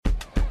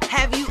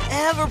Have you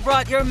ever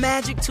brought your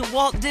magic to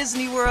Walt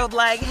Disney World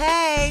like,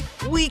 hey,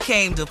 we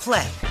came to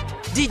play?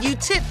 Did you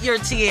tip your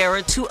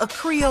tiara to a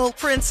Creole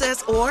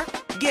princess or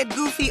get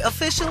goofy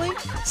officially?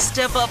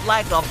 Step up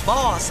like a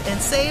boss and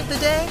save the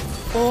day?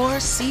 Or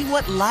see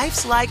what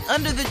life's like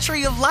under the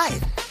tree of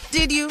life?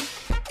 Did you?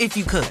 If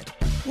you could.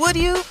 Would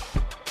you?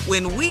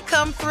 When we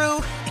come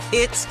through,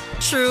 it's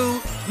true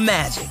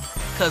magic.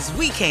 'Cause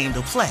we came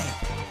to play.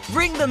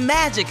 Bring the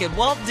magic at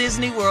Walt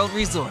Disney World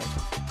Resort.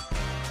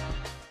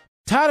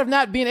 Tired of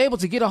not being able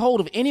to get a hold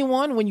of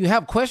anyone when you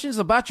have questions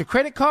about your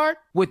credit card?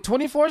 With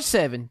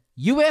 24/7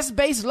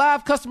 U.S.-based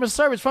live customer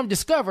service from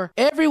Discover,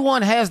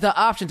 everyone has the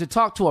option to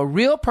talk to a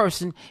real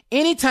person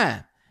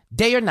anytime,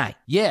 day or night.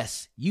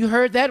 Yes, you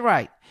heard that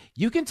right.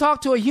 You can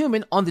talk to a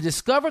human on the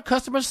Discover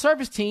customer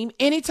service team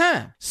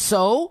anytime.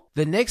 So,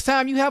 the next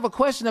time you have a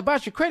question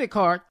about your credit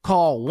card,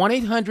 call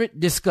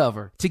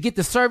 1-800-DISCOVER to get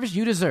the service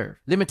you deserve.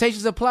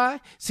 Limitations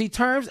apply. See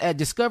terms at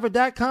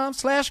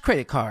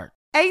discover.com/creditcard.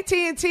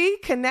 AT&T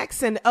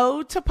connects an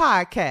ode to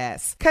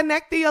podcasts.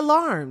 Connect the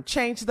alarm.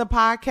 Change the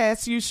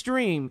podcast you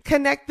stream.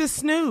 Connect the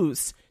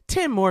snooze.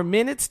 10 more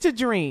minutes to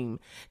dream.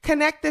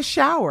 Connect the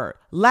shower.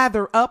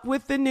 Lather up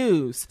with the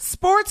news.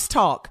 Sports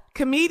talk,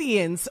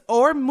 comedians,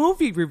 or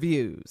movie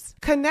reviews.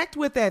 Connect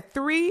with that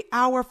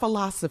 3-hour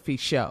philosophy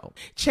show.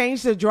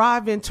 Change the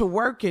drive into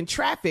work in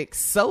traffic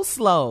so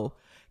slow.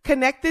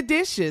 Connect the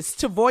dishes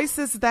to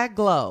voices that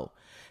glow.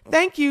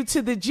 Thank you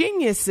to the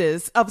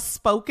geniuses of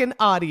spoken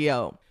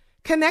audio.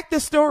 Connect the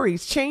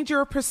stories, change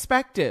your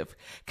perspective.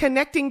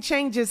 Connecting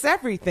changes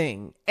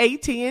everything.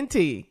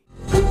 AT&T.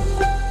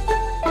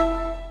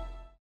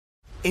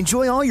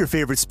 Enjoy all your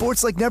favorite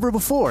sports like never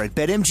before at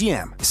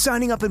BetMGM.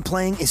 Signing up and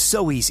playing is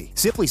so easy.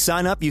 Simply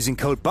sign up using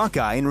code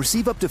Buckeye and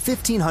receive up to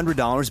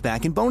 $1,500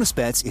 back in bonus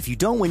bets if you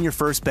don't win your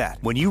first bet.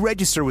 When you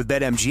register with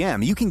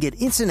BetMGM, you can get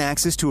instant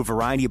access to a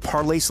variety of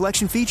parlay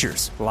selection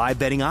features, live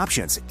betting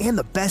options, and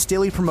the best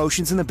daily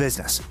promotions in the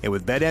business. And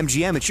with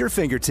BetMGM at your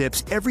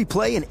fingertips, every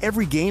play and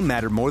every game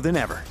matter more than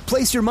ever.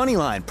 Place your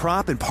moneyline,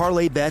 prop, and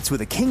parlay bets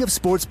with the king of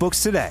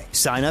sportsbooks today.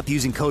 Sign up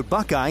using code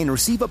Buckeye and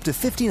receive up to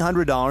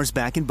 $1,500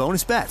 back in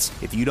bonus bets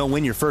if you don't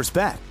win your first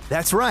bet.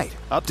 That's right,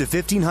 up to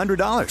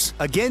 $1,500.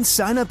 Again,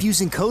 sign up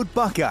using code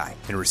Buckeye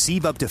and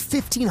receive up to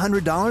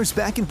 $1,500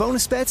 back in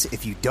bonus bets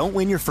if you don't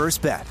win your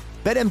first bet.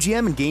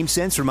 BetMGM and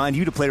GameSense remind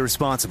you to play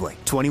responsibly.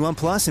 21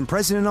 plus and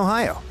present in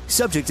Ohio.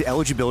 Subject to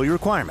eligibility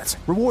requirements.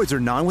 Rewards are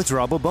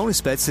non-withdrawable bonus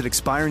bets that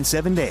expire in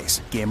 7 days.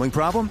 Gambling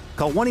problem?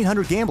 Call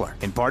 1-800-GAMBLER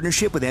in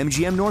partnership with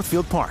MGM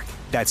Northfield Park.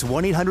 That's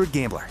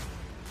 1-800-GAMBLER.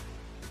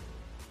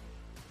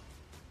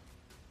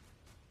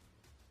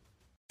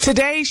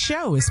 Today's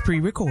show is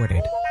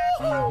pre-recorded.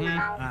 Y'all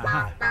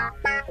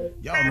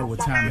know what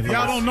time it is.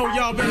 Y'all don't know,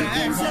 y'all better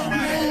ask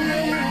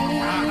somebody.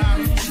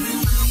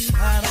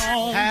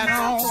 Hat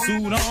on,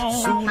 suit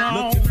on,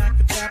 looking like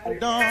a dapper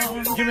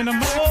dog, giving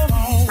them all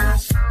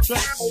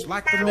dressed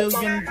like $1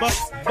 million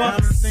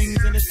bucks,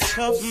 things in its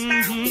cups.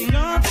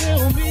 Y'all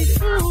tell me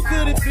who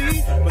could it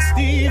be but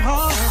Steve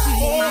Harvey?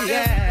 Oh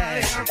yeah,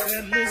 everybody out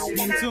there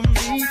listening to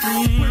me.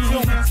 Put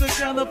your hands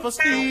together for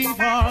Steve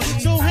Harvey.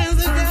 Put your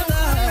hands together.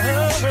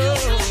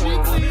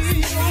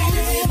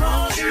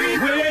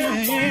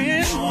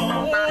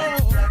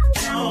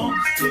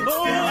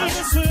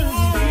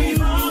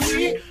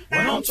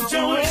 Why don't you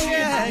join?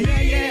 Yeah.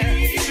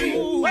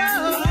 Whoa,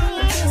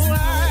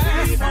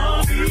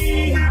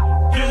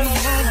 get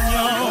on,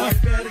 y'all.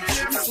 Better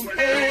give me some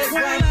eggs.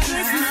 Why not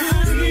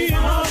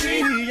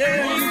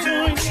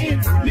join in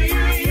me?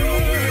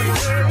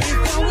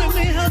 Come with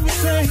me, help me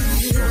say.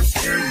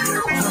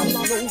 I'm so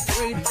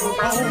afraid to go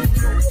home.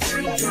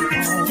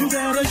 You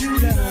gotta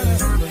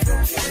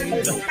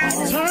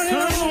turn it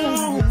on,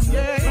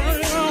 yeah, turn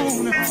it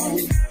on.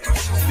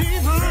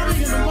 Steve Harvey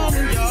in the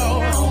moment,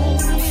 y'all.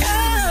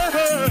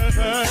 Turn it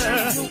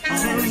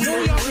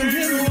on,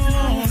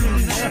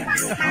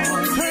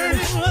 turn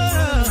it on.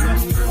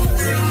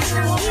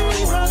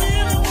 Steve Harvey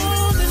in the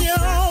morning,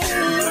 y'all.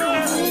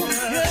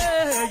 Yeah.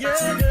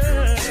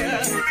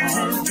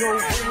 Turn your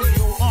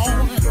radio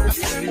on.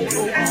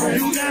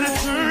 You gotta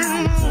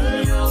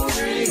turn your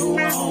radio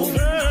on.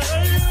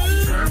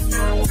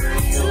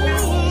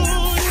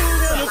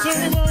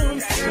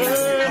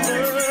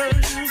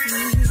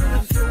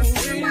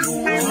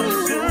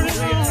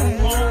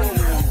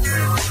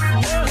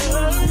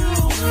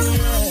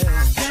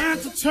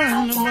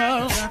 Turn them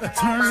out.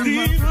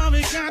 Steve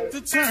Harvey got to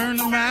turn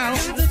them out.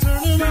 Steve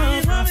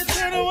Harvey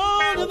turn them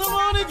on to the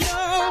morning,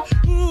 y'all.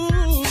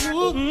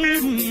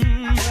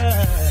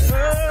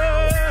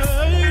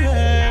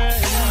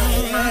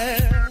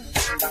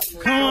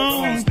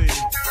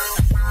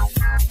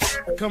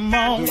 Come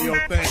on. Do your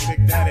thing,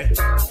 Big Daddy.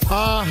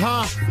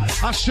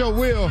 I sure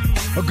will.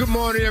 Good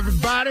morning,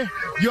 everybody.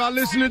 You are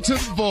listening to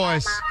The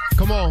Voice.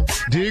 Come on,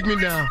 dig me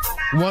now.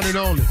 One and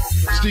only,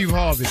 Steve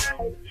Harvey.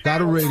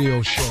 Got a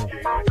radio show.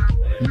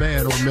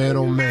 Man, oh man,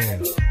 oh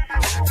man.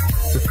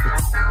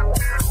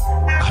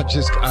 I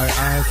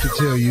have to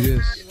tell you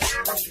this.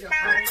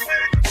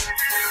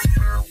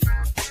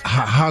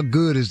 How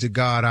good is the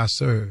God I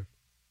serve?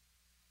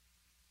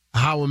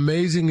 How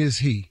amazing is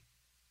he?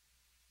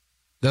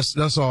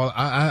 That's all.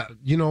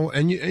 You know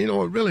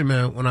what, really,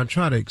 man, when I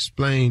try to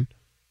explain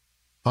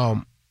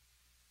how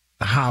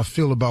I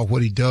feel about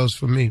what he does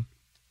for me,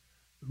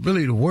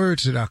 really the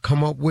words that I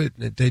come up with,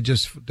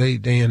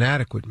 they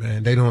inadequate,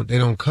 man. They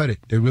don't cut it.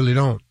 They really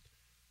don't.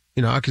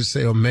 You know, I could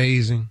say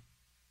amazing.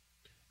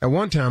 At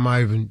one time,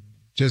 I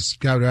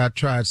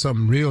tried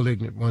something real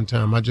ignorant one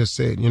time. I just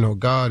said, you know,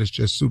 God is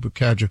just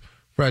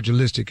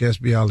fragilistic,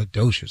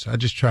 espialidocious. I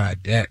just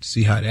tried that,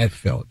 see how that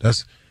felt.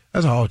 That's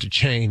how off the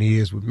chain he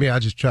is with me. I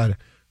just try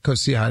to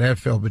see how that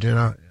felt, but then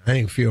I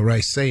ain't feel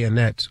right saying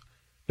that.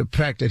 The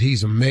fact that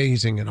he's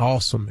amazing and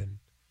awesome, and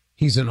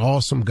he's an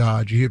awesome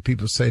God. You hear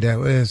people say that.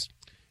 Well, it's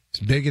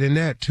bigger than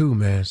that too,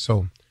 man.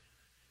 So,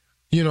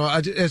 you know,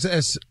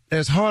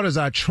 as hard as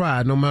I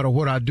try, no matter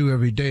what I do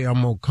every day,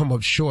 I'm going to come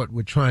up short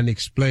with trying to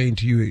explain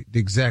to you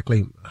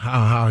exactly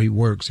how he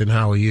works and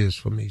how he is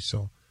for me.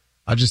 So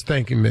I just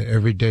thank him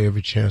every day,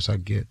 every chance I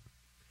get.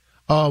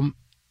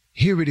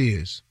 Here it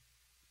is.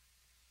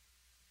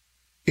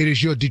 It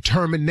is your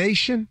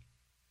determination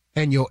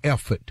and your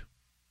effort.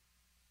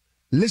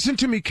 Listen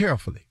to me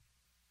carefully.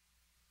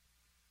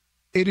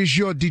 It is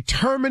your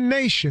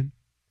determination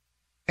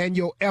and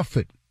your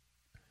effort.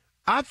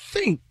 I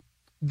think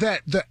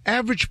that the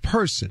average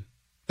person,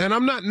 and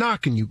I'm not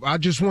knocking you, I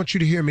just want you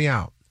to hear me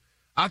out.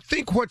 I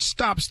think what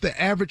stops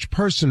the average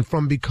person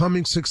from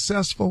becoming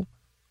successful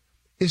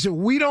is that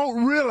we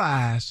don't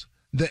realize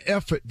the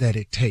effort that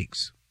it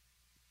takes.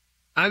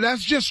 And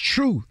that's just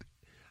truth.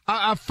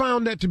 I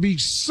found that to be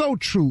so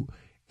true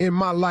in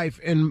my life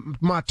and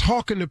my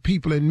talking to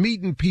people and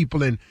meeting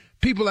people and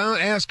people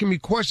asking me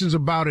questions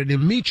about it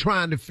and me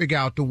trying to figure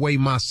out the way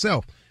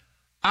myself.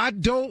 I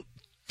don't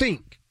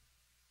think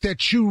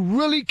that you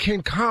really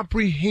can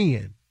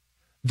comprehend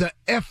the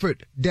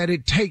effort that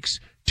it takes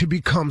to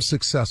become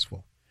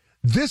successful.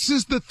 This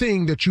is the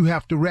thing that you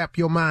have to wrap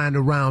your mind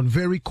around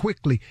very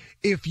quickly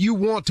if you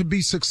want to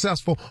be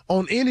successful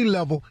on any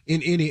level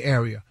in any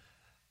area.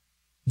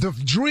 The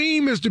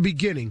dream is the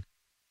beginning.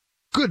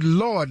 Good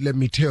Lord, let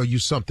me tell you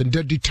something.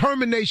 The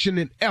determination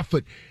and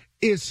effort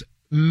is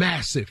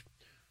massive.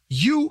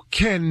 You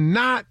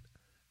cannot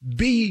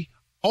be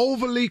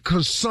overly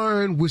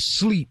concerned with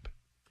sleep.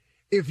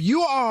 If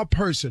you are a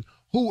person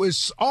who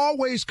is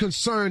always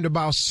concerned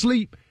about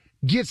sleep,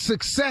 get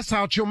success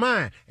out your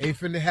mind. Ain't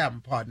finna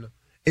happen, partner.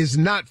 It's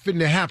not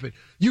finna happen.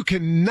 You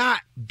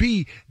cannot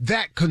be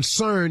that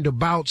concerned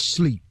about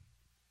sleep.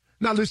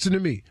 Now listen to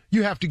me.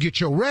 You have to get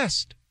your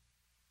rest.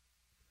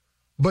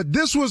 But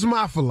this was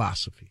my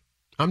philosophy.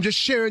 I'm just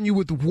sharing you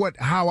with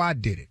how I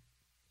did it.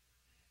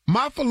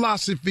 My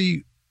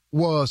philosophy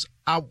was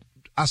I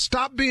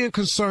stopped being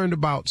concerned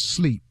about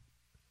sleep.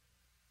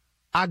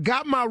 I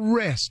got my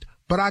rest,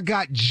 but I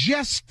got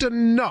just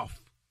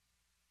enough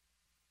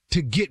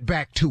to get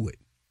back to it.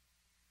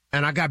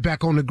 And I got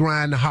back on the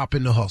grind to hop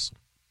in the hustle.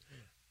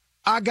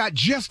 I got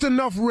just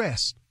enough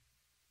rest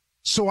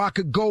so I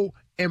could go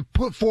and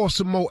put forth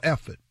some more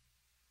effort.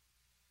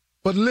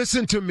 But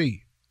listen to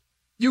me.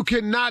 You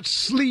cannot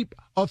sleep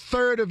a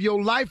third of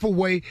your life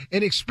away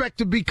and expect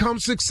to become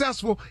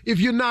successful if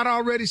you're not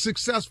already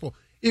successful.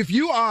 If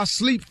you are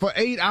asleep for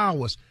 8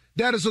 hours,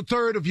 that is a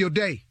third of your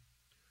day.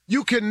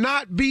 You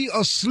cannot be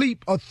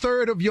asleep a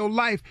third of your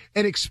life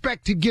and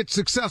expect to get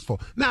successful.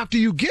 Now, after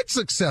you get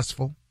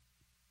successful,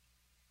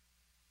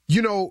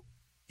 you know,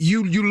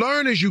 you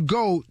learn as you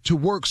go to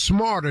work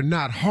smarter,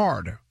 not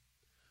harder.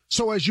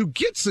 So as you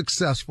get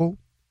successful,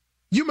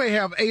 you may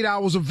have 8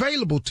 hours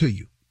available to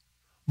you.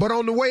 But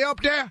on the way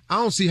up there, I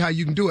don't see how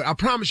you can do it. I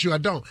promise you I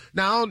don't.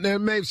 Now,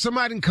 maybe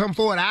somebody can come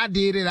forward. I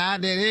did it.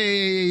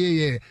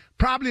 Yeah.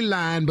 Probably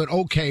lying, but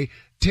okay,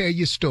 tell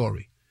your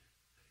story.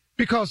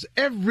 Because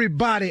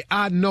everybody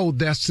I know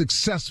that's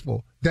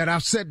successful, that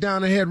I've sat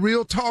down and had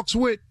real talks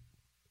with,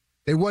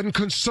 they wasn't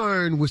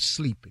concerned with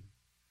sleeping.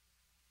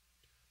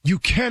 You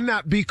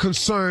cannot be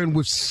concerned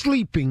with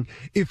sleeping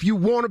if you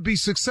want to be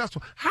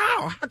successful.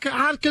 How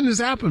can this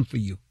happen for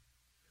you?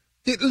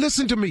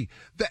 Listen to me.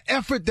 The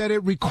effort that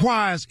it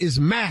requires is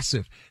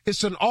massive.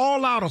 It's an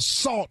all-out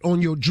assault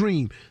on your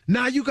dream.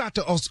 Now you got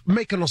to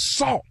make an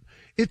assault.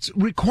 It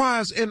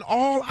requires an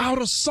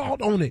all-out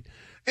assault on it.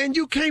 And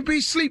you can't be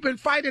sleep and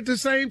fight at the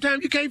same time.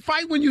 You can't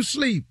fight when you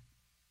sleep.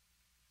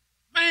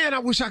 Man, I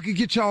wish I could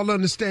get y'all to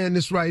understand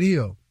this right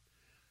here.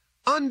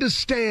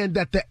 Understand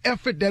that the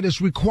effort that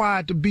is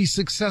required to be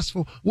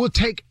successful will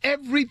take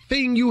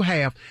everything you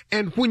have.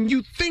 And when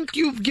you think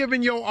you've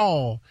given your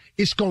all,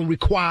 it's going to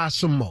require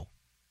some more.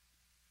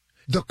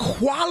 The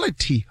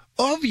quality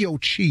of your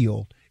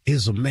chill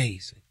is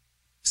amazing.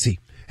 See,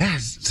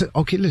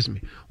 okay, listen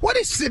to me. What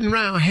is sitting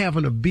around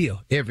having a beer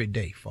every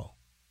day for?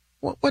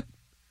 What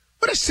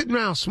is sitting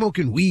around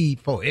smoking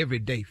weed for every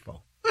day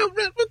for? Well,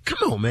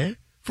 come on, man.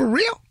 For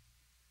real?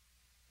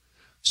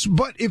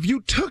 But if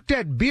you took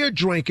that beer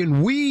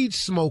drinking, weed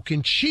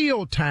smoking,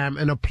 chill time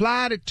and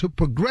applied it to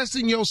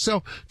progressing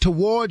yourself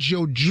towards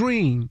your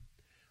dream,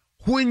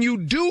 when you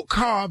do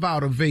carve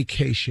out a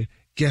vacation,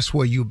 guess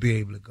where you'll be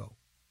able to go?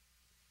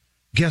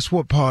 Guess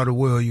what part of the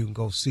world you can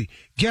go see?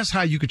 Guess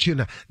how you can chill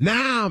now?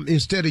 Now,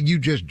 instead of you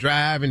just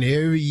driving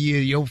every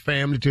year, your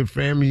family to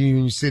family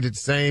reunion, sit at the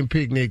same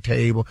picnic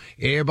table,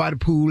 everybody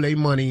pool their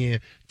money in.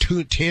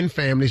 10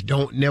 families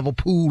don't never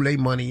pool their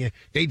money in.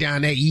 They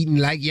down there eating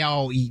like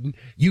y'all eating.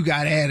 You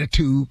got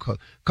attitude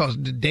cause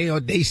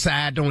they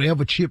side don't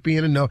ever chip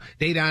in enough.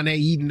 They down there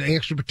eating the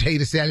extra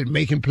potato salad,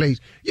 making plates.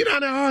 You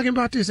down there arguing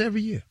about this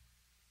every year.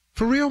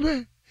 For real,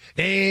 man?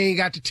 They ain't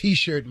got the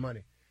t-shirt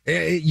money.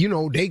 You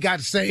know, they got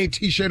the same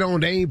t-shirt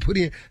on. They ain't put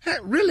in. Hey,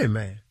 really,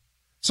 man?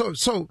 So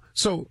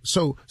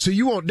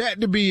you want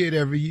that to be it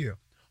every year?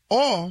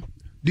 Or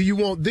do you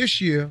want this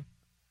year,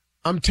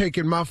 I'm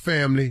taking my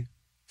family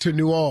to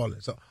New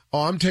Orleans, or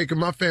I'm taking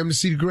my family to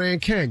see the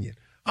Grand Canyon.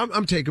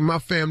 I'm taking my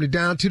family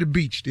down to the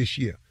beach this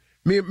year.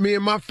 Me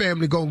and my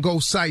family gonna go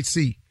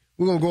sightsee.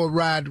 We're gonna go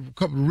ride a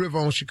couple of river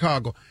on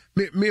Chicago.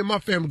 Me and my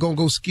family gonna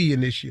go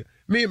skiing this year.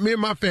 Me and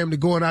my family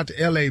going out to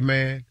L.A.,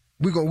 man.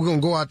 We're gonna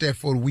go out there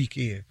for the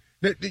weekend.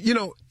 You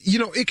know,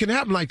 it can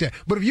happen like that.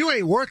 But if you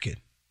ain't working,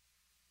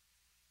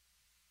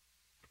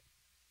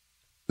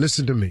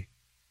 listen to me.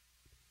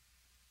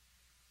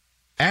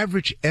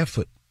 Average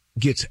effort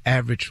gets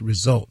average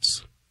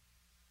results.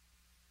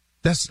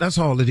 That's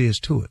all it is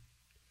to it.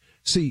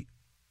 See,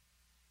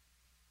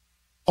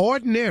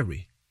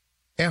 ordinary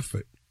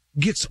effort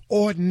gets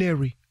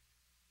ordinary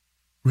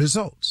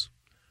results.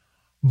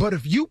 But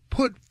if you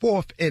put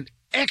forth an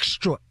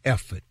extra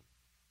effort,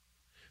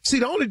 see,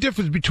 the only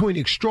difference between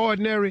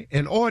extraordinary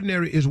and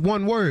ordinary is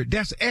one word.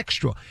 That's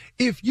extra.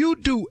 If you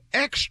do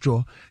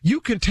extra, you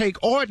can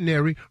take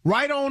ordinary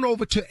right on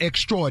over to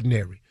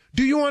extraordinary.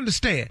 Do you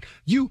understand?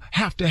 You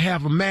have to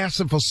have a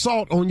massive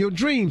assault on your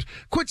dreams.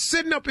 Quit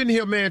sitting up in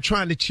here, man,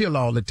 trying to chill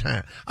all the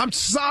time. I'm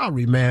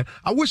sorry, man.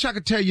 I wish I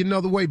could tell you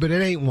another way, but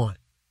it ain't one.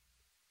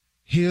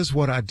 Here's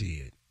what I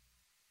did.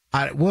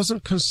 I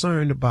wasn't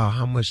concerned about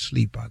how much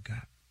sleep I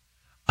got.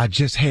 I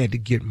just had to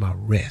get my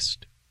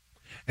rest.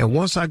 And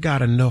once I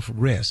got enough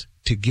rest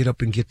to get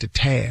up and get the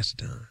task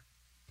done,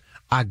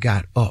 I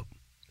got up.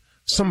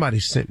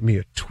 Somebody sent me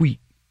a tweet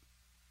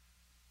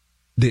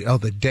the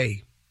other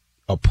day.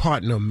 A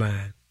partner of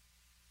mine,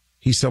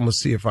 he said, I'm going to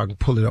see if I can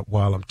pull it up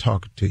while I'm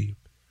talking to you.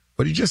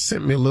 But he just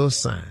sent me a little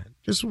sign.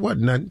 Just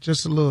wasn't nothing,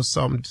 just a little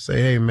something to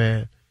say, hey,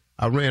 man,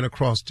 I ran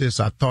across this.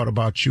 I thought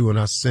about you and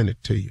I sent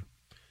it to you.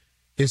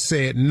 It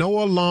said,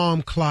 no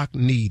alarm clock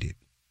needed.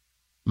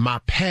 My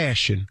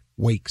passion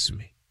wakes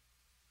me.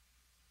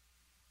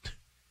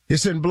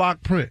 It's in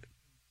block print.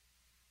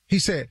 He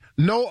said,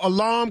 no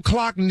alarm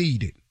clock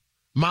needed.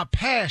 My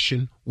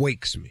passion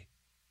wakes me.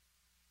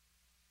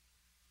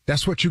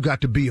 That's what you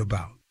got to be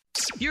about.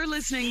 You're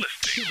listening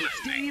to the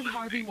Steve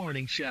Harvey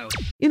Morning Show.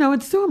 You know,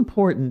 it's so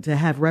important to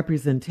have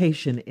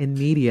representation in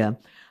media.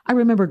 I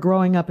remember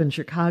growing up in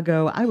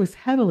Chicago, I was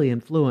heavily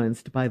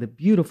influenced by the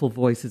beautiful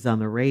voices on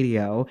the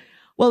radio.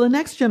 Well, the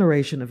next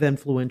generation of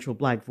influential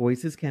Black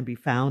voices can be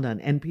found on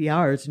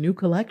NPR's new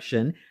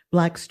collection,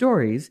 Black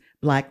Stories,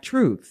 Black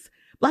Truths.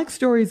 Black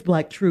Stories,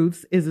 Black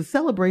Truths is a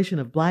celebration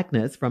of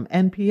Blackness from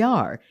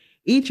NPR.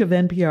 Each of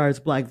NPR's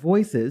Black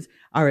voices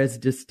are as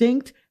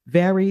distinct,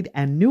 varied,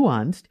 and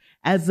nuanced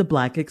as the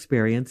Black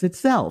experience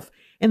itself.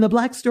 In the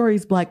Black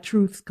Stories, Black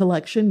Truths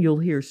collection, you'll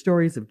hear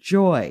stories of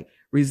joy,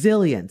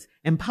 resilience,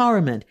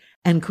 empowerment,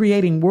 and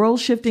creating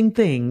world-shifting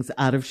things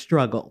out of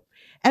struggle.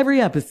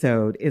 Every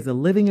episode is a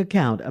living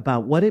account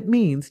about what it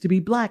means to be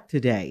Black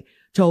today,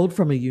 told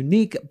from a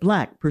unique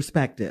Black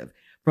perspective.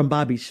 From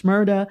Bobby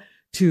Shmurda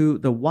to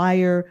The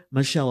Wire,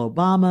 Michelle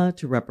Obama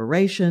to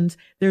reparations,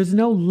 there's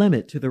no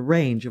limit to the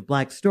range of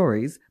Black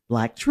stories,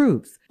 Black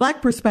truths.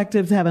 Black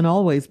perspectives haven't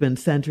always been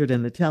centered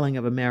in the telling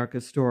of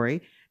America's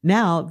story.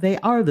 Now they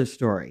are the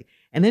story.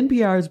 In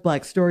NPR's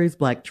Black Stories,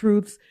 Black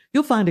Truths,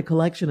 you'll find a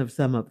collection of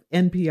some of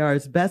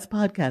NPR's best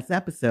podcast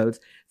episodes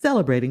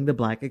celebrating the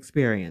Black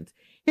experience.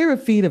 Hear a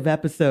feed of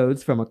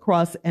episodes from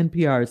across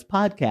NPR's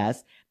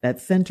podcasts that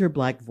center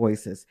Black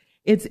voices.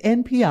 It's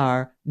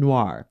NPR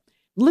Noir.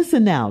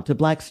 Listen now to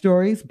Black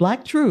Stories,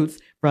 Black Truths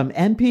from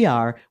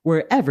NPR,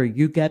 wherever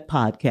you get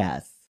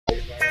podcasts.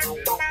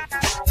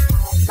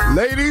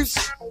 Ladies,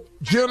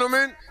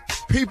 gentlemen,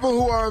 people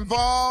who are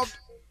involved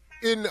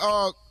in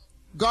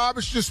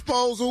garbage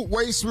disposal,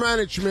 waste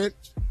management,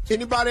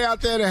 anybody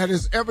out there that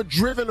has ever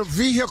driven a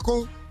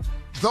vehicle,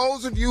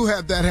 those of you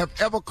that have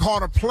ever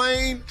caught a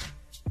plane,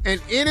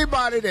 and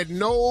anybody that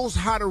knows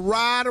how to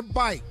ride a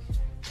bike,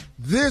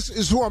 this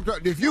is who I'm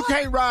talking. If you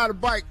can't ride a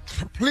bike,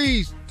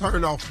 please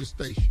turn off the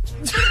station.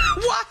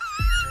 What?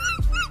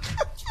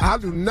 I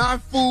do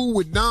not fool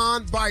with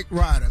non-bike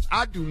riders.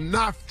 I do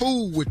not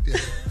fool with them.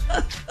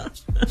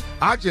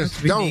 I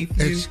just don't.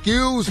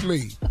 Excuse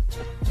me.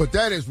 But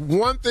that is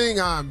one thing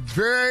I'm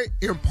very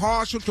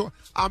impartial to.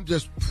 I'm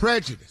just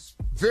prejudiced,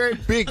 very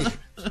bigoted.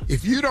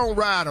 If you don't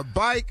ride a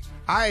bike,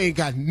 I ain't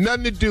got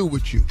nothing to do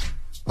with you.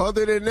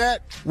 Other than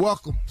that,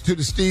 welcome to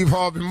the Steve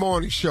Harvey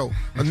Morning Show.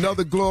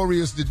 Another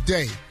glorious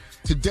day.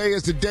 Today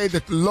is the day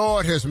that the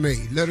Lord has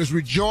made. Let us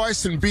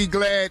rejoice and be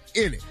glad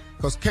in it.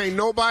 Because can't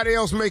nobody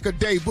else make a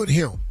day but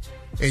him.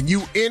 And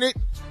you in it,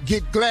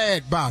 get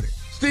glad about it.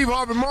 Steve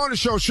Harvey Morning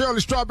Show, Shirley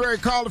Strawberry,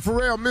 Carla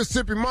Farrell,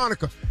 Mississippi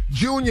Monica,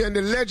 Junior, and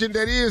the legend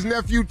that is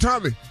Nephew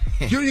Tommy.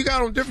 Junior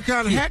got on a different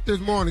kind of hat this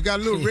morning.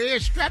 Got a little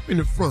red strap in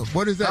the front.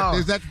 What is that? Oh.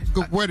 Is that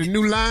where the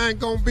new line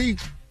gonna be?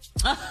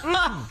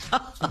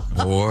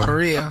 Boy. For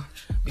real.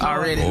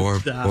 Already. Boy.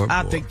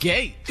 Out the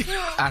gate.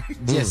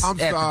 Just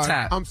I'm at sorry. the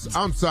top.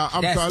 I'm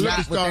sorry. That's Let me not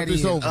what start that this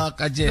is, over. Unc.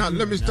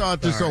 Let me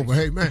start this over.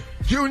 Hey, man.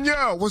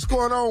 Junior, what's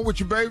going on with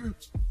you, baby?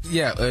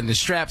 Yeah, and the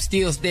strap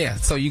still's there.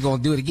 So you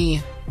gonna do it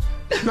again?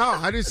 No,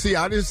 I didn't say.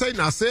 I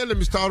said let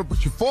me start it,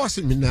 but you're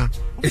forcing me now.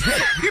 You're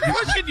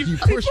pushing you. You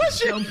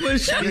pushing. I'm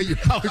pushing. Yeah, you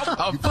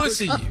I'm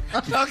pushing you.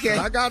 Okay.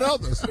 I got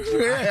others.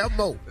 I have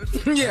more.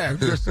 Yeah.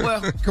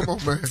 Well, Come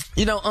on, man.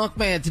 you know, Unc,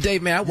 man, today,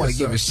 man, I want to Yes,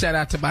 give sir. a shout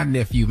out to my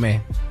nephew,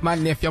 man. My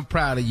nephew, I'm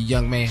proud of you,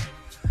 young man.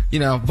 You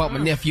know, bought my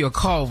nephew a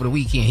car over the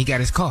weekend. He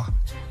got his car.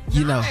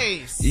 You know,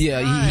 Nice.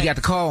 yeah, he got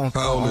the car on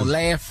old is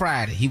last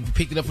Friday. He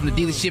picked it up from the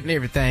dealership and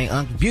everything.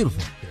 Unc,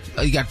 beautiful.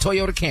 He got a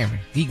Toyota Camry.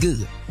 He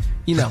good.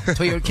 You know,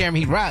 Toyota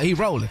Camry, he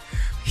rolling.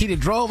 He done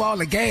drove all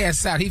the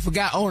gas out. He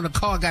forgot owning a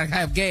car, got to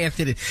have gas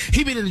in it.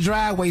 He been in the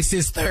driveway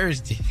since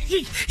Thursday.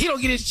 He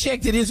don't get his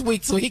check to this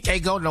week, so he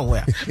can't go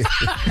nowhere.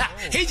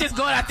 He just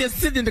going out there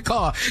sitting in the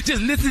car,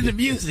 just listening to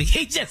music.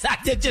 He just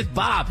out there just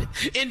bobbing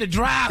in the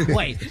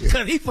driveway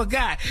because he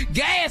forgot.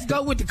 Gas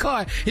go with the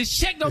car. His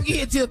check don't get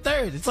here till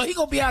Thursday, so he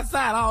gonna be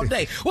outside all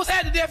day. What's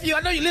happening, nephew?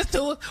 I know you listen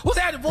to us. What's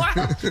happening, boy?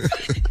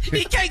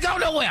 He can't go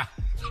nowhere.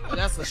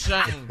 That's a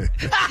shame.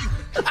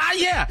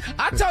 Yeah,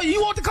 I told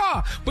you want the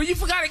car, but you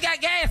forgot it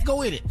got gas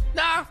go in it.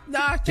 Nah,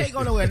 can't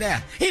go nowhere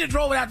now. He done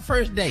drove it out the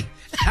first day.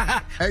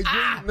 Hey,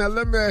 Junior, now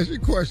let me ask you a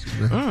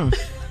question, man.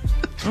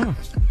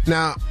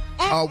 Now,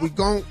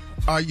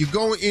 are you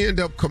going to end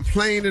up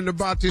complaining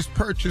about this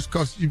purchase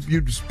because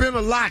you spent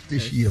a lot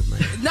this year,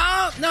 man? No,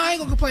 I ain't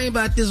gonna complain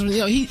about this one. You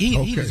know, he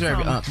Okay.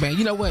 deserved it, man.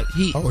 You know what?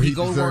 He he go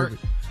to deserved work. it.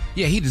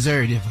 Yeah, he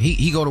deserved it.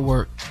 He go to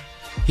work.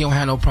 He don't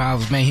have no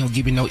problems, man. He don't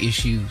give me no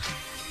issues.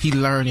 He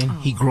learning.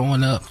 He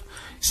growing up.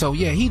 So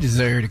yeah, he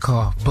deserved the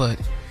car, but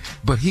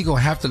he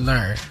gonna have to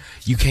learn.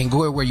 You can't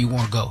go where you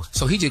want to go.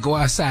 So he just go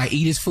outside,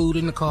 eat his food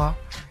in the car.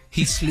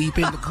 He sleep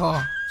in the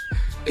car.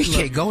 He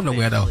can't go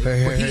nowhere though.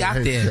 But he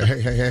out there.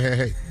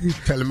 Hey.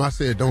 Tell him I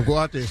said don't go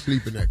out there and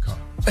sleep in that car.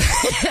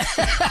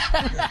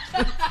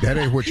 That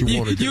ain't what you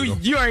want to do.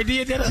 You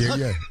already did that.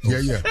 Yeah.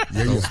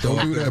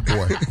 Don't do that,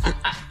 boy.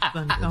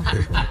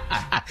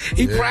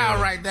 He proud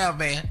right now,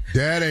 man.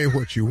 That ain't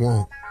what you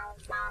want.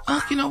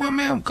 You know what,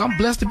 man? I'm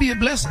blessed to be a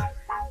blessing.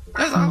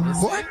 That's all.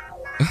 What?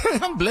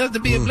 I'm blessed to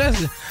be a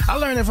blessing. I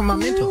learned that from my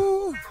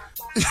mentor.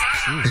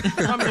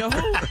 From your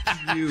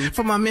who?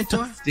 From my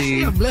mentor.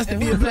 Steve. I'm blessed to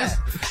be a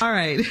blessing. All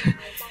right.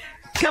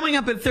 Coming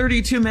up at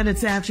 32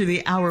 minutes after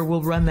the hour,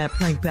 we'll run that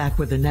prank back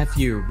with a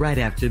nephew right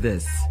after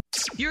this.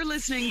 You're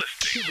listening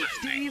to the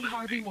Steve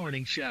Harvey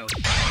Morning Show.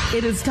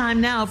 It is time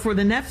now for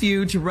the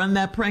nephew to run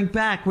that prank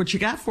back. What you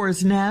got for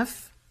us,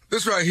 Neff?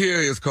 This right here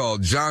is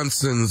called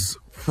Johnson's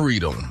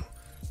Freedom.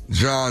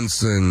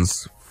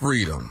 Johnson's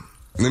Freedom.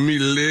 Let me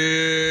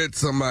let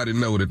somebody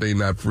know that they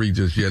not free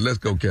just yet. Let's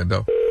go,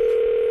 Kendo.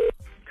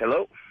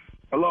 Hello?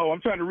 Hello,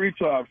 I'm trying to reach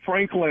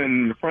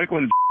Franklin.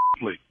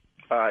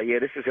 Yeah,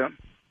 this is him.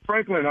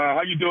 Franklin,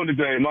 how you doing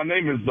today? My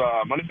name is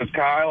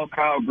Kyle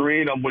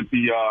Green. I'm with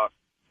the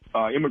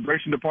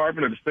Immigration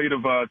Department of the state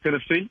of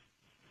Tennessee.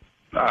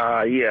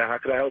 Yeah, how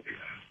can I help you?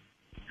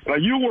 Now,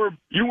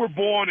 you were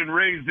born and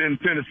raised in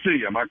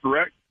Tennessee, am I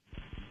correct?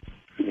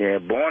 Yeah,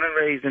 born and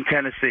raised in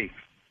Tennessee.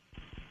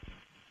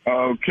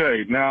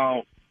 Okay.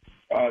 Now,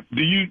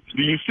 do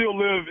you still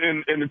live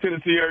in the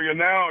Tennessee area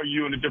now, or are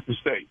you in a different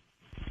state?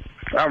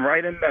 I'm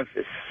right in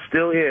Memphis,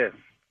 still here.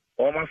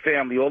 All my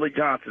family, all the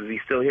Johnsons,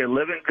 we still here,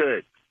 living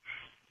good.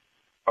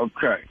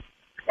 Okay.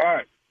 All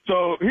right.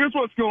 So here's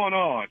what's going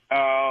on.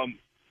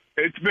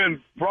 It's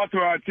been brought to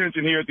our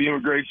attention here at the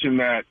immigration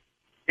that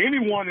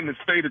anyone in the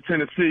state of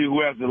Tennessee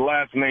who has the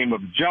last name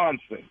of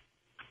Johnson,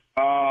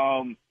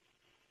 and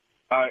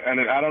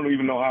I don't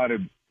even know how to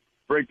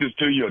break this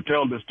to you or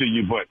tell this to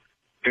you, but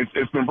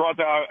it's been brought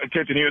to our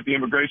attention here at the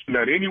immigration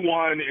that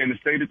anyone in the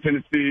state of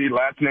Tennessee,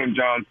 last name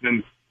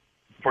Johnson,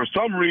 for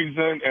some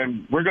reason,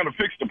 and we're going to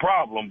fix the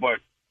problem, but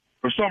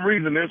for some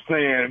reason they're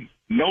saying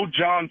no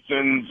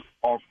Johnsons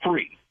are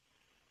free.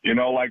 You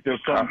know, like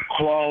there's some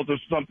clause or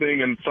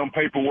something and some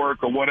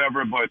paperwork or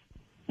whatever, but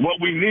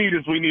what we need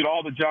is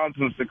all the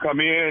Johnsons to come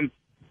in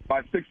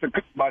by 6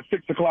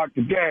 o'clock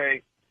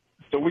today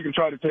so we can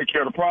try to take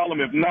care of the problem.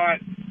 If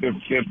not,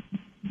 if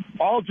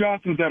all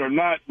Johnsons that are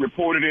not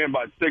reported in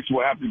by 6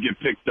 will have to get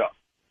picked up.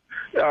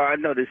 I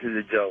know this is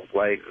a joke.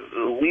 Like,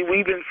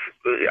 we've been,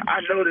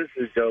 I know this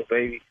is a joke,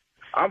 baby.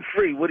 I'm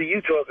free. What are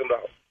you talking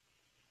about?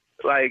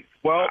 Like,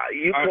 well,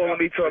 you calling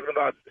me talking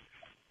about,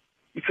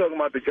 you talking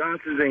about the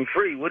Johnsons ain't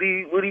free. What are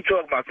you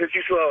talking about? Since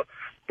you saw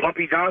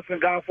Bumpy Johnson,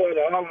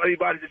 Godfather, all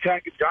everybody's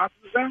attacking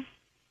Johnsons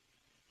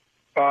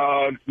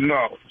now?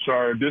 No,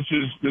 sorry. This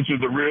is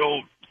the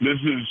real,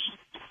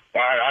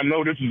 I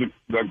know this is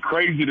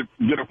crazy to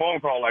get a phone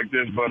call like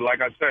this, but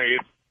like I say,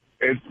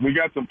 we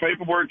got some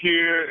paperwork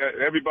here.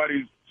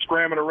 Everybody's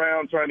scrambling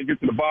around trying to get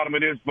to the bottom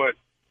of this, but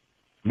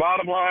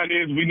bottom line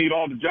is we need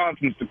all the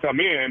Johnsons to come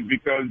in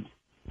because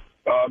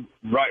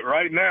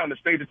right now in the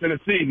state of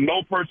Tennessee,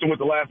 no person with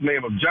the last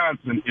name of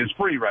Johnson is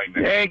free right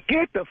now. Hey,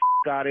 get the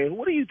out of here.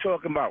 What are you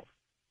talking about?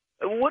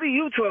 What are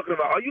you talking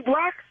about? Are you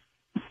black?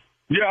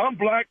 Yeah, I'm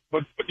black,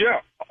 but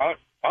yeah,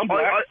 I'm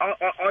black.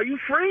 Are you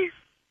free?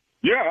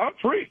 Yeah, I'm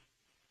free.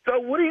 So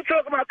what are you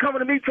talking about coming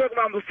to me talking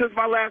about since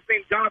my last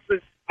name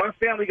Johnson, my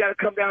family got to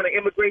come down to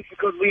immigration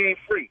because we ain't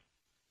free?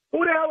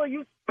 Who the hell are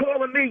you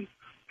calling me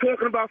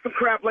talking about some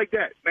crap like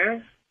that,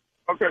 man?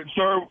 Okay,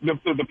 sir,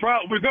 the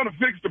problem, we're going to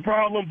fix the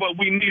problem, but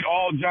we need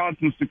all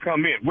Johnsons to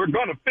come in. We're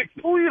going to fix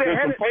it. Who are you, the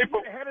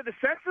head of the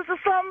census or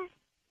something?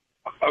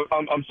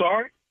 I'm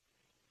sorry?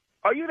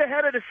 Are you the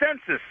head of the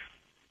census?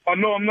 Oh,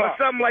 no, I'm not.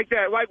 Or something like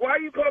that. Like, why are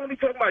you calling me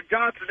talking about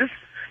Johnson?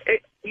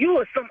 You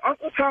are some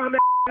Uncle Tom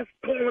ass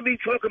calling me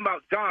talking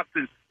about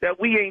Johnson, that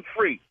we ain't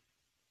free.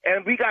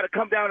 And we got to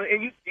come down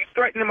and you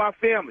threatening my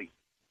family.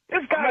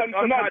 This guy,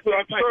 I'm not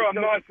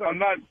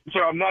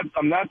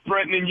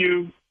threatening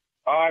you.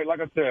 All right, like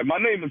I said, my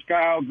name is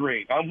Kyle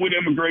Green. I'm with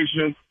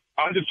immigration.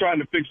 I'm just trying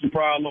to fix the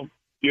problem.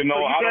 You know,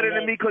 so you better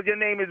than me because your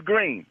name is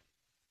Green.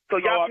 So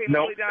y'all came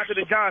all the way down to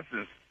the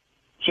Johnsons.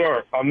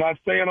 Sure, I'm not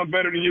saying I'm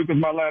better than you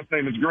because my last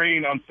name is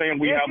Green. I'm saying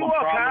we have a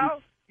problem.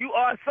 Kyle. You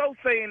are so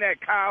saying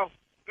that, Kyle.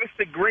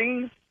 Mr.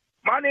 Green.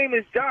 My name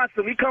is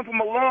Johnson. We come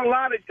from a long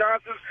line of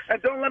Johnsons, and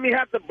don't let me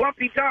have to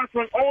Bumpy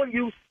Johnson on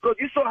you because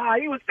you saw how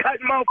he was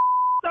cutting my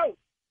throat.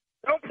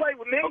 Don't play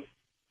with me.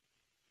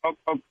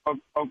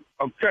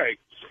 Okay,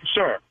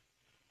 sir.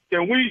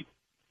 Can we?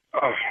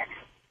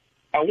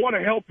 I want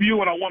to help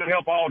you, and I want to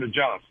help all the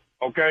Johnsons.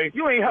 Okay.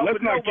 You ain't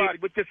helping nobody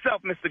but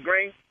yourself, Mr.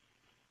 Green.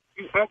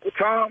 You Uncle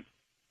Tom.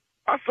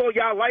 I saw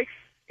y'all lights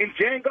in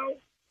Django,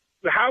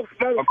 the house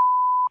mode.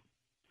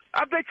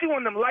 I bet you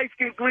on them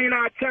light-skinned,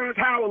 green-eyed Terrence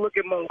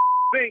Howard-looking mode.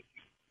 Think.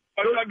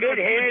 Good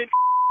head.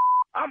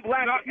 I'm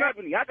black and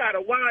ebony. I got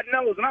a wide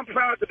nose, and I'm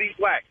proud to be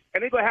black.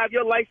 And they going to have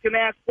your light-skinned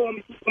ass for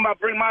me to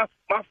bring my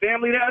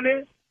family down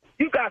there?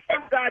 You got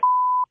some guy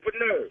for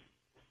nerve.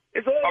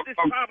 It's all this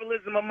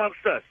tribalism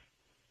amongst us.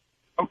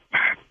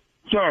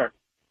 Sir,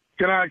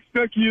 can I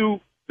expect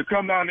you to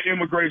come down to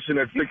immigration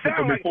at 6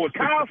 o'clock before 6?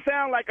 Kyle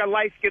sound like a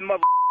light-skinned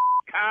mother.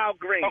 Kyle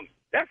Green.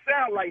 That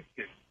sound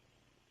light-skinned.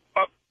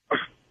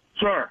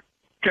 Sir,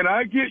 can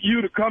I get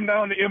you to come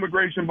down to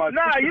immigration by 6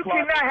 o'clock? Nah, you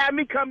cannot have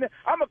me come there.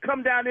 I'm going to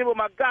come down there with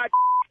my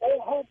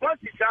whole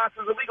bunch of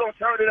Johnsons, and we going to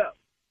turn it up.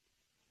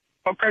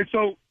 Okay,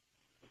 so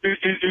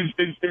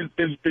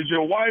is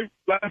your wife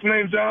last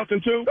name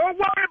Johnson, too? Don't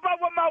worry about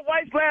what my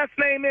wife's last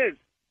name is.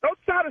 Don't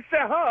try to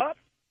set her up.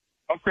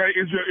 Okay,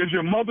 is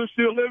your mother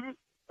still living?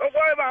 Don't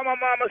worry about my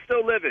mama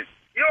still living.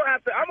 You don't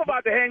have to. I'm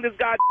about to hang this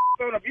guy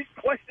on up. You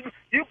question.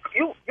 You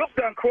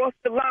done crossed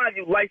the line,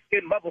 you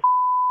light-skinned mother.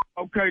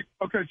 Okay,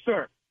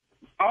 sir.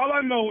 All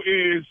I know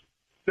is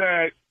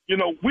that, you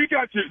know, we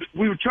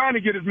were trying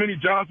to get as many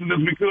Johnsons as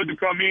we could to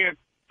come in.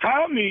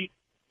 Tommy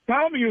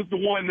is the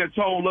one that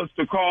told us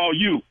to call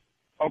you.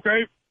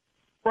 Okay?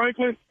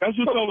 Franklin, that's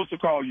who told us to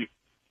call you.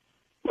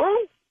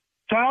 Who?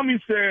 Tommy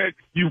said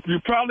you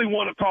probably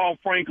want to call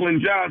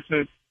Franklin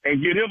Johnson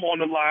and get him on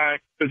the line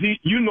because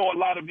you know a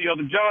lot of the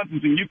other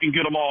Johnsons and you can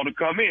get them all to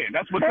come in.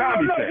 That's what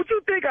Tommy said. What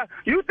you think?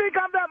 You think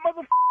I'm that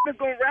motherfucker that's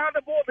going to round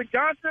up all the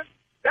Johnsons?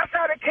 That's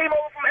how they came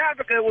over from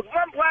Africa. It was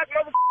one black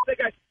motherfucker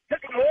that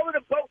took them all of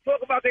the boat,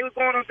 talk about they was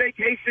going on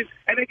vacation,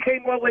 and they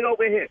came all the way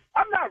over here.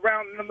 I'm not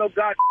rounding them no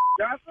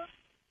Johnson.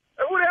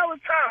 Who the hell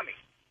is Tommy?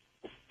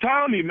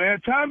 Tommy,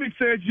 man. Tommy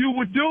said you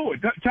would do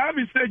it.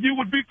 Tommy said you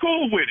would be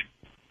cool with it.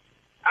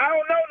 I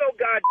don't know no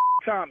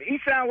Tommy. He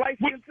sound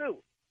light-skinned too.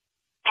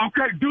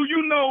 Okay, do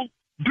you know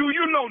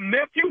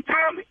nephew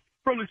Tommy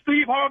from the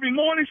Steve Harvey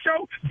Morning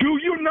Show? Do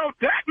you know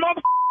that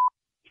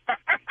motherfucker?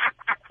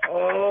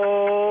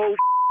 Oh,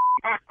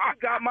 I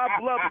got my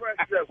blood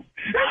pressure.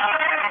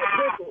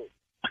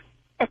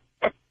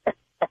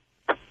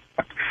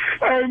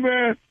 Hey,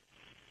 man.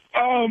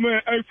 Oh,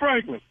 man. Hey,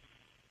 Franklin.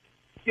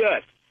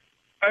 Yes.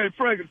 Hey,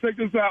 Franklin, check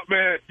this out,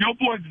 man. Your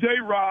boy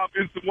J-Rob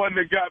is the one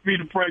that got me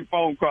to prank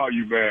phone call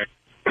you, man.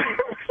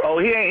 Oh,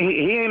 he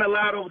ain't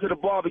allowed over to the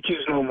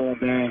barbecues no more,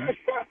 man.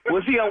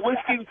 Was he on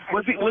whiskey?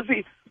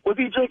 Was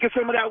he drinking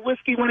some of that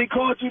whiskey when he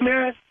called you,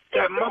 man?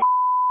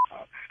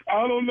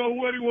 I don't know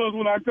what he was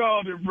when I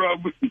called him, bro,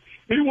 but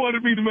he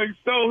wanted me to make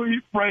sure he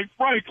pranked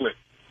Franklin.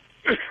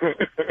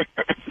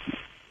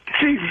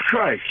 Jesus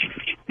Christ.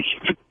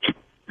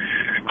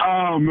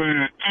 Oh,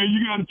 man. Hey,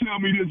 you got to tell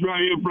me this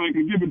right here,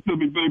 Franklin. Give it to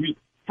me, baby.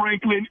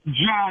 Franklin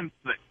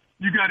Johnson.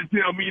 You got to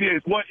tell me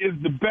this. What is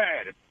the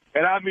baddest,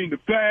 and I mean the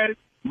baddest,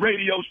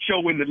 radio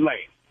show in the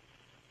land?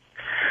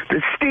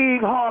 The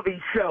Steve Harvey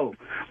Show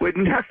with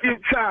nephew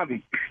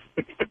Tommy.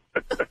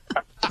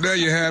 There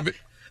you have it.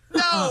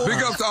 No.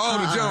 Big up to all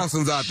the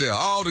Johnsons out there.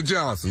 All the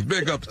Johnsons.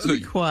 Big up to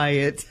you.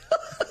 Quiet.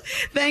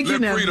 Thank you,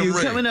 nephew.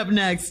 Coming up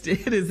next,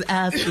 it is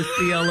Ask the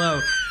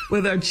CLO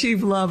with our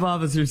Chief Love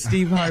Officer,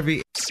 Steve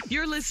Harvey.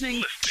 You're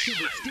listening to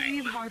the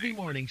Steve Harvey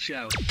Morning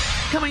Show.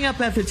 Coming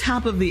up at the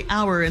top of the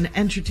hour in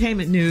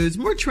entertainment news,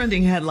 more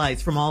trending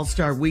headlines from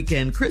All-Star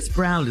Weekend. Chris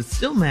Brown is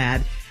still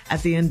mad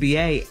at the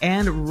NBA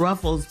and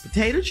Ruffles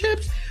Potato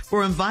Chips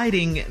for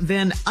inviting,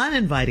 then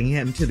uninviting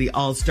him to the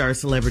All-Star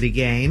Celebrity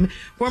Game.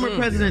 Former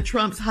President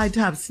Trump's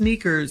high-top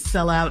sneakers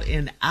sell out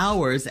in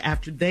hours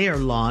after they are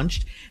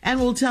launched. And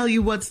we'll tell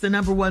you what's the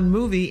 #1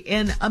 movie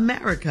in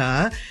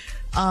America.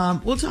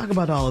 We'll talk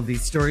about all of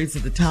these stories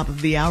at the top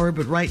of the hour,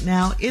 but right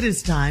now it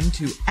is time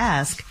to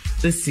ask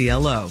the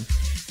CLO.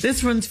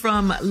 This one's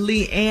from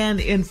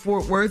Leanne in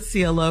Fort Worth,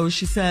 CLO.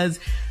 She says,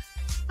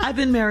 I've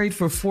been married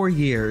for 4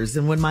 years,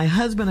 and when my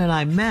husband and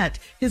I met,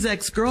 his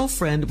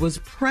ex-girlfriend was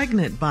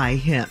pregnant by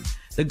him.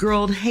 The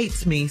girl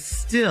hates me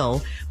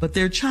still, but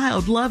their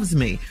child loves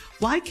me.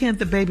 Why can't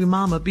the baby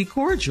mama be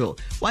cordial?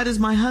 Why does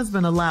my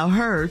husband allow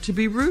her to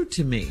be rude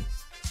to me?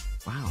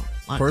 Wow.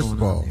 First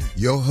of all,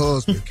 your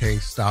husband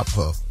can't stop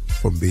her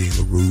from being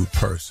a rude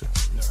person.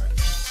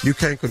 You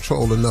can't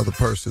control another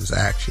person's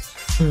actions.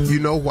 You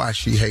know why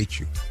she hates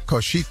you.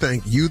 Because she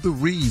think you the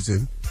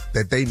reason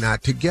that they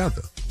not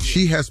together.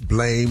 She has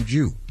blamed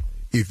you.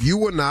 If you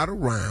were not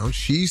around,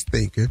 she's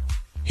thinking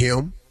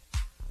him,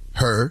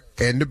 her,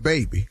 and the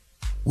baby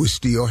would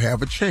still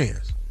have a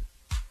chance.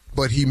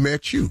 But he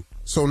met you.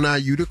 So now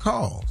you the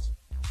cause.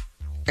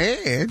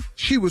 And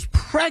she was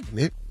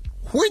pregnant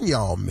when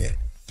y'all met.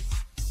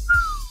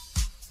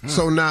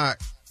 So now,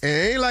 it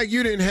ain't like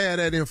you didn't have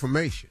that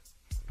information.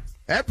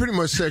 That pretty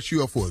much sets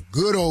you up for a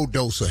good old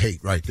dose of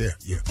hate right there.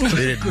 Yeah.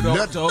 Good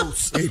old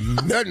dose.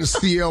 Ain't nothing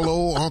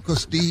CLO, Uncle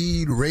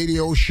Steve,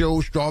 radio show,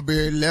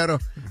 Strawberry Letter,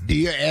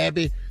 Dear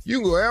Abby. You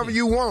can go wherever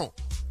you want.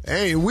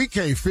 Hey, we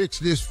can't fix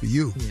this for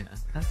you. Yeah,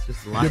 that's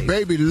just life. The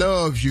baby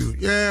loves you.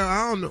 Yeah,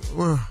 I don't know.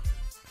 Well,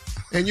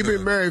 and you've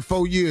been married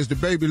 4 years. The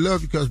baby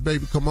love you because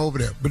baby come over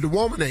there. But the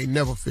woman ain't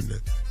never finna.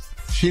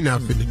 She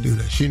not finna do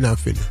that. She not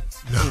finna.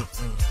 No.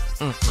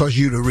 Because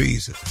you the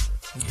reason.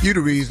 You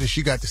the reason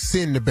she got to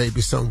send the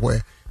baby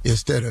somewhere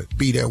instead of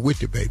be there with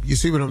the baby. You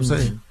see what I'm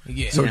saying?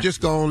 Yeah. So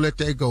just go on, let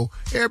that go.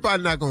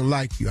 Everybody not going to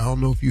like you. I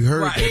don't know if you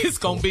heard that. It's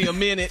going to be a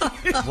minute.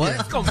 What?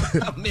 It's going to be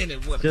a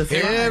minute. What?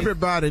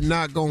 Everybody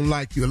not going to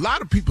like you. A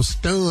lot of people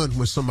stunned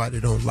when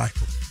somebody don't like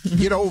them.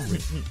 Get over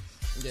it.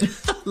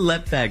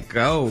 Let that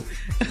go.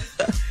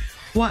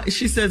 Why?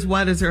 She says,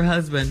 why does her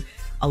husband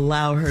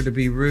allow her to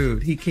be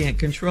rude? He can't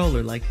control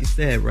her, like you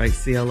said, right,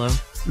 CLO?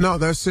 No,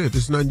 that's it.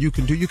 There's nothing you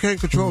can do. You can't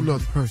control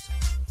another person.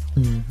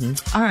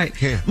 All right.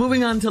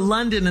 Moving on to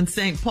London and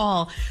St.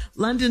 Paul.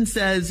 London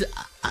says,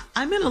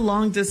 I'm in a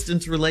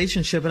long-distance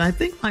relationship, and I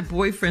think my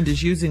boyfriend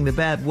is using the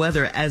bad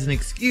weather as an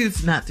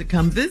excuse not to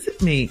come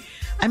visit me.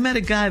 I met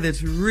a guy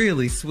that's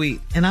really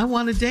sweet, and I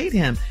want to date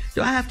him.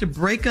 Do I have to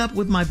break up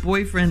with my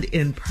boyfriend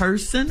in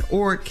person,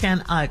 or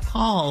can I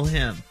call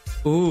him?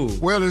 Ooh.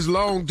 Well, it's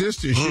long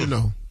distance, you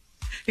know.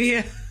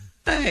 Yeah.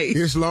 Hey.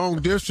 It's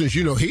long distance.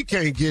 You know, he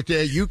can't get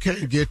there. You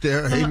can't get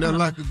there. Ain't nothing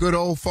like a good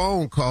old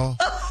phone call.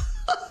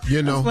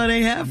 You know. That's why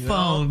they have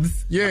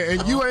phones. Yeah,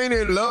 and you ain't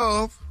in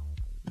love.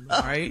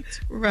 Right.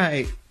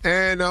 Right.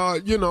 And,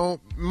 you know,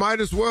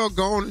 might as well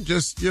go on and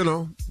just, you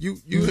know, you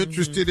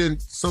interested in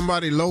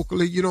somebody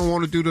locally. You don't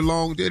want to do the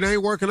long, it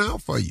ain't working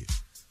out for you.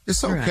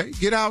 It's okay. Right.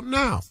 Get out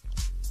now.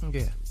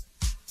 Yeah.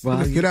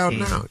 Well, get out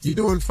now. You're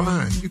doing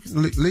fine. You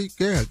can leave.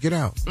 Yeah, get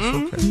out.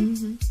 It's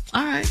okay.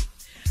 All right.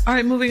 All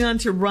right, moving on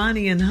to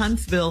Ronnie in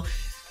Huntsville.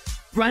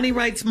 Ronnie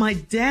writes, my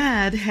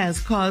dad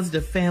has caused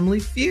a family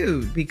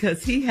feud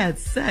because he had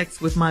sex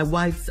with my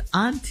wife's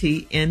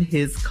auntie in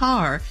his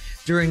car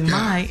during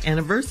my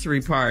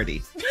anniversary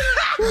party.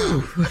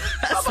 Whew,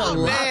 that's a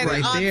lot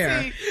right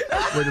there.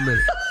 Wait a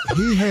minute.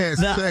 He had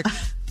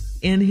sex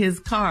in his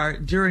car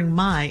during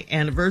my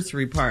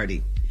anniversary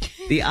party.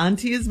 The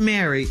auntie is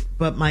married,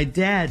 but my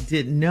dad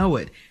didn't know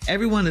it.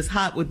 Everyone is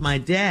hot with my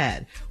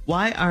dad.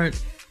 Why aren't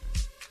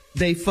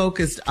they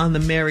focused on the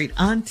married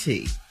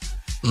auntie?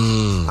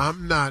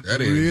 I'm not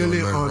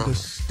really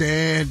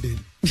understanding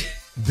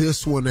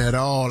this one at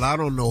all. I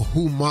don't know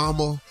who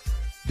mama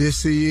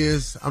this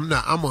is. I'm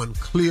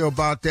unclear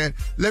about that.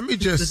 Let me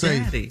just say,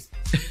 daddy.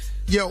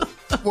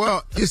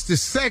 Well, it's the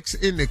sex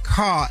in the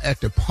car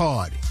at the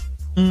party.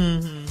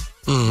 Now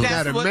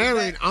the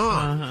married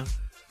aunt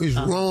is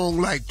wrong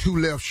like two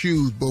left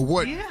shoes, but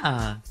what?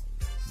 Yeah.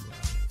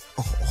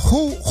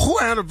 Who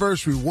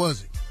anniversary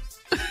was it?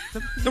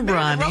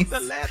 Ronnie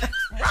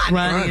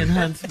in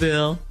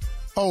Huntsville.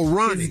 Oh,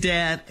 Ronnie. His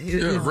dad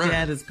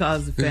has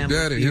caused the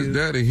family His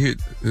daddy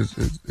hit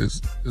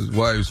his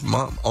wife's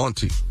mom,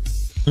 auntie.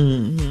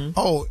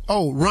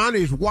 Oh,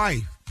 Ronnie's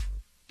wife.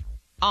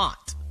 Aunt.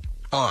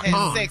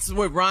 Had sex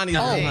with Ronnie's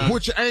dad.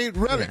 Which ain't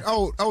relative.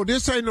 Yeah.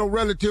 This ain't no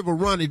relative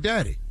of Ronnie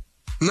daddy.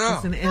 No.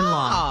 It's an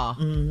in-law.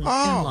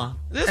 In-law.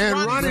 And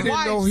Ronnie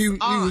didn't know he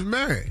was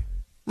married.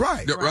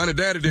 Right. Ronnie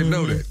daddy didn't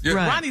know that. Yeah.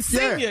 Right. Ronnie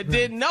Sr.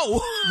 didn't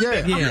know.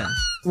 Yeah.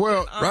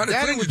 Well, Ronnie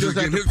daddy was just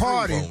at the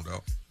party,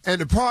 and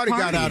the party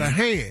got out of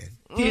hand.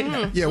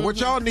 Yeah, what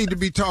y'all need to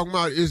be talking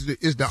about is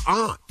the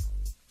aunt.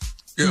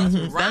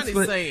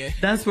 Yeah.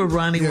 That's what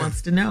Ronnie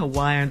wants to know.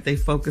 Why aren't they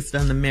focused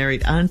on the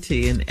married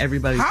auntie and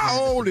everybody?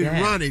 How old is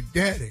Ronnie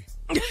daddy?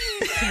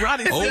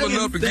 Ronnie old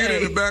enough to get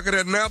in the back of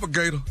that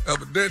navigator,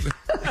 evidently.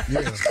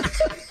 Yeah.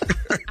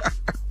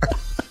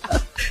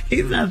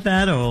 He's not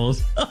that old.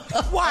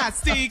 Why,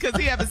 Steve? Because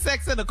he having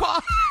sex in the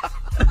car?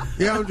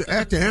 Yeah,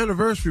 at the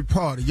anniversary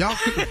party. Y'all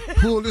couldn't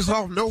pull this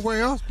off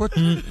nowhere else, but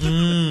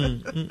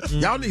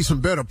y'all need some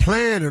better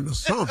planning or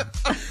something.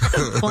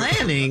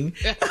 Planning?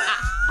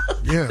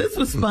 Yeah. This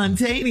was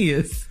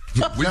spontaneous.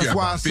 That's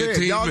why I said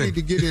y'all need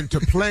to get into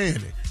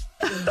planning.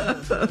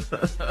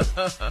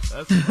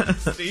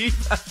 Steve.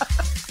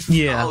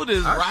 Yeah.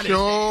 I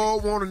sure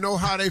want to know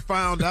how they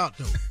found out,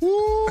 though.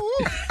 Woo.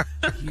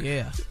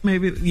 Yeah.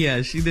 Maybe,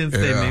 she didn't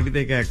say maybe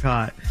they got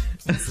caught.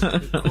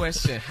 Good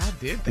question. How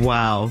did they?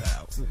 Wow.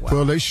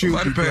 Well, they shoot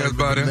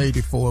the lady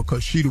for her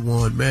because she the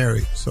one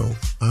married. So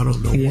I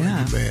don't know why you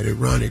mad at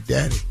Ronnie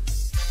Daddy.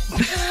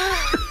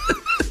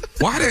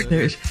 Why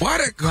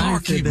that car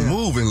keep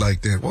moving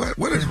like that?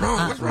 What is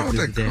wrong? What's wrong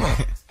with that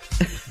car?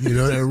 You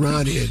know that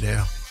Ronnie in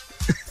there.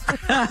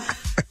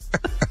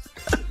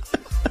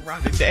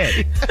 Ronnie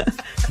Daddy.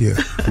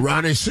 Yeah,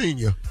 Ronnie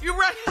Senior. You're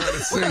right. Ronnie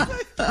Senior.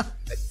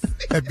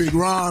 That big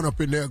Ron up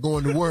in there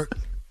going to work.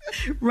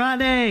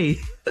 Ronnie.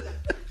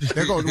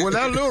 They go, well,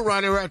 that little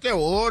Ronnie right there.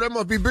 Oh, that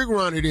must be big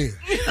Ronnie then.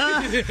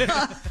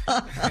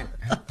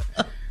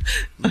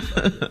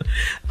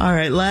 All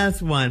right,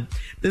 last one.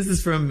 This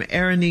is from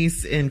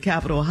Erenice in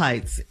Capitol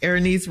Heights.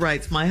 Erenice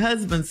writes, my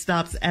husband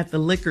stops at the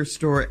liquor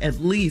store at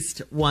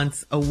least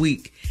once a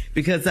week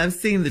because I've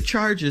seen the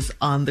charges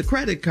on the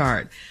credit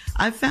card.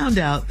 I found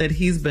out that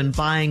he's been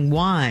buying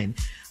wine.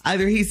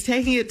 Either he's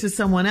taking it to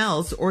someone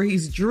else or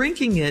he's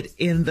drinking it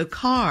in the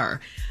car.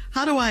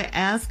 How do I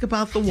ask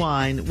about the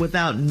wine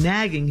without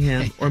nagging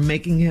him or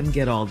making him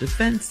get all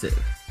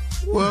defensive?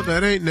 Well,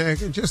 that ain't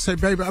nagging. Just say,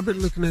 baby, I've been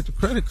looking at the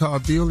credit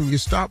card bill and you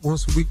stop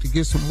once a week to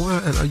get some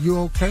wine. Are you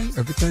okay?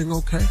 Everything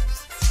okay?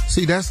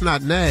 See, that's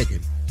not nagging.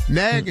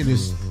 Nagging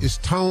is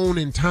tone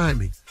and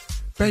timing.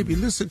 Baby,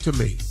 listen to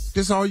me. This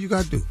is all you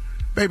got to do.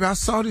 Baby, I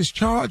saw this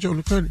charge on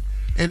the credit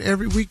and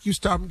every week you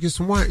stop and get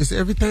some wine. Is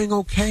everything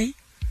okay?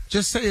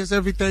 Just say, is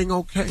everything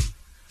okay?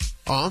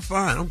 Oh, I'm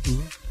fine. I'm good.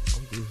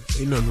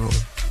 Ain't nothing wrong.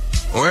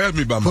 Oh, ask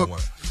me about my wine.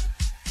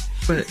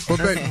 But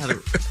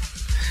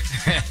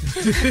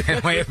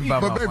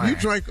baby, you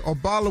drink a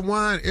bottle of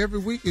wine every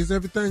week. Is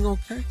everything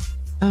okay?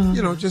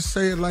 You know, just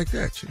say it like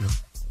that. You know.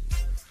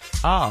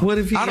 What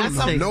if you I don't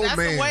know. No that's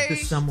man. the way to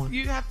someone.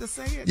 you have to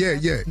say it.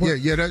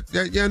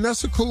 Yeah. And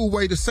that's a cool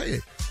way to say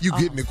it. You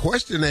getting the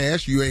question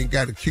asked. You ain't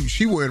got accused.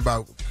 She worried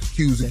about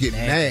accused of getting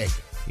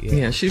nagged.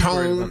 Yeah, she's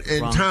tone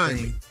and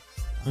timing.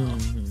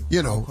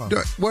 You know,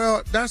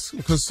 well, that's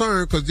a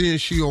concern because then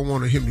she don't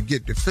want him to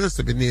get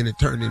defensive and then it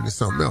turn into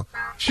something else.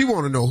 She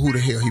want to know who the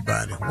hell he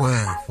buying that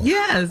wine for.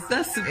 Yes,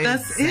 that's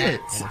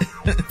it.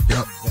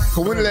 Yep.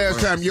 So when the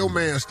last time your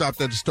man stopped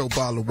at the store,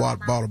 bought a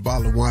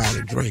bottle of wine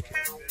and drank it?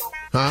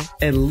 Huh?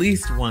 At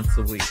least once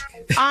a week.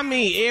 I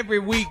mean, every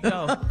week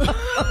though.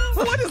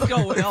 What is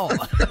going on?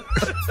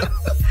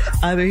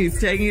 Either he's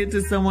taking it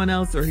to someone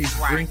else or he's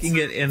drinking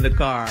it in the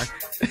car.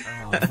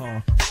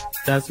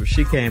 That's what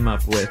she came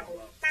up with.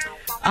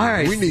 All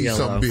right, we need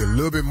something to be a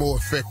little bit more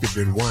effective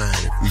than wine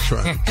if we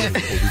try to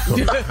drink before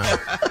we come back.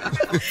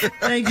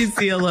 Thank you,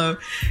 CLO.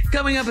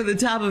 Coming up at the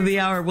top of the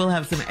hour, we'll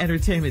have some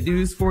entertainment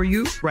news for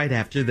you right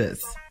after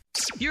this.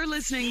 You're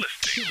listening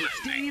to the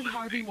Steve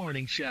Harvey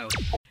Morning Show.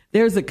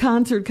 There's a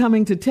concert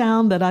coming to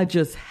town that I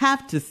just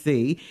have to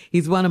see.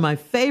 He's one of my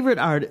favorite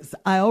artists.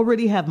 I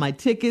already have my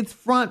tickets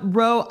front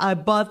row. I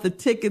bought the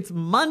tickets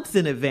months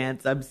in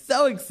advance. I'm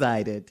so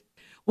excited.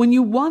 When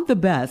you want the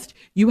best,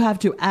 you have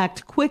to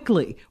act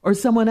quickly or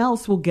someone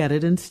else will get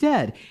it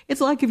instead. It's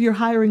like if you're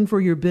hiring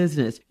for your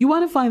business. You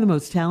want to find the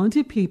most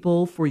talented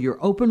people for your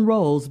open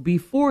roles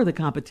before the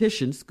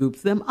competition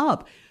scoops them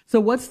up. So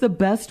what's the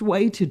best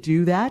way to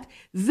do that?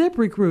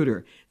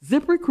 ZipRecruiter.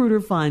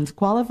 ZipRecruiter finds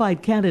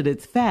qualified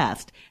candidates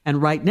fast.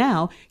 And right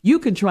now, you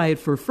can try it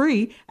for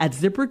free at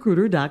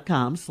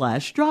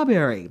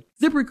ZipRecruiter.com/strawberry.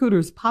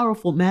 ZipRecruiter's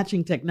powerful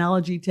matching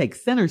technology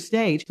takes center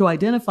stage to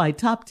identify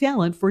top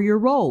talent for your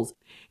roles.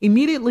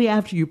 Immediately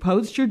after you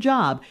post your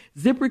job,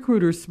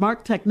 ZipRecruiter's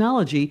smart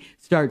technology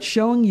starts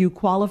showing you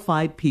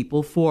qualified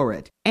people for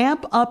it.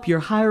 Amp up your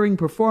hiring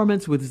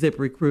performance with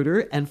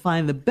ZipRecruiter and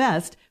find the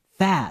best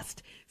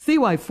fast. See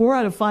why 4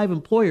 out of 5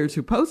 employers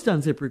who post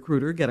on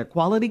ZipRecruiter get a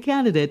quality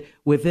candidate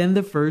within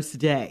the first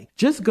day.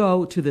 Just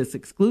go to this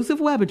exclusive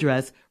web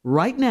address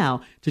right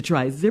now to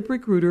try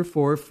ZipRecruiter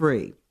for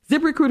free.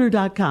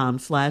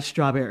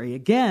 ZipRecruiter.com/strawberry.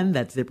 Again,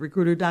 that's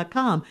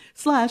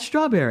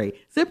ZipRecruiter.com/strawberry.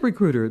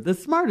 ZipRecruiter, the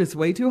smartest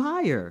way to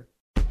hire.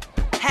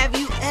 Have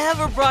you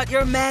ever brought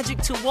your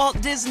magic to Walt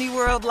Disney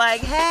World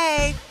like,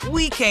 hey,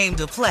 we came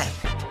to play?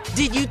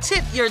 Did you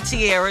tip your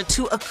tiara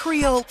to a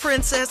Creole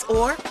princess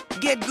or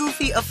get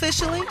goofy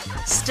officially?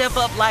 Step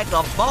up like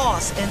a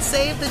boss and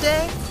save the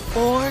day?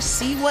 Or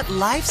see what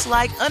life's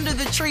like under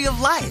the tree of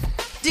life?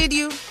 Did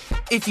you?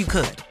 If you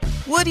could.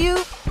 Would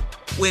you?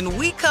 When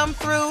we come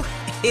through,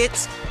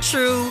 it's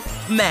true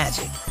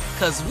magic.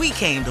 'Cause we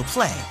came to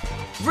play.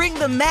 Bring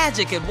the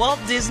magic at Walt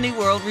Disney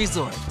World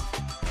Resort.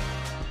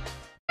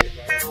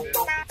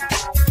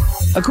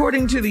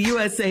 According to the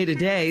USA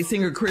Today,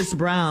 singer Chris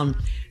Brown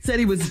said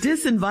he was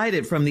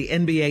disinvited from the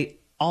NBA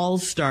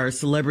All-Star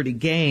Celebrity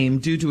Game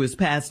due to his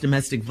past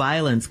domestic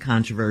violence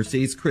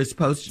controversies. Chris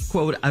posted,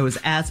 quote, I was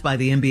asked by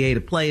the NBA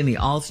to play in the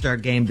All-Star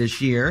Game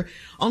this year,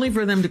 only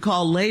for them to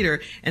call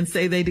later and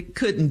say they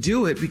couldn't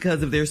do it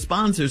because of their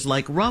sponsors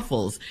like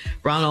Ruffles.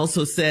 Brown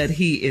also said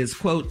he is,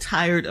 quote,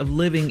 tired of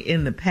living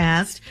in the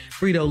past.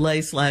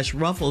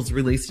 Frito-Lay/Ruffles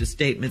released a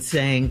statement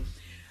saying,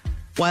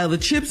 while the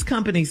chips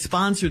company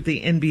sponsored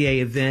the NBA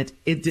event,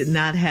 it did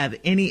not have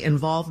any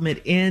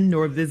involvement in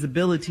nor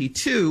visibility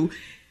to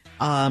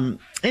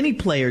any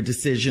player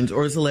decisions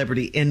or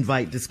celebrity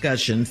invite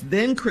discussions.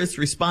 Then Chris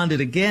responded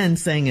again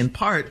saying in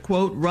part,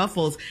 quote,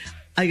 Ruffles,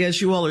 I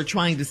guess you all are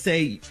trying to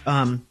say,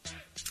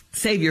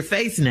 save your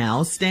face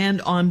now,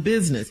 stand on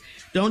business.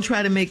 Don't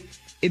try to make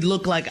it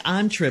look like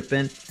I'm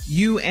tripping.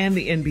 You and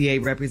the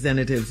NBA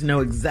representatives know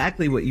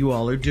exactly what you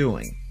all are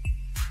doing.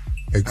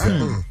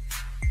 Exactly.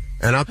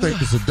 And I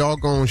think it's a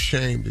doggone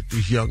shame that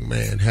this young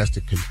man has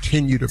to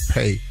continue to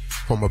pay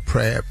for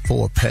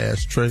a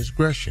past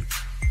transgression.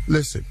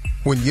 Listen,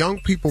 when young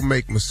people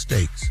make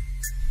mistakes,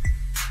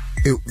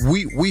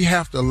 we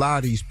have to allow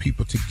these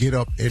people to get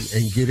up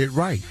and get it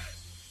right.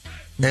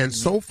 And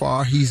so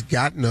far, he's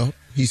gotten up.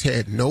 He's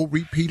had no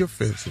repeat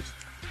offenses.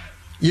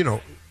 You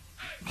know,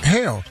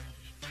 hell,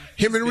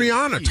 him and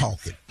Rihanna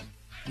talking.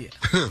 Yeah.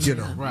 You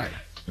know. Right.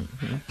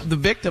 Mm-hmm. The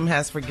victim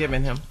has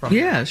forgiven him.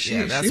 That's she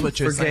what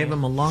you're forgave saying.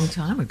 Him a long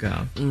time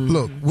ago. Mm-hmm.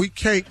 Look, we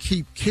can't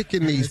keep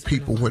kicking these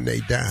people when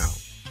they down.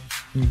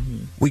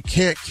 Mm-hmm. We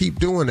can't keep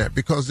doing that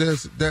because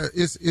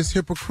it's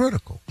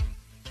hypocritical.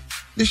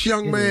 This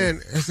young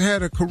man has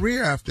had a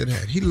career after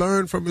that. He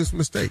learned from his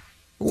mistake.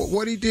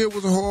 What he did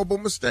was a horrible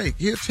mistake.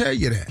 He'll tell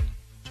you that.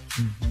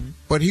 Mm-hmm.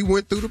 But he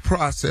went through the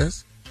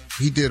process.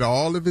 He did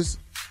all of his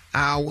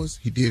hours.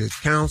 He did his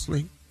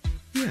counseling.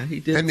 Yeah, he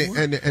did. And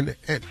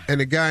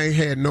the guy ain't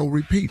had no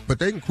repeat. But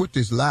they can quit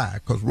this lie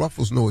because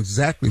Ruffles know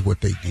exactly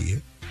what they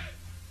did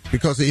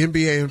because the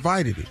NBA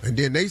invited him. And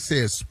then they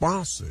said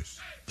sponsors.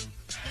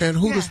 And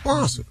who the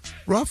sponsor?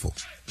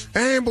 Ruffles.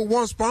 There ain't but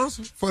one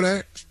sponsor for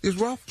that. It's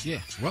Ruffles. Yeah,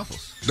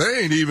 Ruffles. They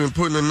ain't even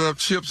putting enough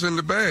chips in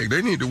the bag.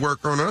 They need to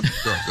work on other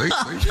stuff.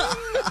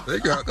 They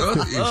got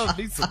other issues. Love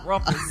me some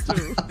Ruffles,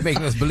 too.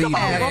 Making us believe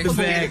that. The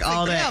bag,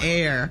 all that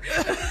air.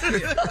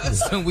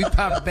 So we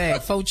popped the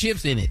bag, 4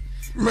 chips in it.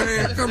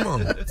 Man, come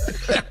on.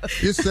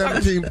 There's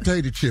 17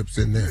 potato chips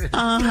in there.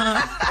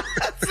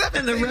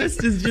 And the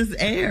rest is just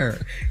air.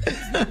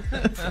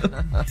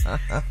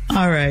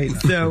 All right.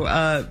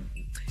 So,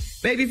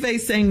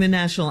 Babyface sang the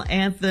national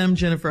anthem.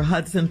 Jennifer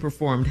Hudson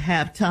performed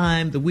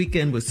halftime. The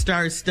weekend was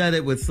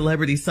star-studded with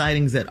celebrity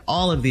sightings at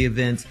all of the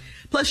events.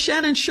 Plus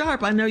Shannon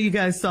Sharp, I know you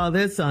guys saw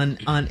this on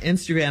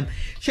Instagram.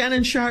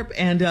 Shannon Sharp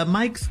and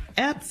Mike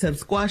Epps have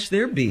squashed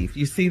their beef.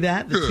 You see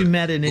that? The two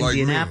met in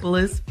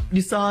Indianapolis.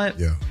 You saw it?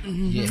 Yeah.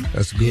 Mm-hmm. Yeah.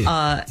 That's good.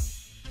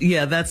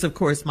 Yeah, that's, of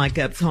course, Mike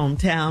Epps'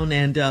 hometown.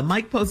 And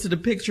Mike posted a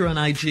picture on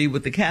IG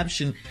with the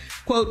caption,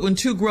 quote, when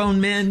two grown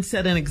men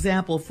set an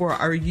example for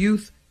our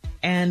youth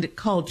and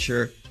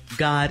culture,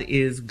 God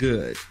is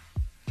good.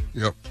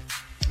 Yep.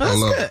 That's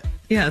good.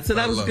 Yeah, so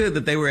that was good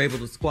that they were able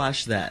to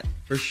squash that,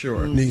 for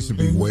sure. Needs to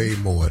be way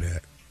more of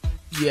that.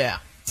 Yeah.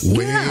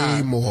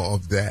 Way more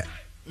of that.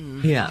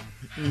 Mm-hmm. Yeah.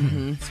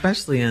 Mm-hmm.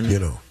 Especially in,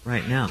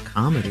 right now,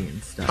 comedy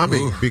and stuff. I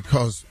mean,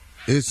 because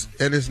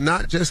it's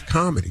not just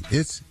comedy.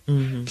 It's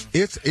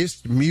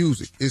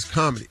music. It's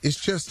comedy. It's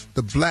just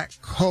the black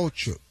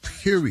culture,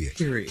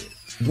 period.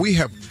 We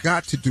have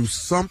got to do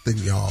something,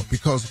 y'all,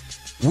 because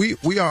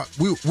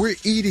we're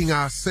eating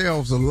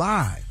ourselves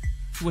alive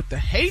with the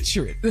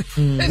hatred.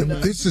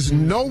 This is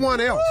no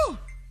one else.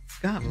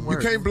 You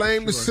can't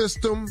blame the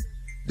system.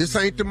 This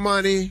ain't the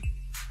money.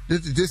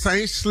 This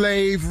ain't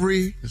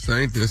slavery. This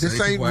ain't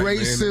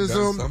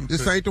racism.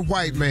 This ain't the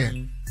white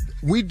man.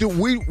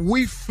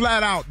 We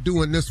flat out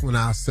doing this one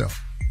ourselves.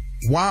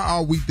 Why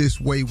are we this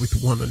way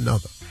with one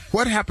another?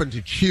 What happened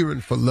to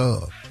cheering for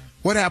love?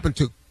 What happened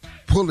to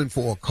pulling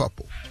for a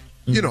couple?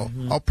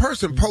 A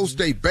person posts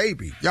a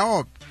baby.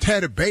 Y'all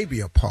tear the baby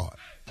apart.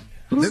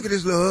 Look at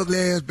this little ugly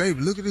ass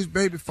baby. Look at this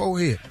baby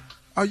forehead.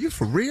 Are you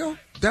for real?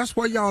 That's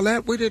where y'all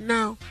at with it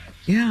now?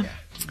 Yeah.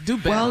 Do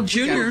better. Well,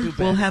 Junior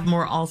will have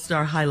more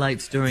All-Star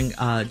highlights during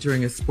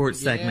a sports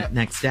segment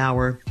next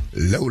hour.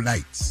 Low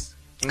lights.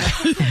 Okay.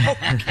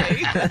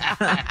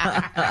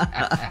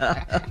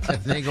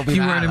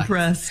 You weren't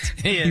impressed.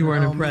 Yeah, you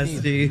weren't impressed,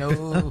 Steve. No.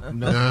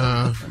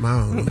 I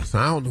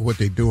don't know what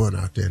they're doing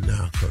out there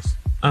now, because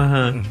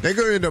they're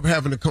going to end up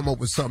having to come up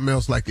with something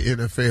else like the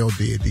NFL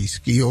did, these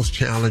skills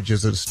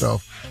challenges and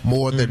stuff,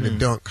 more than the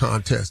dunk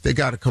contest. They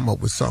got to come up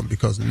with something,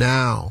 because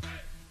now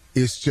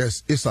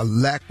it's a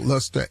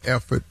lackluster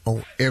effort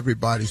on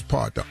everybody's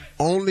part. The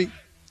only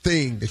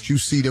thing that you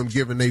see them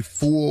giving a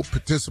full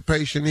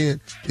participation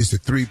in is the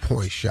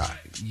 3-point shot.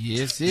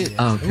 Yes, it.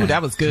 Okay. Ooh,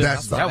 that was good.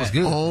 That was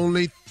good.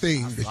 Only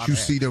thing that you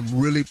see them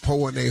really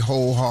pouring their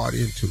whole heart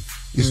into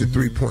is the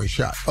 3-point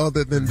shot.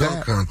 Other than that,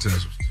 that,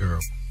 contest was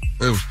terrible.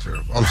 It was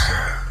terrible. I'm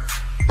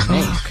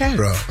sorry. Okay,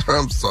 bro.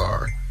 I'm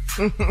sorry.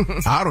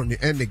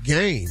 And the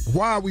game.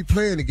 Why are we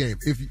playing the game?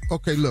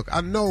 Look,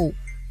 I know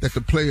that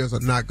the players are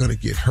not going to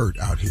get hurt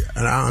out here.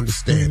 And I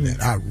understand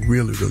that. I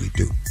really, really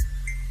do.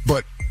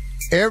 But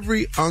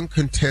every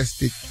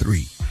uncontested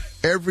three,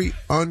 every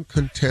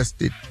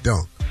uncontested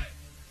dunk,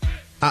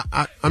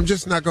 I'm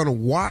just not going to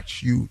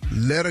watch you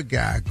let a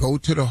guy go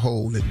to the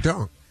hole and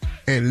dunk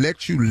and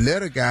let you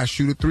let a guy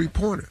shoot a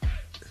three-pointer.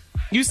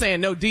 You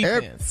saying no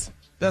defense?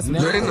 That's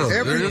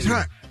every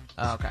time.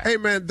 Okay. Hey,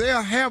 man,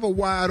 they'll have a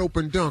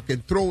wide-open dunk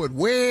and throw it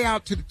way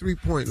out to the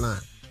three-point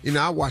line. You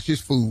know, I watch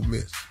this fool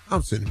miss.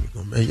 I'm sitting there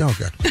going, man, y'all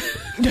got to be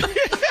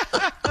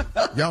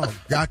crazy. Y'all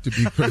got to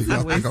be crazy.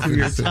 Y'all think I'm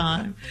your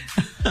time.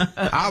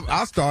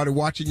 I started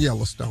watching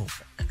Yellowstone.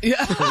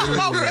 Yeah.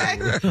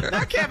 Okay.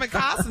 Not Kevin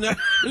Costner.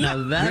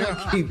 Now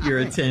that'll keep your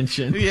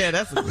attention. Yeah,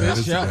 that's a good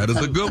show. That is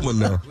a good one,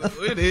 though.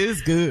 It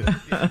is good.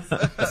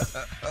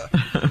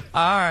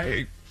 All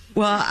right.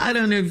 Well, I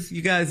don't know if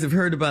you guys have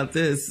heard about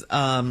this,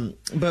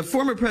 but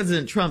former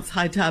President Trump's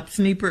high-top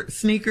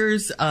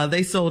sneakers,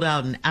 they sold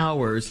out in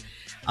hours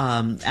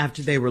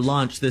after they were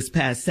launched this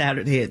past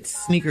Saturday at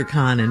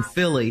SneakerCon in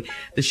Philly.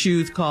 The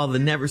shoes called the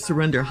Never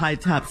Surrender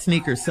high-top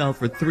sneakers sell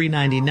for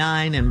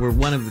 $3.99 and were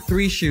one of the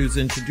 3 shoes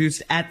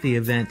introduced at the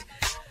event,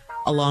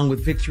 along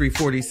with Victory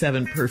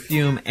 47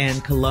 perfume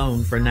and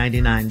cologne for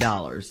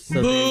 $99.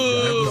 So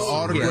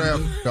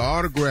the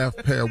autograph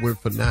pair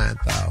went for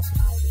 $9,000.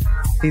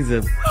 He's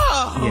a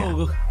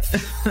oh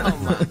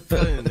my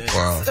goodness.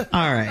 Wow.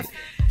 All right.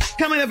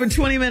 Coming up in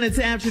 20 minutes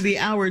after the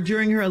hour,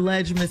 during her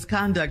alleged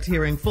misconduct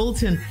hearing,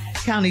 Fulton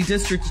County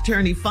District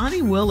Attorney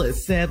Fonnie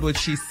Willis said what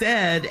she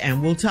said,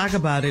 and we'll talk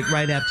about it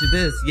right after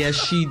this. Yes,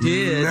 she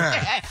did.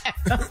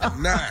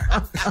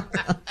 Nah.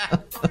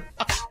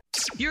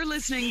 You're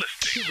listening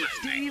to the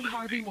Steve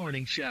Harvey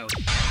Morning Show.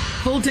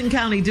 Fulton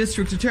County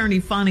District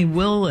Attorney Fonnie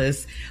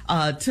Willis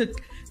took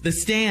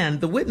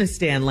the witness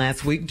stand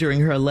last week during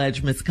her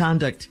alleged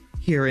misconduct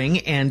hearing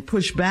and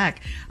pushed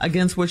back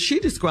against what she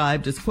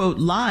described as, quote,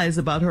 lies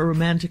about her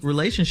romantic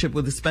relationship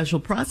with the special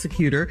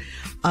prosecutor,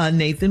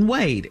 Nathan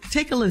Wade.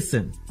 Take a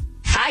listen.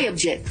 I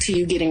object to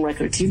you getting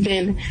records. You've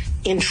been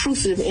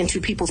intrusive into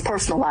people's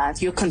personal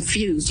lives. You're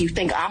confused. You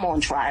think I'm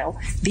on trial.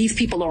 These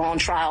people are on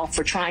trial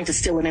for trying to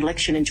steal an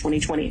election in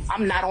 2020.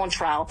 I'm not on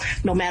trial,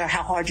 no matter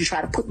how hard you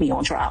try to put me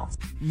on trial.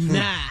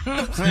 Nah.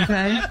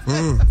 Okay.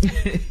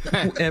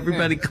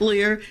 Everybody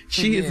clear?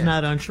 She is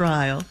not on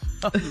trial.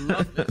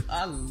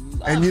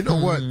 And you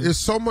know what? There's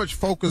so much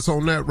focus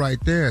on that right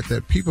there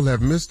that people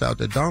have missed out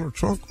that Donald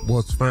Trump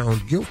was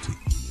found guilty.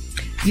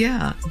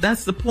 Yeah,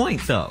 that's the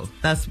point, though.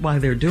 That's why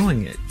they're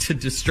doing it, to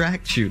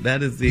distract you.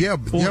 That is the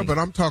point. Yeah, but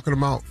I'm talking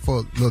about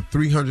for the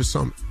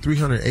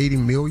 380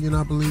 million,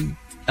 I believe.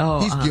 Oh,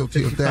 he's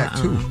guilty of that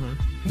too.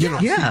 You know,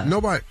 yeah. see,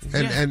 nobody,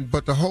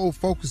 but the whole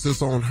focus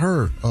is on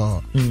her.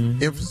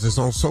 Emphasis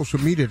on social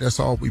media. That's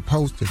all we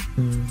posted.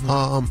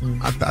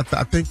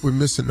 I think we're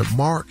missing the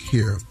mark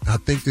here. I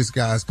think this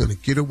guy's going to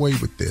get away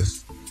with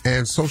this,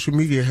 and social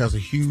media has a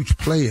huge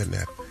play in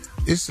that.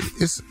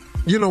 It's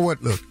you know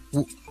what? Look.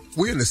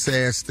 We're in a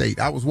sad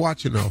state. I was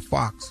watching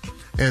Fox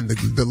and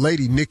the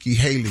lady Nikki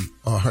Haley,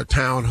 her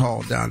town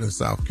hall down in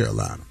South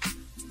Carolina.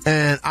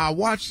 And I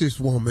watched this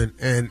woman,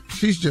 and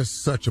she's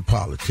just such a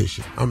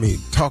politician. I mean,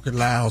 talking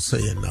loud,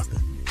 saying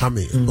nothing. I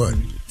mean,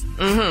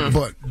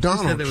 but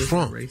Donald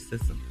Trump.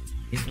 Racism.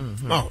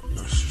 Oh,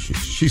 no,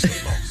 she's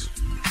a boss.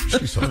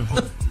 She's a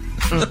boss.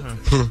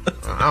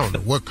 I don't know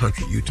what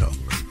country you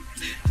talking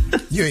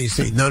about. You ain't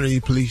seen none of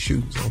these police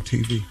shootings on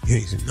TV. You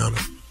ain't seen none of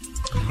them.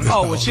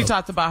 Oh, when she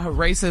talked about her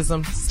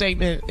racism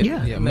statement.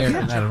 Yeah,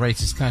 America not a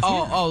racist country.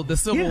 Oh, the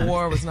Civil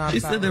War was not. She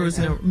about said there was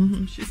no.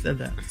 racism. She said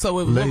that. So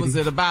what was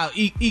it about?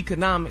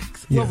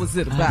 Economics. What was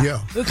it about? Yeah.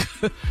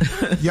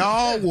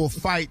 Y'all will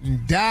fight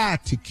and die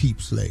to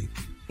keep slaves.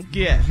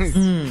 Yes.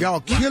 Y'all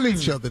kill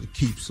each other to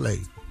keep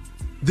slaves.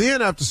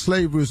 Then after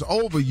slavery is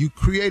over, you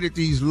created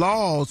these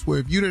laws where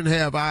if you didn't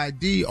have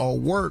ID or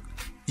work,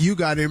 you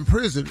got in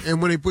prison.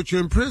 And when they put you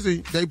in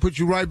prison, they put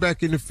you right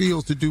back in the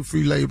fields to do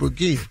free labor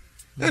again.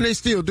 And they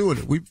still doing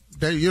it.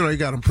 They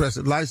got them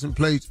pressing license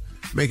plates,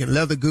 making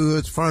leather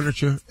goods,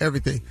 furniture,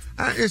 everything.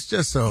 It's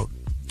just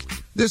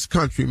this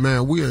country,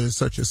 man, we are in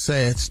such a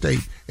sad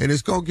state. And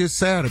it's going to get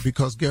sadder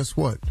because guess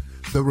what?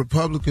 The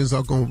Republicans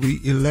are going to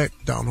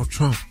re-elect Donald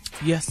Trump.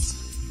 Yes.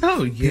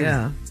 Oh,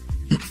 yeah.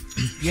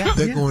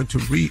 They're going to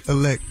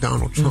re-elect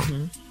Donald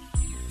Trump.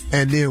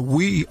 And then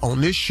we,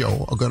 on this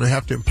show, are going to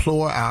have to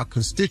implore our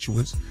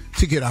constituents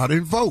to get out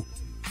and vote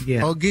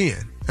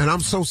again. And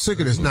I'm so sick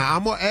of this. Now,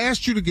 I'm going to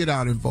ask you to get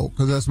out and vote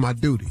because that's my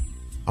duty.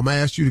 I'm going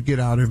to ask you to get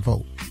out and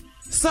vote.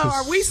 So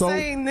are we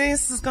saying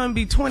this is going to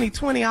be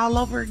 2020 all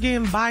over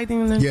again,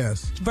 Biden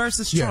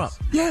versus Trump?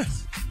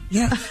 Yes.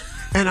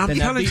 And I'm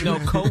telling you. No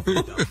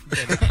COVID, though.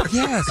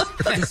 Yes.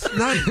 It's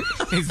not.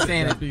 He's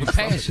saying it with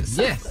passion.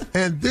 Yes.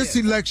 And this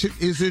election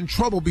is in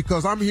trouble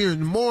because I'm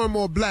hearing more and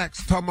more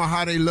blacks talking about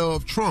how they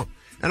love Trump.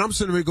 And I'm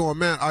sitting there going,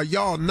 man, are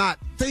y'all not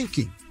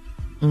thinking?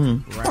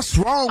 What's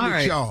wrong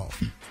with y'all?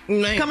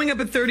 Coming up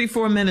at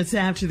 34 minutes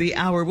after the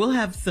hour, we'll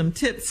have some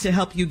tips to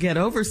help you get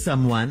over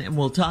someone, and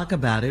we'll talk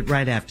about it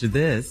right after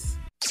this.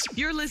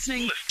 You're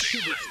listening to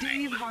the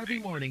Steve Harvey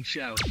Morning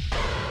Show.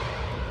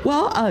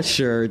 Well,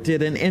 Usher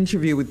did an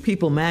interview with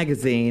People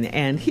magazine,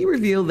 and he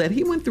revealed that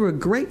he went through a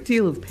great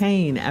deal of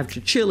pain after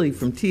Chili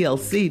from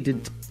TLC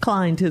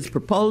declined his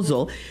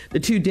proposal. The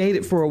two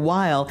dated for a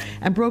while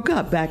and broke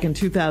up back in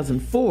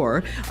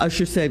 2004.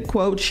 Usher said,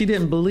 quote, "She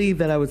didn't believe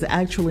that I was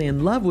actually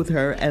in love with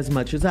her as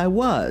much as I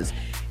was."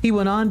 He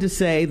went on to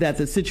say that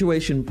the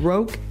situation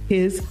broke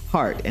his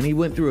heart, and he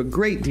went through a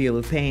great deal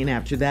of pain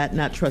after that,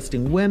 not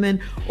trusting women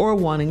or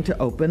wanting to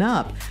open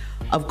up.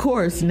 Of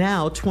course,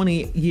 now,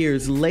 20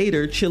 years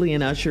later, Chili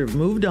and Usher have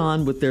moved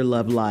on with their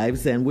love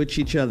lives and wish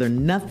each other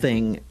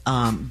nothing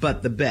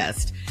but the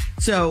best.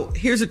 So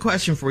here's a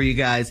question for you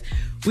guys.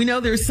 We know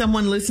there's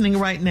someone listening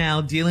right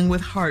now dealing with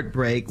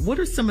heartbreak. What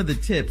are some of the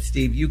tips,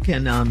 Steve, you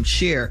can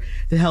share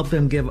to help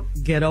them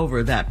get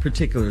over that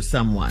particular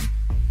someone?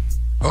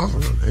 Oh,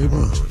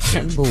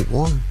 ain't but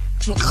one.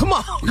 Come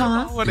on.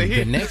 Huh? I want to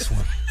hear The next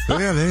one.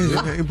 Yeah, they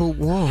ain't but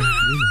one.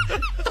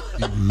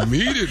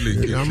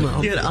 Immediately I'm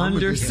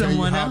under just tell you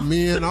someone how else.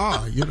 men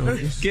are,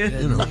 Get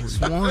the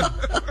next one.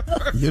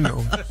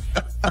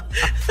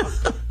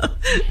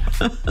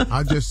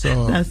 I just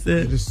that's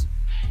it.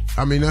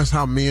 That's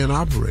how men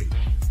operate.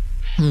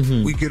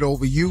 Mm-hmm. We get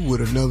over you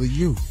with another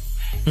you.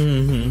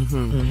 Mm-hmm.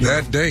 Mm-hmm.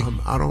 that day.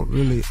 I don't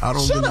really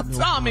Shut up, know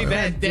Tommy,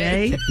 that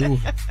day.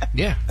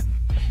 Yeah.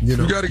 You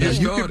gotta get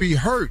you started. can be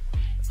hurt,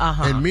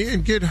 and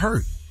men get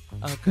hurt.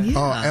 Okay.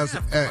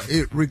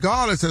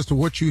 Regardless as to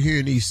what you hear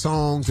in these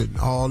songs and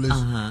all this.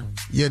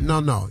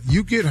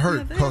 You get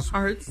hurt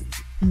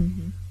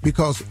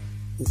because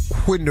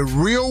when the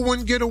real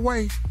one get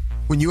away,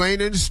 when you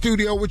ain't in the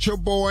studio with your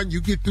boy and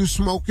you get through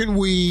smoking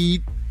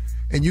weed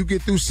and you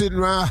get through sitting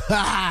around,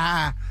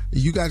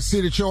 you got to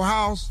sit at your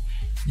house.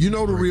 You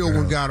know the real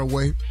one got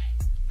away.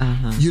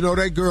 You know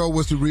that girl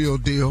was the real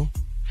deal.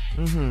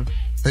 Mm-hmm.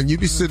 And you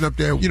be sitting up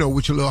there, with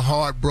your little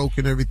heart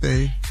broken and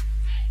everything.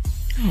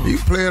 You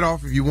can play it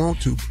off if you want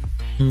to.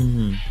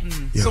 Mm-hmm.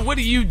 Yeah. So what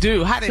do you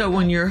do? So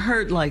when you're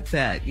hurt like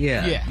that,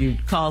 you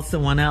call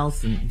someone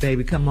else and,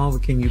 baby, come over.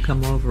 Can you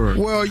come over?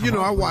 Well,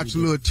 I watch a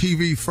little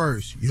TV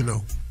first,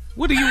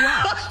 What do you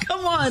watch?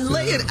 Come on,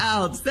 lay it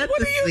out. What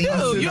do you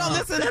do? You don't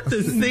listen to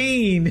the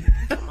scene.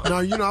 No,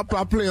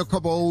 I play a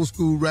couple old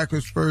school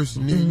records first,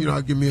 and then,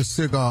 I give me a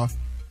cigar.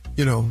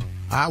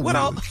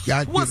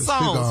 What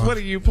songs? What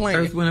are you playing?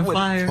 Earth, Wind, and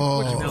Fire?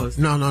 No.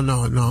 I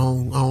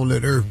don't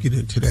let Earth get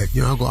into that.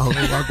 I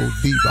go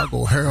deep. I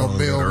go Harold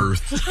Bell.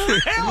 Earth.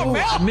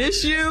 I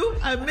miss you.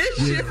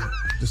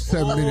 The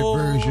 7-minute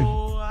version.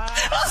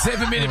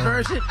 7-minute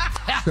version?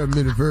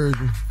 7-minute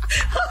version.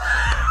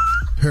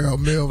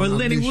 Harold Melvin. Or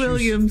Lenny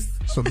Williams.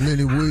 Some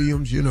Lenny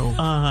Williams,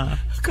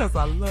 Because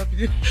I love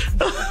you.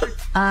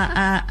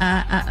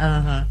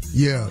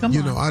 Yeah,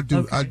 I do.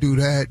 Okay. I do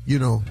that.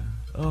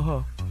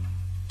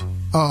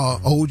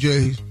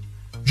 OJ.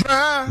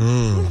 Drive.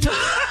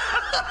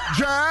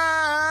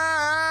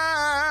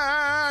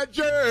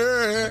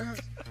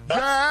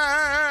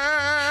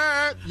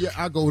 Yeah,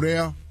 I go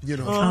there.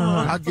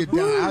 I get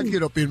down. I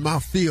get up in my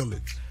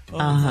feelings.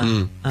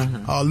 Little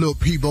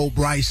Peebo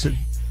Bryson.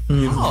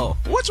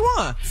 Which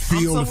one?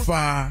 Feel the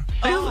fire.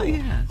 Oh,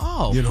 yeah.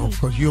 Oh.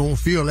 Because you don't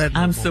feel that.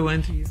 I'm so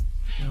into you.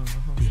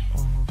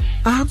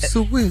 I'm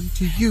so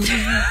into you.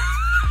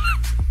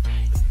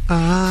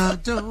 I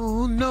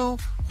don't know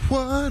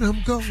what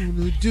I'm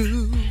gonna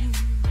do.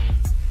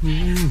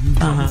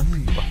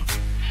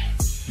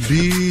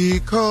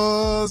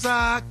 Because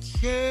I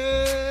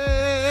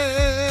care.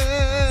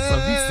 So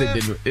he's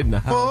sitting in the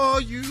house.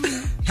 For you.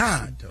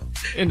 God,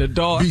 in the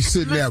dark. Be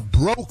sitting there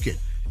broken.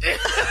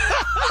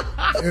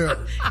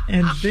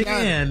 And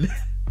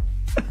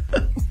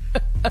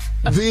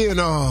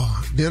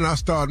then I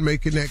start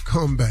making that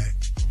comeback.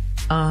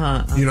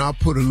 I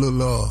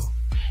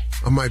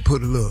might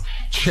put a little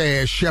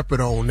Chad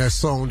Shepherd on that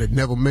song that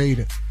never made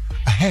it.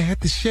 I had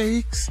the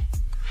shakes.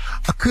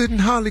 I couldn't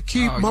hardly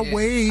keep my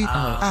weight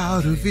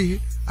out of it.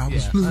 I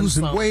was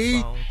losing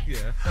weight.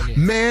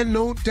 Man,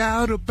 no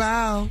doubt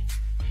about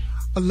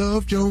a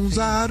Love Jones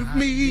out of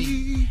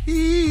me.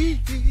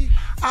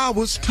 I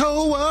was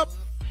toe up.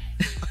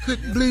 I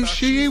couldn't believe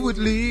she would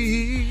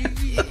leave.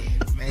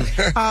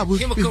 I was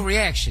chemical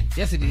reaction.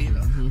 Yes, it is.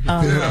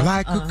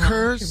 Like a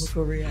curse.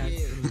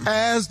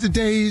 As the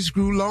days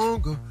grew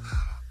longer,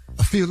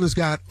 my feelings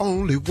got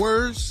only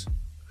worse.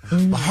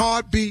 My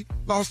heartbeat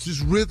lost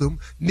its rhythm.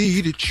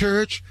 Needed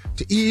church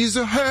to ease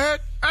a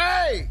hurt.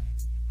 Hey!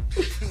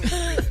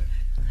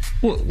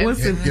 What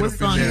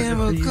song?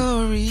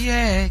 Chemical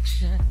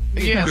reaction.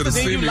 Yeah, so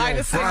then you light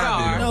a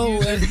cigar.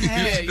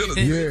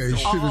 You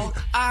should have.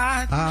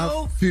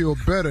 I feel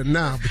better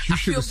now, but you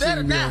should have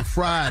seen me on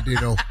Friday,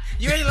 though.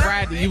 You ain't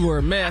Friday, you were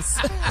a mess.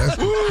 That's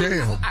a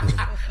jam,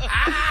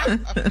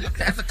 boy.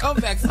 That's a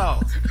comeback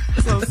song.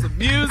 So some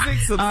music,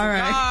 some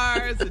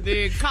cigars, and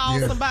then call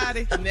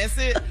somebody, and that's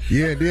it.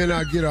 Yeah, then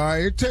I get all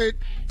right. Take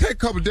a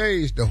couple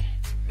days, though.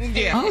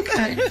 Yeah.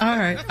 Okay. All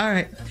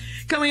right.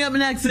 Coming up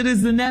next, it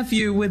is the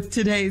nephew with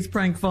today's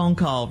prank phone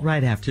call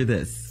right after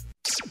this.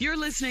 You're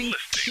listening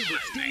to the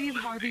Steve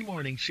Harvey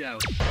Morning Show.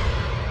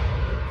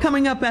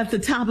 Coming up at the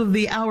top of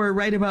the hour,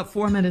 right about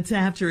 4 minutes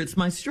after, it's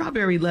my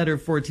strawberry letter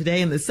for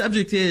today. And the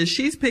subject is,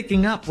 she's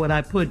picking up what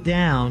I put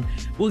down.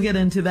 We'll get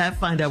into that,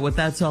 find out what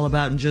that's all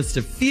about in just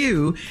a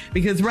few.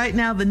 Because right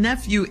now, the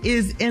nephew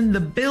is in the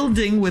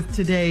building with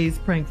today's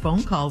prank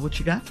phone call. What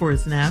you got for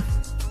us, Neff?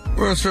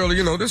 Well,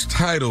 Shirley, this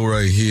title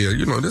right here,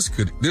 this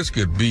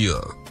could be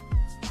a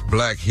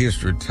Black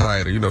History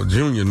title.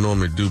 Junior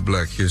normally do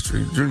Black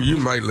History. Junior, you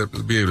might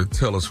be able to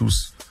tell us who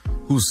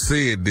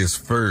said this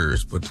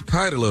first, but the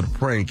title of the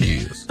prank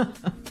is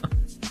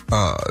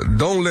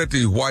don't let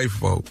these white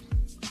folk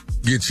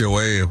get your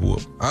ass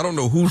whooped. I don't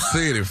know who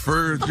said it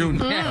first,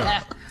 Junior.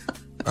 I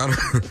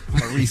don't I'm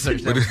gonna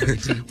research that.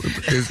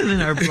 It's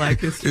in our Black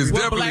History. It's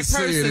definitely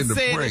said in the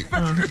prank.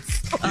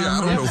 Yeah,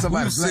 I don't know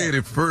who said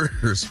it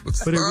first,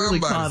 but it really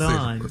caught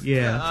on.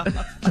 Yeah.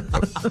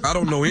 I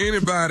don't know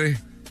anybody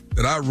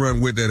that I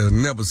run with that has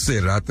never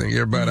said it. I think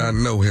everybody I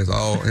know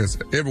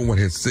everyone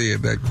has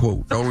said that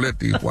quote. Don't let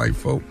these white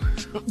folk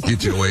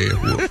get your ass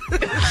whooped.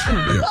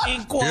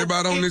 Yeah.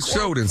 Everybody on this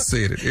show done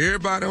said it.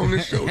 Everybody on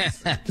this show.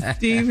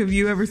 Steve, have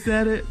you ever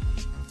said it?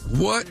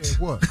 What?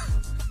 Yeah, what?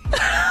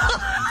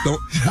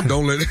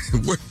 Don't let it.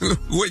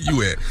 Where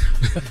you at?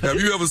 Have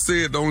you ever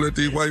said don't let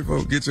these white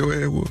folk get your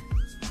ass whooped?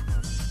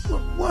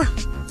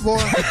 What? Boy.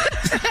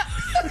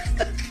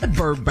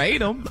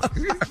 Verbatim.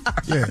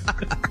 Yeah.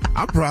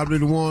 I'm probably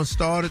the one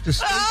started the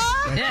story.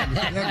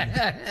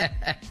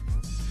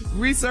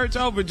 Research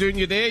over,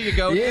 Junior. There you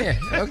go. Yeah,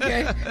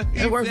 okay.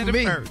 It worked for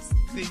me.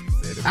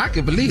 I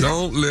can believe it.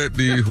 Don't let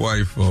these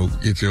white folk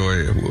get your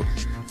ass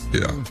whooped.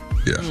 Yeah.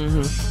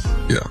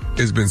 Yeah,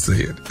 it's been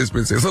said.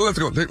 So let's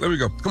go. Let me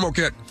go. Come on,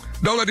 Cat.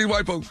 Don't let these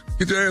white folks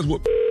get your ass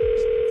whooped.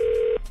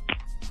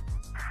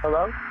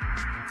 Hello?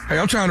 Hey,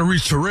 I'm trying to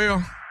reach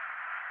Terrell.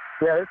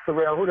 Yeah, it's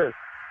Terrell. Who this?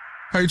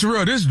 Hey,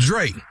 Terrell, this is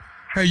Dre.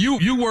 Hey, you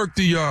work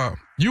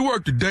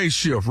the day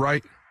shift,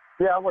 right?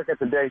 Yeah, I work at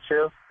the day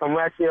shift. I'm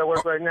actually at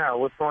work right now.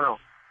 What's going on?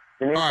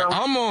 You need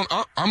something?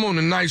 I'm on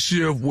the night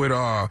shift with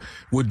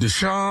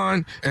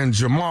Deshaun and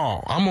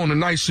Jamal. I'm on the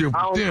night shift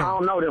with them. I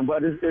don't know them,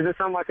 but is it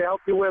something I can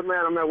help you with,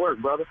 man? I'm at work,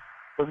 brother.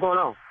 What's going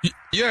on?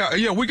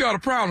 Yeah, we got a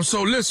problem.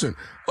 So listen,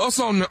 us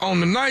on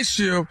the night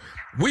shift,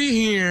 we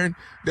hearing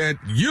that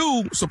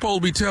you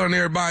supposed to be telling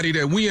everybody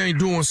that we ain't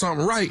doing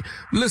something right.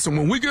 Listen,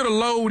 when we get a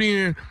load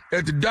in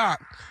at the dock,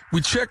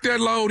 we check that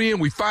load in,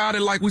 we file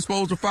it like we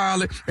supposed to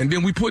file it, and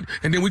then we take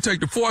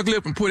the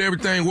forklift and put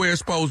everything where it's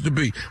supposed to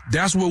be.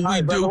 That's what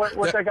we do.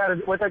 What they got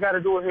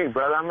to do with me,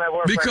 brother? I'm at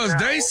work because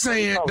right now.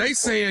 they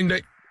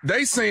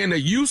saying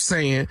that you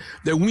saying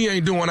that we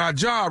ain't doing our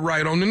job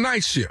right on the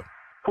night shift.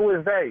 Who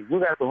is they? You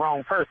got the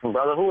wrong person,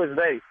 brother. Who is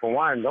they? For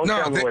one, don't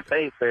tell me what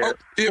they said.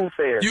 Who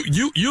said?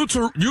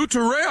 You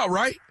Terrell,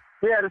 right?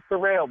 Yeah, it's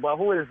Terrell, but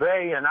who is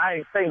they? And I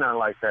ain't say nothing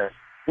like that.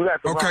 You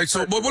got the wrong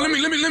person, but let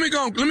me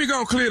go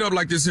and clear it up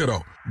like this here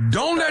though.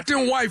 Don't let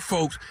them white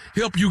folks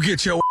help you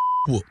get your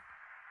whooped.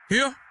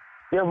 Here?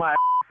 Yeah, my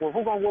well,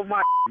 who gonna whoop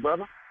my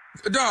brother?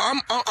 Dog,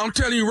 I'm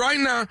telling you right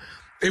now,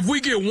 if we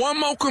get one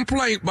more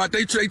complaint about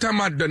they talking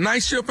about the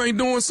night shift ain't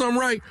doing something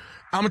right,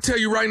 I'm going to tell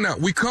you right now,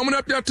 we coming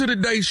up there to the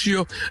day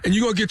shift, and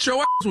you're going to get your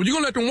ass whooped. You're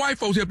going to let them white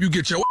folks help you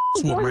get your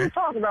ass whooped, man. What are you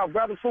talking about,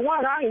 brother? For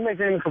one, I ain't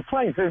making any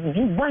complaints. If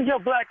you bring your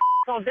black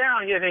on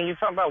down here, then you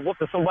talking about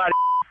whooping somebody.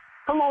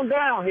 Come on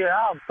down here.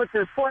 I'll put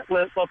this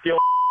forklift up your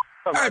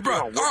Hey,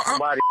 bro,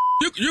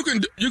 you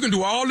can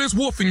do all this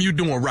woofing you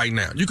doing right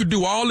now. You can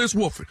do all this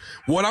woofing.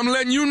 What I'm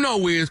letting you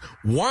know is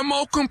one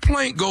more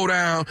complaint go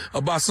down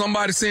about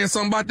somebody saying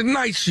something about the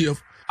night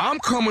shift. I'm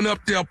coming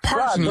up there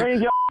personally. God,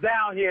 bring your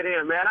down here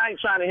then, man. I ain't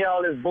trying to hear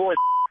all this bullshit.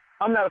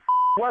 I'm at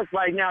work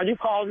right now. You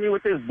called me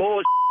with this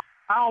bullshit.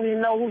 I don't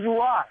even know who you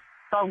are.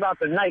 Talking about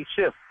the night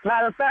shift.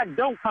 Matter of fact,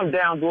 don't come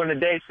down during the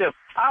day shift.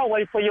 I'll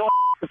wait for your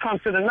to come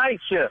to the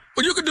night shift.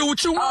 Well, you can do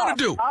what you want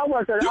to do. I'll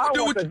work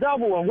a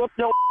double and whoop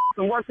your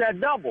and work that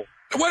double.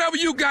 Whatever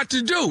you got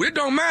to do. It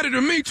don't matter to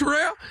me,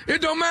 Terrell.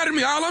 It don't matter to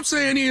me. All I'm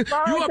saying is,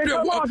 you up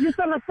there. You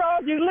shouldn't have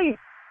told you leave.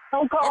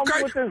 Don't call me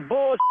with this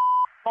bullshit.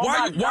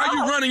 Why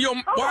you running your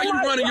mouth?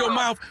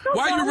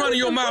 Why you running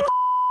your mouth,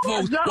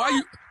 folks?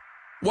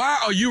 Why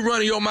are you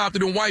running your mouth to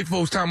them white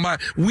folks talking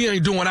about we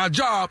ain't doing our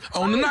job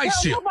on the night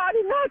shift? Nobody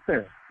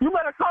nothing. You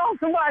better call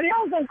somebody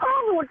else and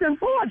call me with this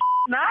bullshit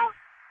now.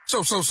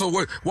 So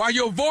what? Why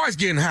your voice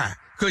getting high?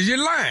 Cause you're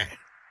lying.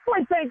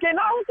 Wait, thinking,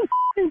 what the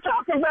you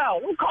talking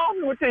about? Who called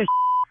me with this?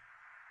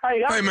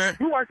 Hey, man.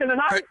 You working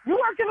tonight? Hey. You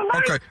working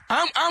tonight? Okay,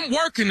 I'm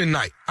working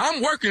tonight.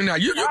 I'm working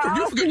tonight. You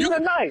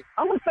tonight.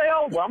 I'm gonna stay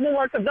over. I'm gonna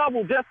work a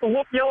double just to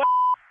whoop your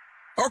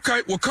ass.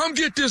 Okay, well come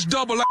get this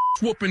double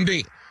ass whooping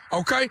then.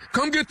 Okay,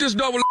 come get this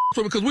double ass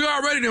whooping because we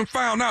already done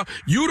found out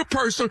you the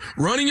person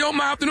running your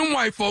mouth to them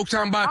white folks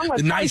talking about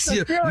the night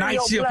shift. Night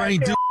shift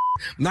ain't do.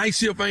 Night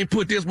shift ain't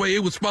put this way it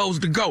was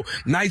supposed to go.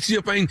 Night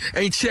shift ain't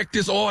checked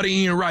this order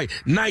in right.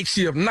 Night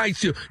shift.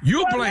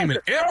 You blaming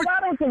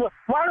everything.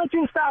 Why don't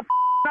you stop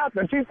up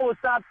and people will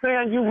stop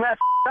saying you messed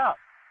up?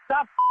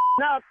 Stop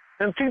up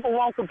and people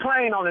won't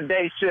complain on the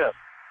day shift.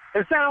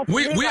 It sounds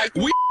we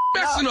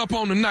messing up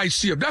on the night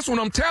shift. That's what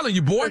I'm telling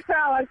you, boy. It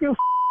sounds like you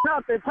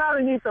up. They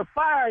probably need to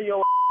fire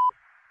your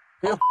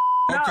ass.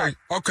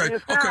 Okay,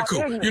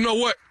 cool. Ignorant.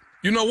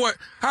 You know what?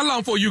 How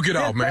long before you get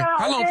off, man?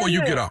 How long before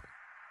you get off?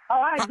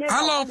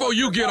 How long before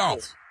you get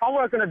off? I'm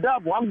working a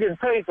double. I'm getting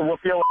paid to whoop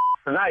your ass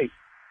tonight.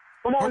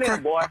 Come on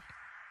in, boy.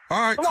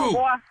 All right, Come cool. on,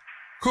 boy.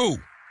 Cool.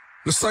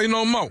 Let's say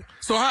no more.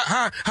 So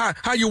how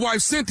your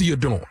wife Cynthia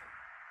doing?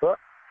 What?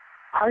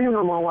 How you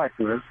know my wife,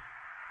 man?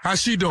 How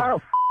she doing? How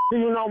the do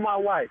you know my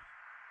wife?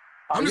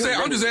 I'm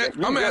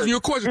asking you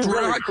a question, You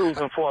Terrell. really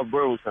cruising for a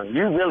bruising.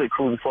 You really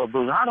cruising for a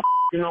bruising. How the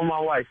you know my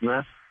wife,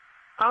 man?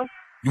 Huh?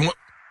 You want?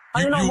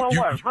 How you know my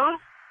wife, huh?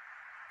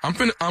 I'm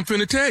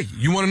finna tell you.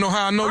 You want to know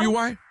how I know your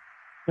wife?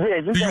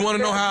 Yeah. Do you want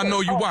to know how I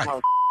know your wife?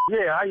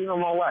 Yeah. How you know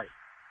my wife?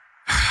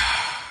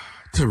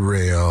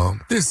 Terrell,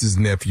 this is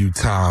nephew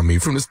Tommy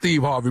from the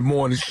Steve Harvey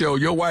Morning Show.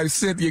 Your wife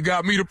Cynthia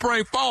got me to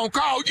prank phone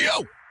call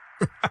you.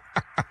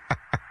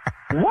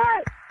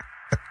 What?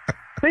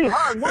 Steve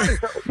Harvey Morning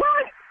Show.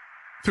 What?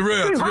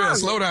 Terrell,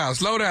 slow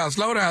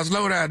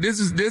down.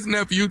 This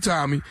nephew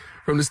Tommy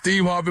from the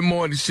Steve Harvey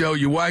Morning Show.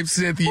 Your wife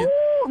Cynthia.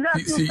 Ooh,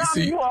 nephew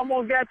Tommy, you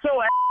almost got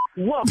your ass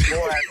whooped,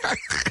 boy.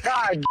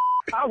 God,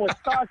 I was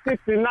star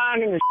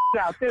 69 in the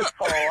out this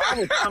fall. I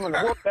was coming to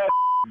whoop that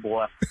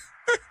boy.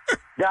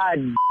 God,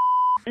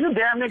 you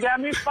damn near got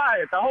me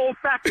fired. The whole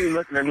factory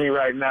looking at me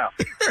right now.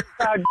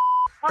 God,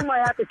 I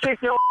might have to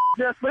kick your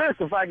just for this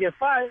if I get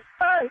fired.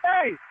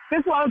 Hey,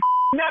 this one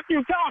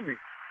nephew Tommy.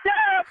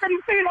 Yeah, from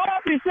the Steve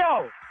Harvey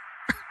Show.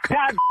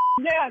 God,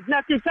 yeah,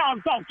 nephew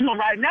Tommy talking to him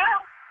right now.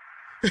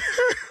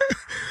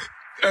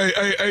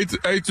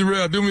 Hey,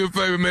 Terrell, do me a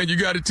favor, man. You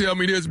got to tell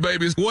me this,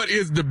 baby. What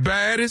is the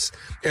baddest,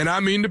 and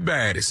I mean the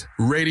baddest,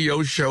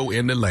 radio show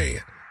in the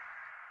land?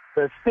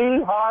 The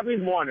Steve Harvey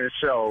Morning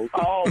Show.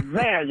 Oh,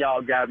 man,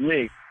 y'all got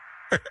me.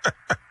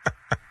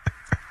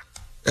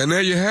 And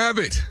there you have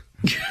it.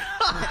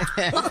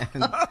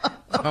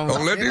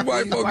 Don't let these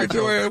white folks get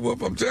your ass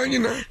whooped. I'm telling you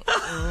now.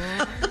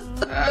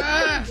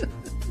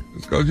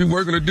 It's because you're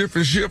working a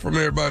different shift from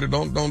everybody.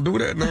 Don't do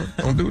that now.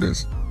 Don't do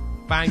this.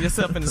 Find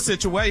yourself in a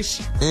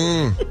situation.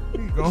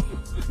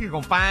 You're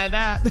gonna find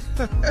out.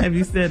 Have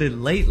you said it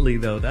lately,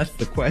 though? That's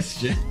the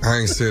question. I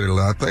ain't said it a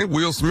lot. I think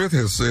Will Smith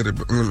has said it.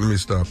 But let me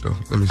stop, though.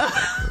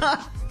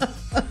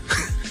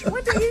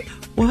 What did he?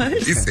 What?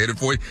 He said it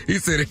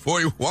before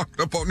he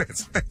walked up on that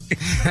stage.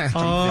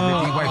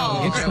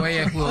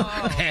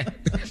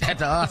 At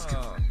the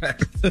Oscar.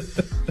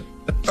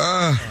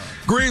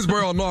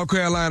 Greensboro, North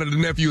Carolina, the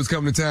nephew is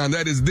coming to town.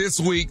 That is this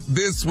week.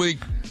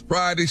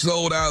 Friday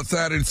sold out,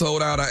 Saturday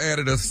sold out. I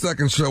added a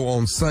second show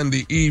on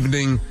Sunday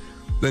evening.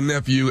 The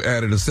nephew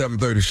added a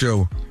 7:30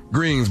 show.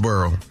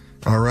 Greensboro.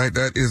 All right,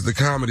 that is the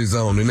Comedy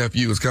Zone. The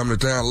nephew is coming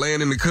to town,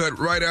 laying in the cut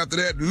right after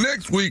that.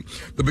 Next week,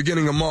 the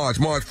beginning of March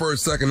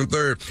 1st, 2nd, and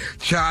 3rd,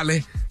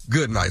 Charlie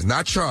Goodnights.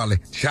 Not Charlie,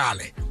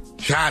 Charlie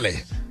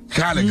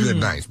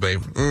Goodnights,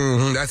 baby.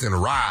 That's in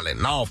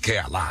Rowland, North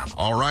Carolina.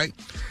 All right?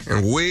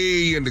 And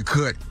way in the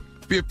cut,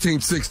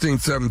 15th,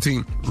 16th,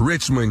 17th,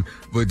 Richmond,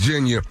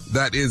 Virginia.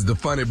 That is the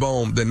Funny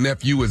Bone. The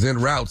nephew is en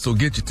route, so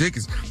get your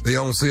tickets. They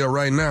on sale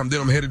right now.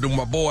 Then I'm headed to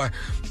my boy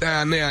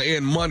down there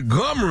in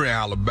Montgomery,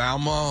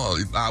 Alabama.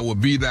 I will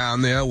be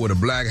down there with a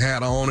black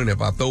hat on, and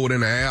if I throw it in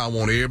the air, I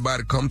want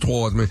everybody to come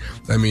towards me.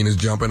 That means it's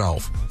jumping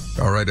off.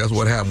 All right, that's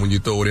what happens when you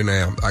throw it in the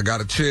air. I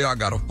got a chair. I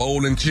got a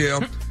folding chair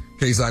in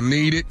case I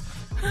need it.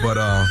 But,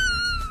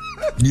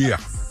 yeah.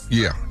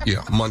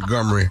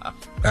 Montgomery,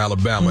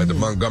 Alabama at the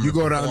Montgomery. You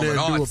go down there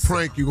and do a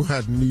prank, you're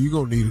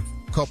gonna need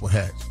a couple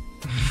hats.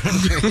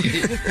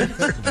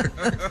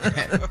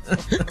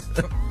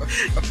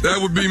 That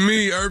would be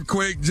me,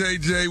 Earthquake,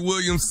 JJ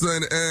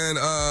Williamson, and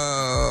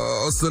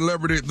a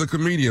celebrity, the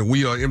comedian.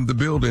 We are in the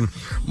building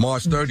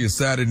March 30th,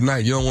 Saturday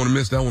night. You don't want to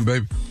miss that one,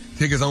 baby.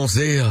 Tickets on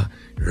sale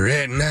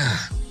right now.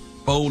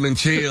 Folding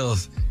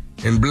chairs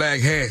and black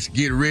hats.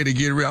 Get ready.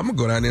 I'm going to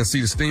go down there and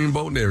see the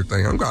steamboat and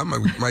everything. I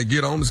might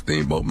get on the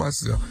steamboat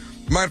myself.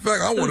 Matter of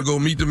fact, I want to go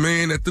meet the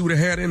man that threw the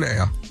hat in the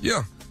air.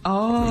 Yeah.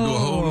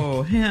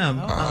 Oh, him.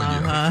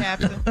 Yeah.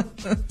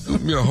 Do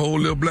me a whole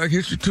little Black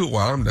History tour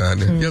while I'm down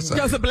there. Yes, sir.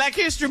 It was a Black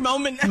History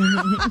moment. Me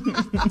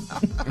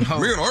and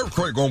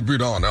Earthquake going to be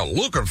down there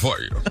looking for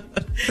you.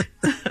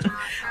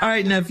 All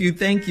right, nephew,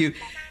 thank you.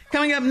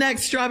 Coming up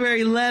next,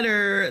 Strawberry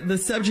Letter. The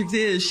subject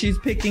is she's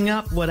picking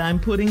up what I'm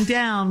putting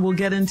down. We'll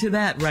get into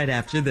that right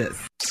after this.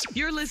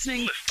 You're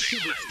listening to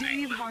the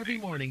Steve Harvey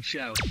Morning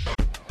Show.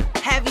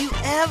 Have you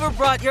ever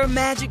brought your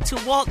magic to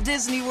Walt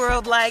Disney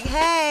World like,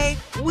 hey,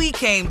 we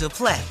came to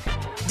play?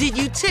 Did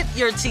you tip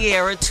your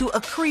tiara to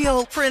a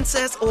Creole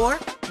princess or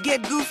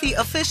get goofy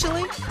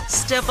officially?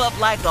 Step up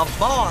like a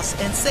boss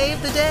and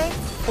save the day?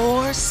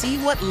 Or see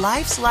what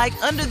life's like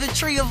under the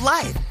tree of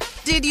life?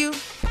 Did you?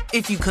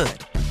 If you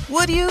could.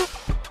 Would you?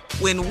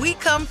 When we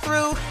come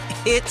through,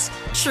 it's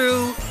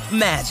true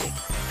magic.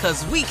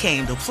 'Cause we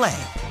came to play.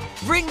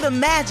 Bring the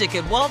magic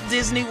at Walt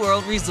Disney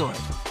World Resort.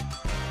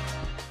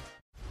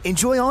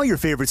 Enjoy all your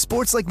favorite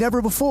sports like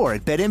never before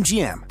at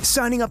BetMGM.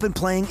 Signing up and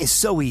playing is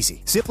so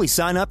easy. Simply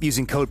sign up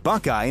using code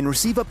Buckeye and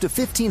receive up to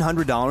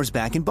 $1,500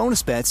 back in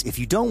bonus bets if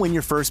you don't win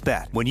your first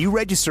bet. When you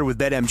register with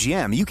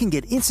BetMGM, you can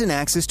get instant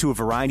access to a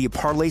variety of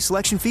parlay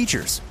selection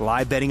features,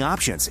 live betting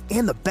options,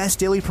 and the best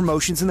daily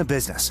promotions in the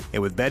business.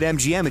 And with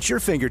BetMGM at your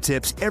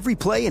fingertips, every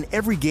play and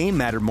every game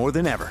matter more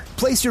than ever.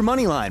 Place your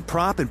moneyline,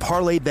 prop, and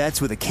parlay bets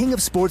with the king of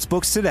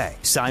sportsbooks today.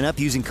 Sign up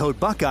using code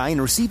Buckeye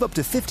and receive up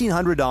to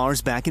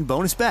 $1,500 back in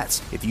bonus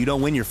bets if you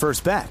don't win your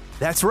first bet.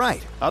 That's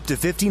right, up to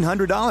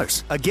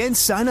 $1,500. Again,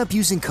 sign up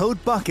using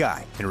code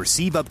Buckeye and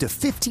receive up to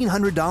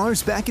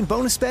 $1,500 back in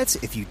bonus bets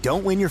if you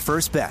don't win your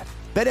first bet.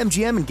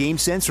 BetMGM and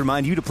GameSense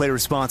remind you to play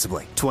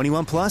responsibly.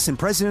 21 plus and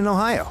present in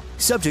Ohio.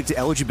 Subject to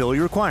eligibility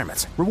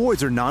requirements.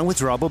 Rewards are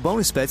non-withdrawable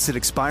bonus bets that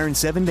expire in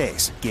 7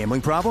 days. Gambling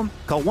problem?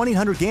 Call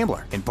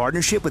 1-800-GAMBLER in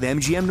partnership with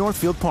MGM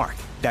Northfield Park.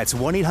 That's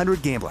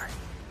 1-800-GAMBLER.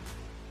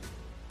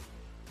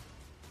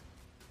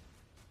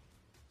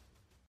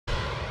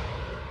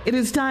 It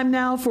is time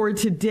now for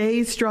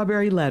today's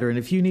Strawberry Letter. And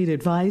if you need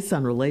advice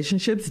on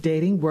relationships,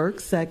 dating, work,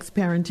 sex,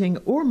 parenting,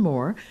 or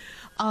more,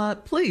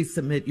 please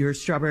submit your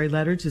Strawberry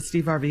Letter to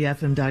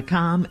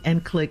steveharveyfm.com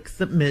and click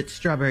Submit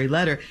Strawberry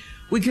Letter.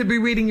 We could be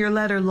reading your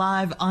letter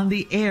live on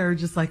the air,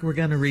 just like we're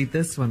going to read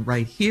this one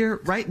right here,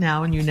 right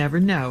now, and you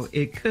never know.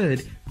 It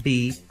could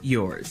be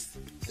yours.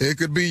 It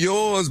could be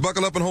yours.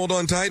 Buckle up and hold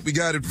on tight. We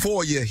got it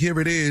for you. Here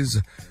it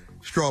is.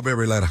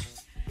 Strawberry Letter.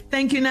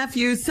 Thank you,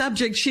 nephew.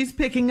 Subject, she's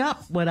picking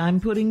up what I'm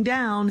putting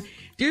down.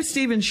 Dear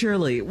Steve and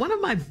Shirley, one of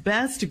my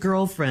best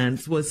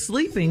girlfriends was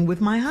sleeping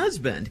with my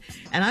husband,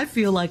 and I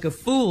feel like a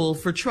fool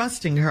for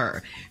trusting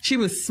her. She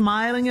was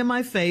smiling in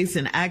my face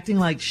and acting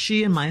like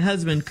she and my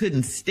husband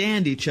couldn't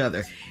stand each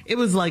other. It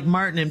was like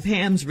Martin and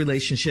Pam's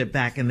relationship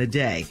back in the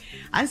day.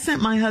 I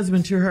sent my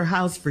husband to her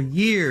house for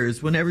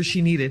years whenever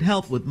she needed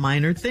help with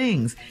minor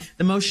things.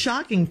 The most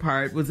shocking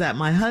part was that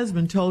my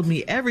husband told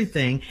me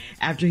everything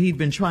after he'd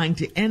been trying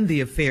to end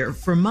the affair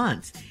for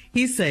months.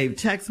 He saved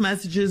text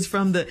messages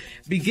from the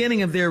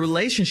beginning of their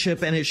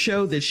relationship, and it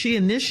showed that she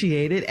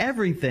initiated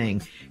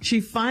everything. She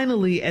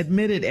finally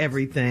admitted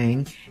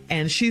everything,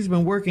 and she's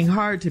been working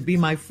hard to be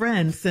my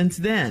friend since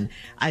then.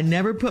 I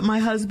never put my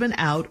husband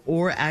out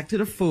or acted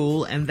a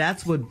fool, and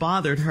that's what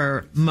bothered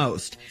her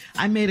most.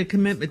 I made a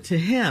commitment to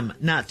him,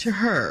 not to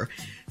her.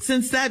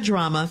 Since that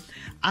drama,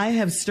 I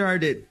have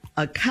started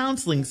a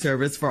counseling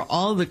service for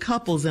all the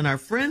couples in our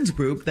friends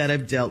group that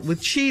have dealt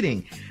with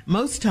cheating.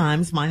 Most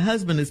times, my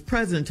husband is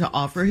present to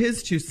offer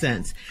his 2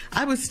 cents.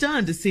 I was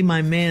stunned to see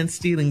my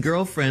man-stealing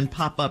girlfriend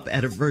pop up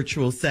at a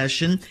virtual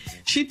session.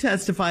 She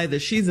testified that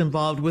she's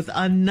involved with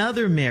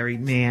another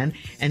married man,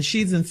 and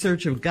she's in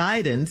search of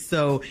guidance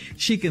so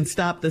she can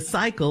stop the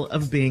cycle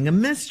of being a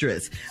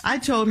mistress. I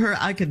told her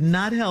I could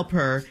not help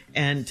her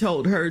and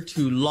told her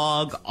to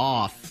log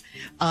off.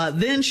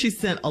 Then she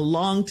sent a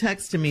long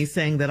text to me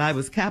saying that I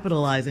was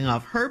capitalizing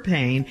off her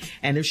pain,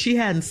 and if she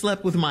hadn't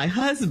slept with my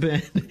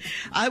husband,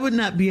 I would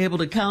not be able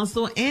to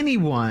counsel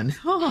anyone.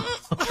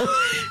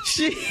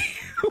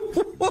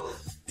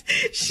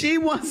 She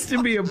wants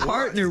to be a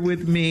partner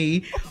with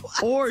me,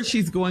 or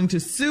she's going to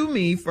sue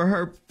me for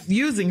her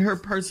using her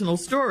personal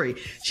story.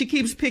 She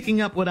keeps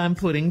picking up what I'm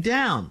putting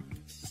down.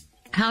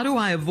 How do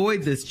I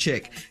avoid this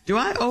chick? Do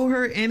I owe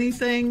her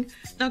anything?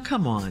 Now,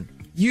 come on.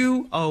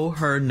 You owe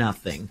her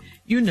nothing.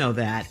 You know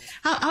that.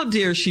 How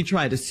dare she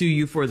try to sue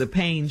you for the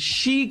pain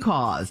she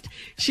caused?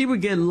 She would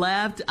get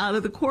laughed out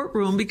of the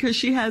courtroom because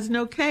she has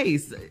no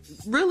case.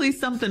 Really,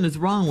 something is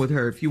wrong with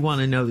her if you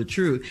want to know the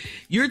truth.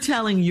 You're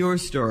telling your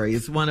story.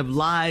 It's one of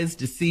lies,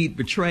 deceit,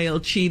 betrayal,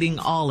 cheating,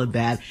 all of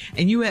that.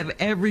 And you have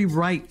every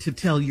right to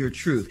tell your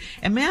truth.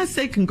 And may I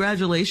say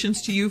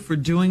congratulations to you for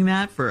doing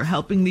that, for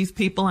helping these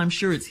people. I'm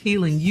sure it's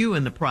healing you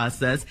in the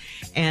process.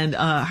 And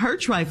her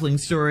trifling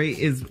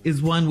story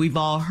is one we've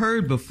all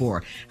heard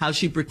before. How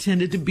she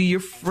pretended to be your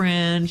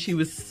friend. She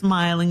was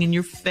smiling in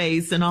your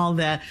face and all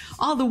that,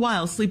 all the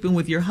while sleeping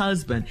with your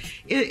husband.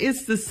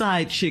 It's the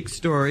side chick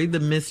story, the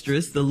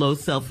mistress, the low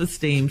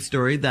self-esteem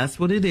story. That's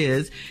what it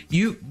is.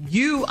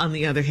 You, on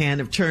the other hand,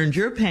 have turned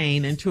your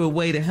pain into a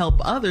way to help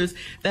others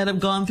that have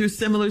gone through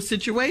similar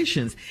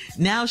situations.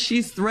 Now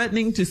she's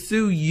threatening to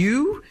sue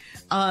you.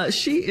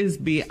 She is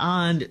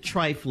beyond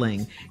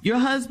trifling. Your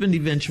husband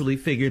eventually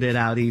figured it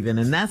out even,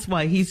 and that's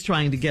why he's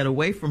trying to get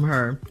away from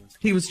her.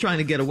 He was trying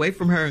to get away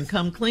from her and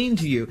come clean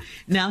to you.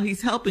 Now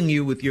he's helping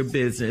you with your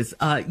business.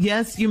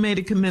 Yes, you made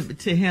a commitment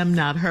to him,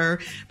 not her,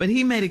 but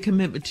he made a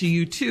commitment to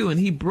you too, and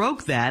he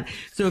broke that.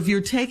 So if you're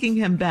taking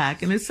him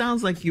back, and it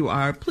sounds like you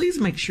are, please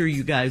make sure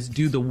you guys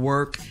do the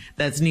work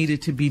that's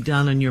needed to be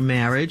done on your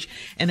marriage.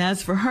 And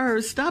as for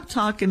her, stop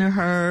talking to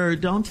her.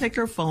 Don't take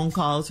her phone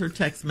calls, her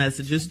text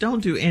messages.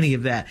 Don't do any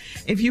of that.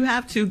 If you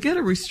have to, get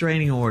a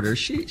restraining order.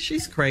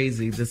 She's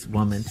crazy, this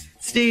woman.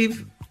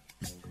 Steve?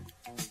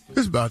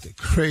 This is about the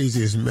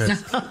craziest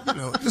mess. You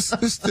know,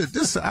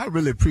 this I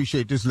really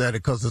appreciate this letter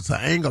because it's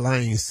an angle I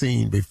ain't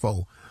seen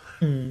before.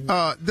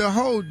 The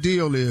whole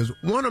deal is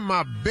one of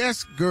my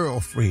best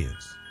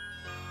girlfriends.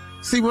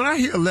 See, when I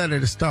hear a letter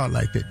that start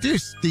like that, dear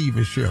Steve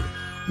and Shirley,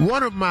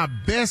 one of my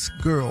best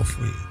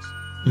girlfriends.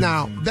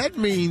 Now, that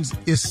means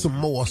it's some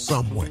more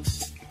somewhere.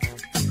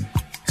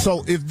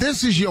 So if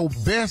this is your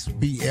best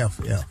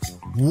BFF,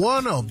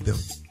 one of them,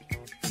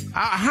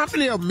 how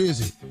many of them is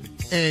it?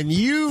 And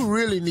you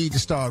really need to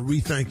start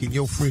rethinking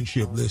your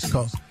friendship list,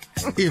 because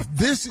if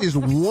this is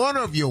one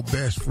of your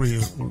best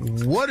friends,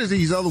 what is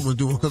these other ones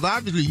doing? Because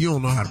obviously you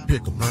don't know how to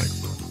pick them, right?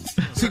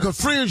 See, because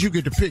friends you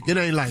get to pick, it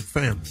ain't like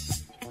family.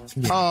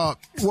 Yeah.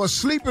 Was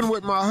sleeping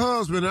with my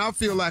husband, and I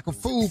feel like a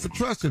fool for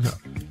trusting her.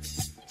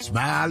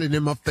 Smiling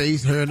in my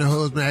face, her and her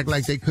husband act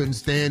like they couldn't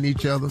stand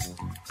each other.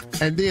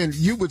 And then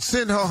you would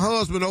send her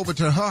husband over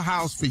to her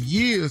house for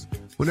years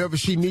whenever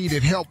she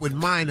needed help with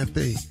minor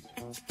things.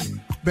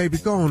 Baby,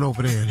 go on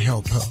over there and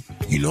help her.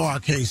 You know I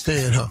can't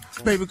stand her.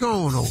 Baby, go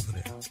on over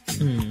there.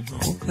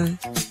 Okay.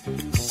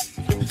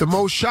 The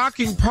most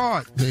shocking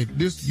part,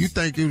 this you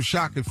think it was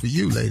shocking for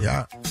you, lady.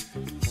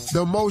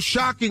 The most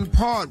shocking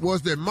part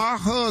was that my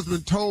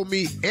husband told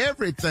me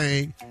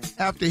everything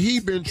after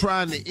he'd been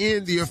trying to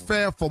end the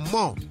affair for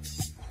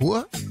months.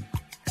 What?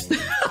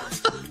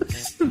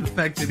 The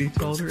fact that he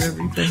told her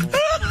everything.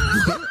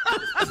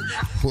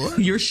 What?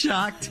 You're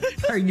shocked?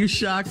 Are you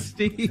shocked,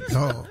 Steve?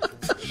 Oh,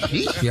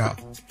 she's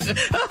shocked.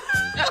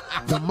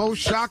 The most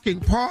shocking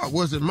part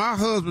was that my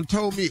husband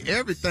told me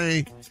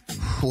everything.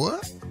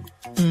 What?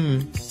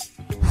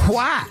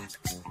 Why?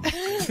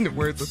 The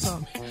words of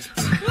Tommy.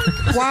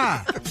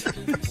 Why?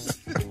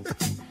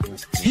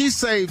 He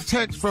saved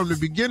text from the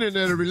beginning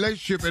of the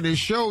relationship, and it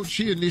showed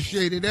she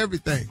initiated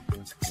everything.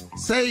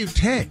 Saved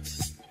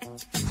text.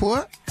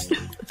 What?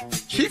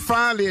 She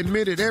finally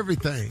admitted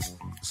everything.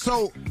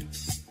 So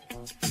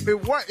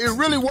it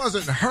really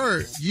wasn't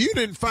her. You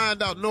didn't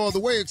find out no other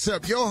way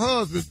except your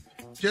husband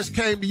just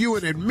came to you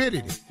and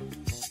admitted it.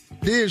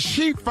 Then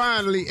she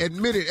finally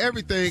admitted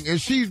everything, and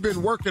she's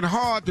been working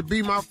hard to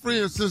be my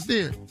friend since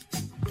then.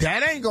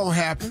 That ain't gonna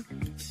happen.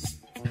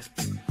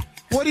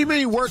 What do you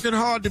mean working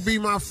hard to be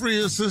my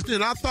friend since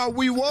then? I thought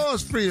we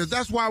was friends.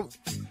 That's why,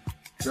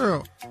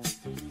 girl,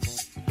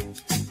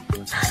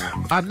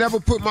 I never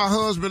put my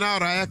husband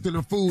out or acting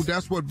a fool.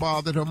 That's what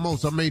bothered her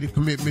most. I made a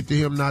commitment to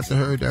him, not to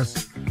her.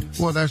 That's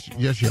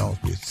just y'all's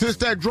business. Since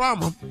that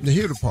drama, the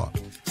here the part,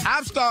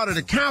 I've started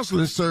a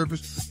counseling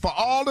service for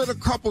all of the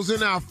couples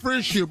in our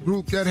friendship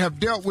group that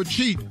have dealt with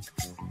cheating.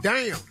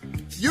 Damn,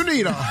 you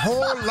need a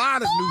whole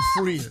lot of new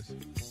friends.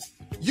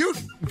 You,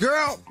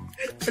 girl,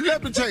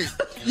 let me tell you,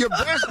 your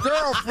best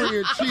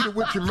girlfriend cheated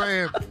with your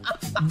man.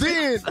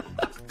 Then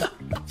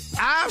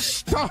I've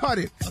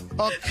started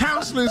a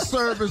counseling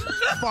service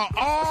for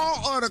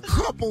all of the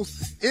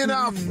couples in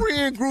our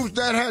friend groups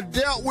that have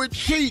dealt with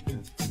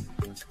cheating.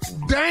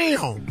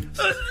 Damn.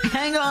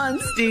 Hang on,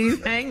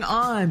 Steve. Hang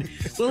on.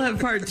 We'll have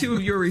part 2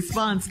 of your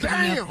response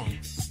coming up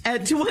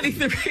at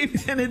 23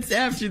 minutes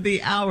after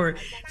the hour.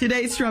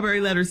 Today's Strawberry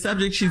Letter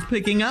subject, she's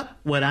picking up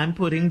what I'm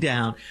putting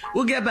down.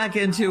 We'll get back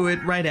into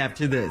it right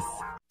after this.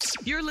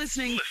 You're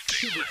listening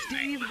to the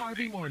Steve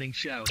Harvey Morning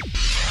Show.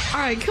 All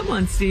right, come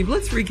on, Steve.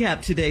 Let's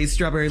recap today's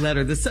Strawberry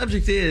Letter. The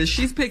subject is,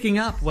 she's picking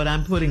up what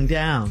I'm putting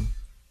down.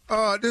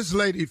 This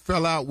lady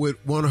fell out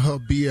with one of her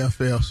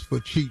BFFs for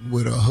cheating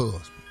with her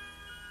husband.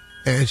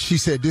 And she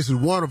said this is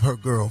one of her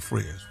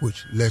girlfriends,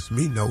 which lets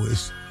me know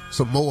it's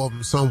some more of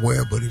them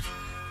somewhere. But if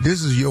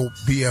this is your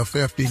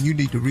BFF, then you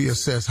need to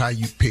reassess how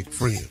you pick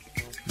friends.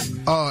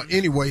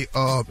 Anyway,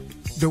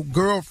 the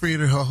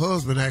girlfriend and her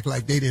husband act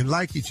like they didn't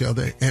like each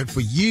other. And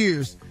for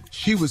years,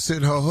 she would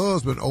send her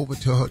husband over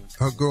to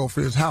her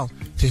girlfriend's house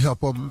to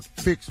help her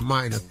fix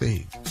minor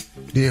things.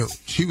 Then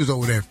she was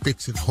over there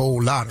fixing a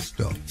whole lot of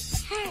stuff.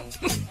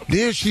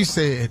 Then she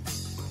said,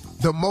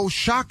 the most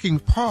shocking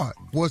part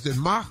was that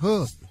my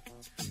husband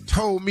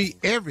told me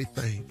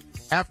everything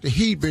after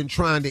he'd been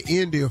trying to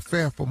end the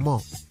affair for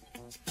months.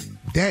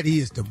 That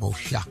is the most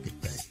shocking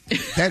thing.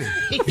 That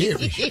is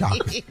very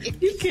shocking.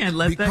 You can't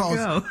let that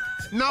go.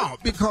 No,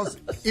 because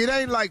it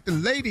ain't like the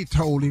lady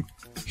told him.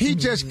 He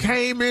just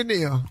came in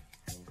there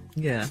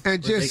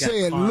and just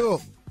said,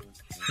 look,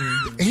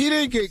 he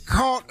didn't get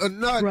caught or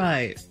nothing.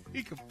 Right.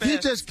 He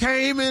just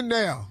came in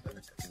there.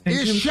 And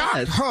it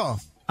shocked her.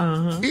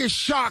 It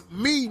shocked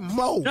me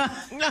more.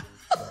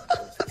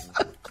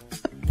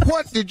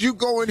 What did you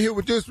go in here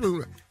with this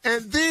room?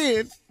 And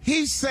then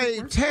he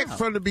saved text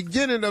from the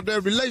beginning of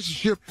their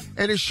relationship,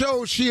 and it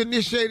shows she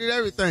initiated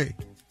everything.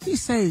 He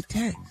saved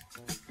text.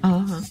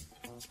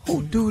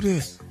 Who do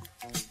this?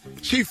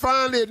 She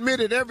finally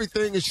admitted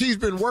everything, and she's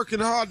been working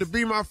hard to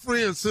be my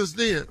friend since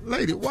then.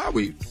 Lady, what?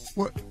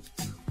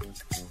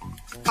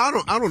 I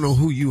don't know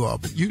who you are,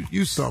 but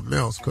you something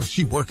else, because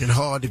she working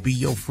hard to be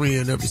your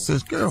friend ever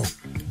since. Girl,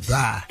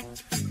 bye.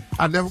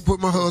 I never put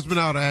my husband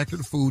out or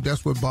acted a fool.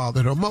 That's what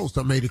bothered her most.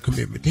 I made a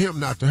commitment to him,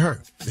 not to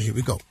her. Here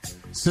we go.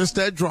 Since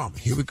that drama,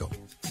 here we go.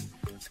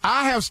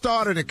 I have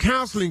started a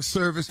counseling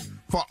service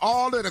for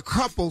all of the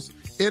couples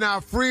in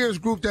our friends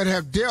group that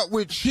have dealt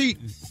with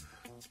cheating.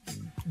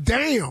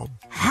 Damn,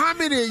 how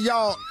many of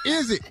y'all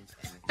is it?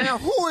 And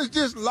who is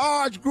this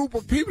large group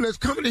of people that's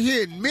coming in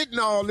here admitting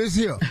all this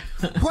here?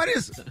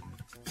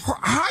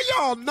 How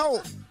y'all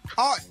know?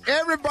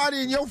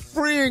 everybody in your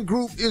friend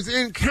group is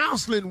in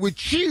counseling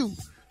with you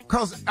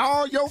because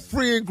all your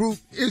friend group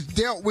is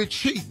dealt with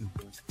cheating.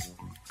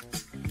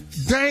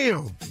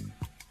 Damn.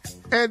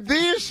 And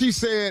then she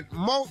said,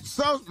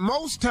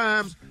 most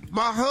times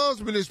my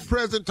husband is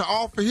present to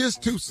offer his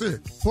 2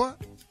 cents. What?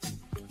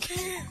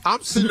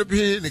 I'm sitting up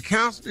here in the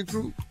counseling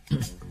group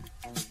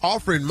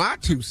offering my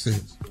 2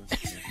 cents.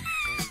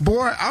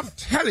 Boy, I'm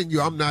telling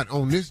you, I'm not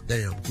on this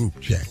damn group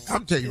chat.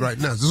 I'm telling you right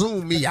now,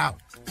 zoom me out.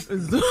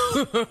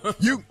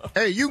 You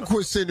can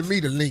quit sending me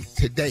the link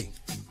today.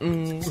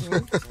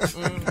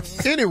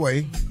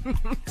 Anyway.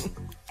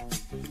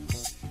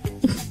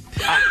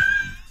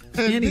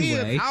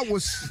 Then I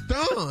was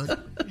stunned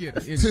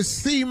to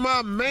see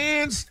my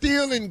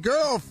man-stealing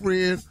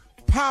girlfriend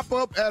pop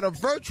up at a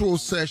virtual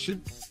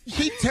session.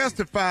 She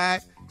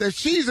testified that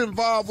she's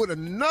involved with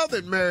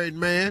another married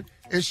man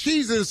and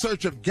she's in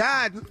search of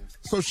guidance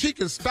so she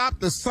can stop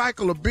the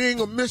cycle of being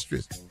a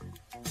mistress.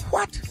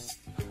 What?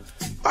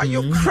 Are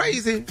you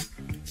crazy?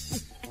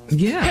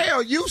 Yeah.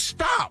 Hell, you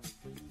stop.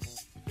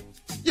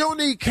 You don't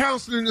need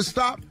counseling to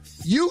stop.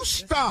 You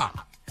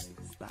stop.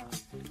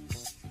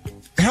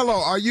 Hello,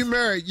 are you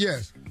married?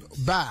 Yes.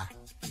 Bye.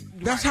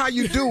 That's how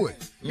you do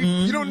it.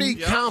 You don't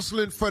need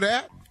counseling for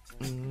that.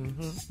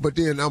 But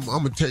then I'm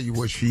going to tell you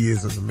what she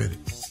is in a minute.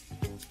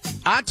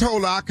 I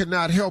told her I could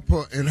not help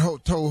her and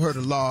told her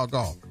to log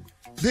off.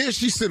 Then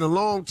she sent a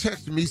long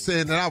text to me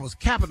saying that I was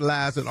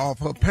capitalizing off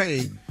her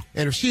pain,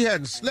 and if she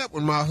hadn't slept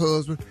with my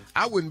husband,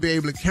 I wouldn't be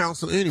able to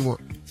counsel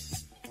anyone.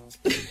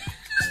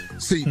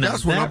 See,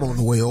 that's when I'm on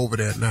the way over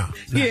there now.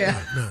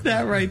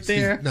 That right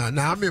there.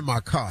 Now I'm in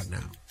my car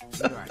now.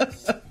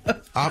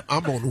 I'm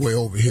on the way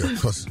over here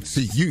because,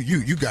 see,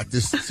 you got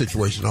this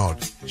situation all.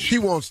 She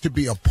wants to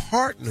be a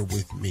partner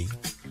with me.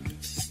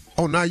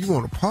 Oh, now you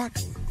want a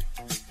partner with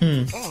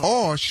me.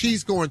 Or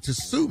she's going to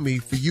sue me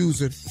for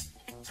using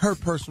her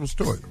personal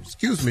story.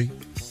 Excuse me,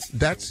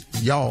 that's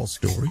y'all's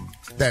story.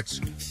 That's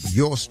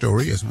your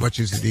story as much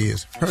as it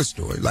is her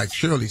story. Like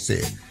Shirley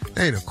said,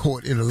 there ain't a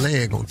court in the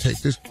land gonna take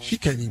this. She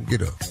can't even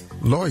get a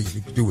lawyer to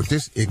do with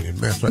this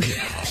ignorant mess right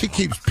here. She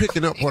keeps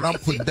picking up what I'm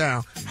putting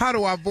down. How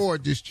do I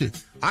avoid this chick?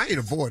 I ain't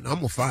avoiding. I'm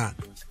gonna find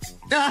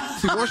her.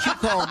 See, once you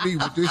call me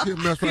with this here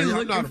mess right here,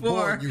 I'm not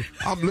avoiding you.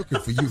 I'm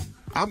looking for you.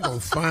 I'm gonna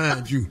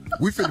find you.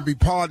 We finna be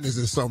partners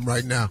in something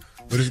right now,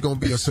 but it's gonna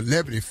be a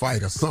celebrity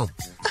fight or something.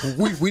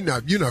 You're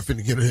not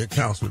finna get in here and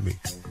counsel me.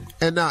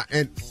 And now,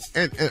 and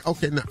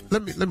okay, now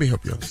let me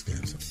help you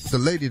understand something. The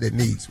lady that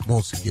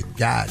wants to get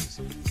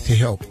guidance to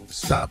help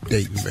stop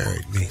dating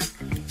married men.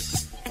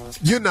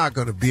 You're not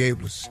gonna be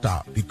able to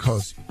stop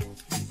because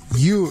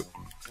you're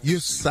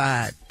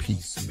side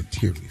piece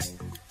material.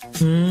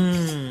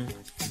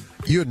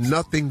 You're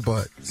nothing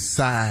but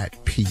side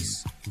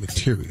piece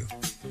material.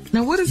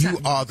 Now, what is you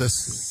that? You are the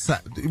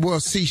side. Well,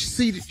 see,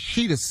 she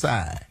the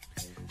side.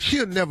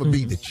 She'll never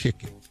be the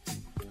chicken.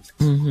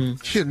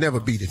 She'll never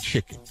be the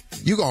chicken.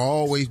 You gonna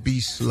always be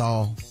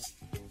slaw,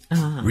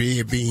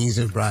 red beans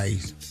and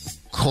rice,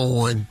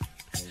 corn,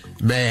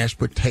 mashed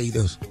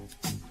potatoes,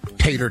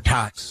 tater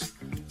tots,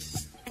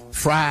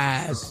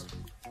 fries,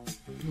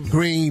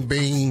 green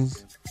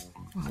beans,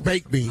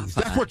 baked beans.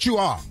 That's what you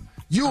are.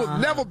 You'll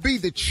never be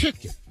the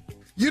chicken.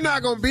 You're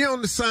not going to be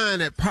on the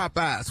sign at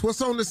Popeyes.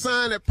 What's on the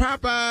sign at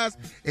Popeyes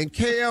and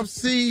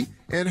KFC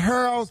and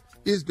Harold's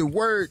is the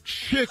word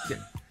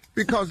chicken.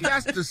 Because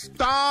that's the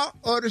star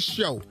of the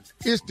show.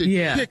 It's the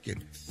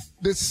chicken.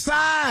 The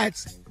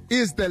sides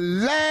is the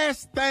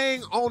last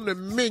thing on the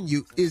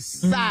menu is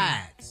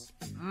sides.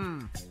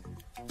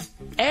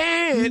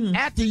 And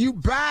after you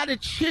buy the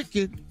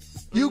chicken,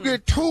 you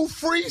get 2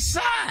 free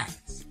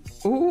sides.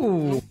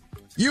 Ooh.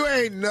 You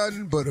ain't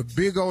nothing but a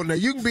big old... Now,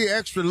 you can be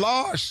extra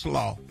large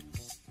slaw,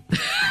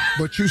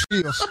 but you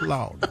still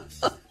slaw.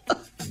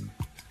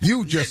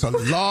 You just a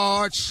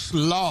large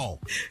slaw.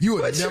 You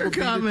would never be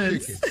the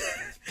chicken.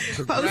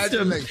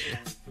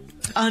 Congratulations.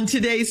 On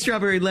today's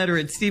Strawberry Letter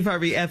at Steve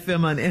Harvey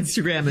FM on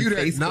Instagram and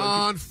Facebook. That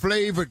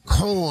non-flavored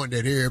corn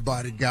that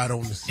everybody got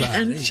on the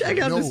side. And check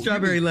out the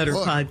Strawberry Letter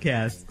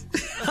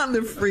podcast on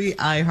the free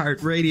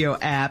iHeartRadio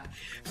app.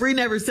 Free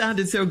never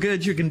sounded so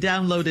good. You can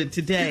download it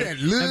today. That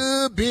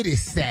little bitty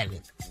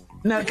salad.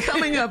 Now,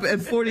 coming up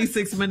at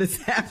 46 minutes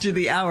after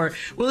the hour,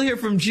 we'll hear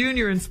from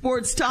Junior in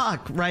Sports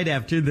Talk right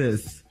after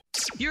this.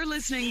 You're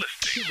listening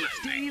to the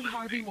Steve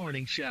Harvey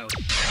Morning Show.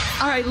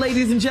 All right,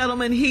 ladies and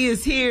gentlemen, he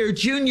is here,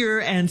 Junior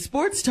and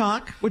Sports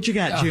Talk. What you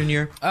got,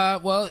 Junior?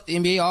 Well,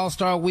 NBA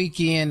All-Star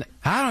Weekend.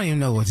 I don't even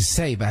know what to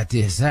say about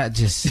this. I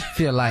just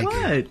feel like...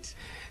 What?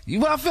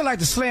 Well, I feel like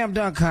the slam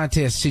dunk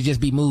contest should just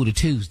be moved to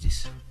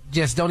Tuesdays.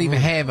 Just don't even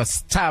have a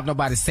tie up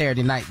nobody's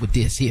Saturday night with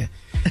this here.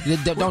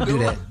 Don't do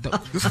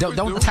that.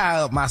 Don't tie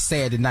up my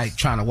Saturday night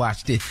trying to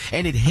watch this.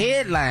 And it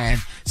headline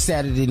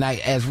Saturday night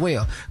as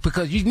well.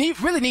 Because you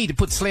really need to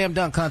put the slam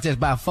dunk contest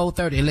by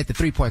 4:30 and let the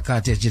 3-point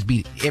contest just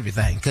beat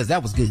everything. Because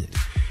that was good.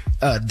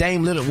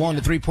 Dame Lillard won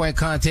the 3-point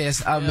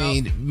contest. I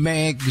mean,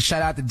 man,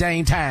 shout out to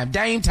Dame Time.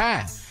 Dame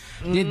Time.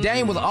 Then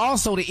Dame was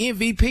also the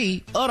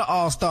MVP of the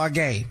All-Star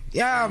game.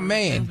 Yeah,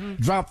 man.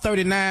 Dropped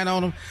 39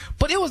 on him.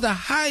 But it was the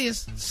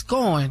highest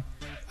scoring,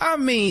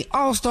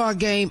 All-Star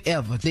game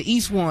ever. The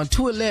East won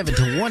 211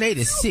 to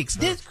 186.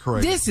 That's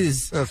crazy.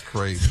 That's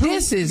crazy.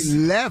 This is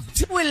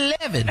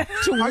 211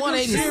 to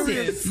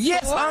 186.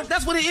 Yes,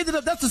 that's what it ended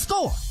up. That's the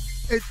score.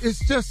 It's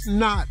just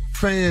not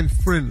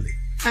fan-friendly.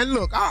 And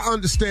look, I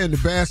understand the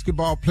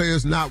basketball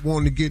players not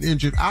wanting to get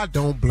injured. I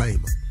don't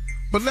blame them.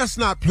 But let's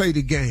not play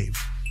the game.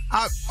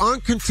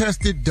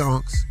 Uncontested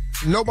dunks.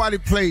 Nobody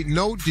played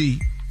no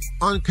D.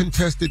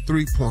 Uncontested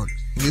three-pointers.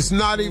 It's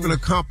not even a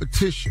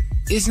competition.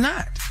 It's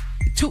not.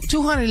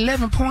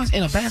 211 points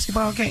in a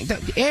basketball game.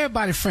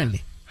 Everybody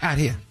friendly out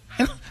here.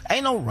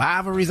 Ain't no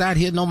rivalries out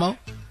here no more.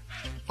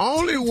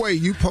 Only way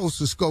you supposed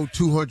to score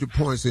 200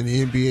 points in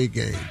the NBA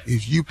game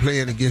is you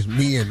playing against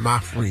me and my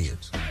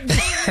friends.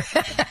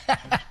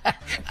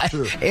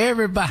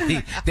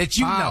 Everybody that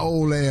you my know.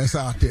 Old ass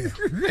out there.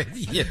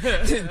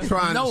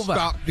 Trying to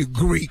stop the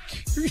Greek.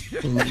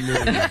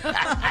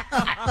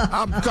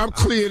 I'm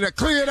clearing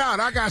it out.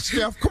 I got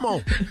Steph. Come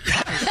on.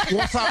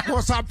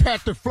 Once I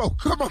pat the floor,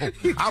 come on.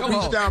 I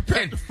reach down,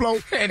 pat the floor,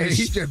 and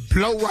he just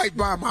blow right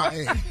by my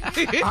head.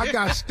 I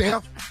got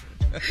Steph.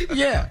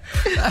 Yeah.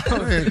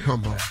 Man,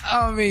 come on.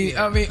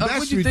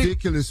 That's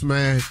ridiculous,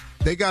 man.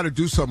 They got to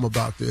do something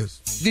about this.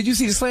 Did you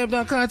see the slam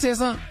dunk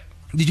contest, huh?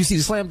 Did you see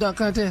the slam dunk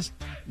contest?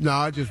 No,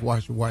 I just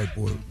watched the white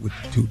boy with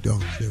the 2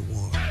 dunks that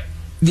won.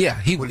 Yeah,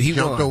 he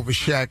jumped won. over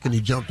Shaq and he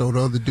jumped over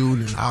the other dude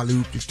and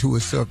alley-ooped it to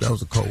himself. That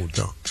was a cold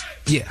dunk.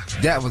 Yeah,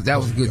 that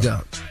was a good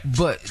dunk.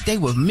 But they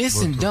were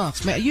missing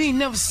dunks, man. You ain't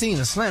never seen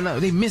a slam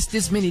dunk. They missed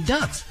this many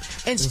dunks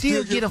and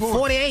still get a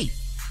 48.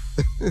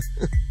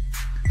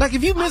 Like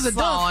if you miss a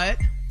dunk,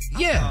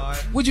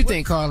 what'd you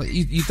think, Carla?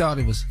 You thought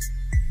it was?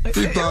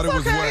 He thought it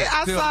was okay.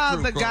 I saw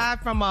the guy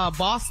from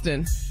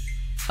Boston.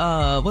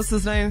 What's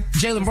his name?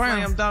 Jaylen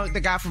Brown. Slam dunk,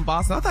 the guy from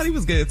Boston. I thought he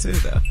was good too,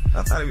 though.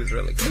 I thought he was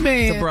really good.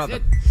 Man, the brother.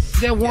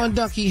 That one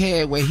dunk he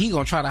had where he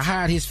gonna try to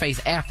hide his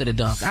face after the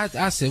dunk.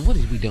 I said, what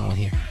is we doing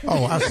here?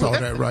 Oh, I saw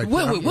that right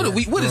there.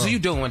 What is you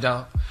doing,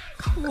 dog?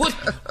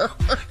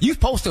 You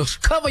supposed to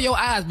cover your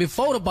eyes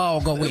before the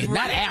ball go in,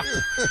 not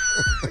after.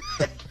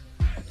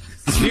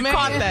 You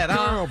caught that,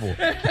 huh? Terrible.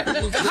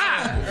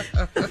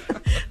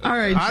 All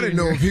right, I didn't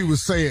know if he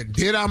was saying,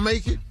 did I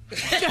make it?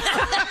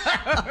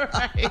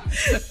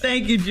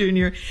 Thank you,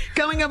 Junior.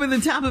 Coming up at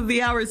the top of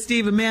the hour,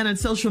 Steve, a man on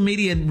social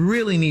media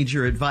really needs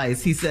your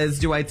advice. He says,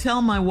 do I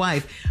tell my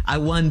wife I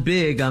won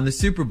big on the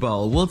Super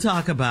Bowl? We'll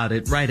talk about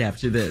it right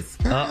after this.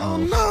 Uh-oh.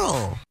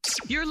 No.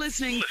 You're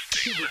listening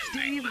to the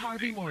Steve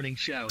Harvey Morning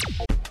Show.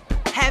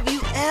 Have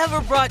you ever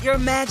brought your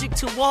magic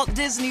to Walt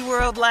Disney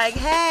World like,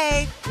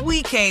 hey,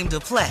 we came to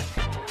play?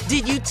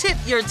 Did you tip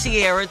your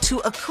tiara to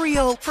a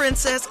Creole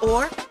princess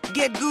or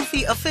get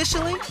goofy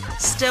officially?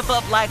 Step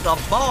up like a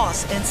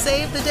boss and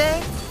save the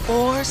day?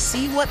 Or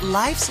see what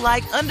life's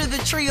like under the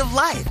tree of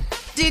life?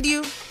 Did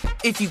you?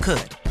 If you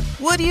could.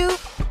 Would you?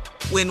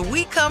 When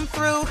we come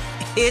through,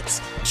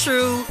 it's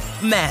true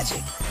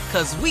magic.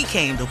 'Cause we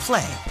came to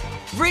play.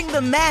 Bring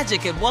the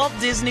magic at Walt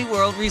Disney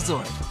World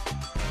Resort.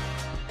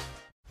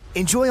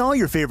 Enjoy all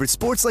your favorite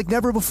sports like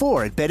never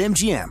before at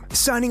BetMGM.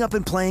 Signing up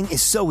and playing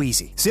is so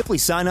easy. Simply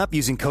sign up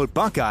using code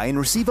Buckeye and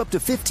receive up to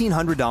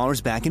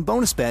 $1,500 back in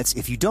bonus bets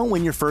if you don't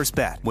win your first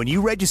bet. When you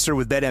register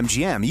with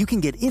BetMGM, you can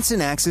get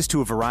instant access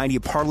to a variety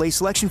of parlay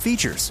selection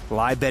features,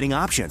 live betting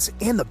options,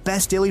 and the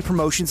best daily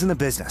promotions in the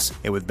business.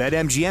 And with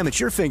BetMGM at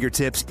your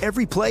fingertips,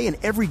 every play and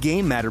every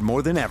game matter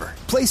more than ever.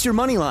 Place your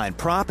moneyline,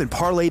 prop, and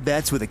parlay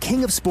bets with the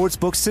king of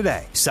sportsbooks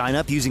today. Sign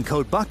up using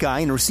code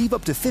Buckeye and receive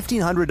up to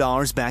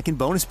 $1,500 back in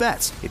bonus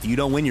bets if you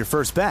don't win your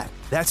first bet.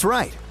 That's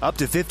right, up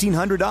to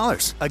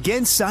 $1,500.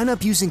 Again, sign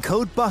up using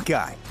code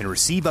Buckeye and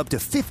receive up to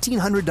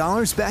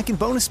 $1,500 back in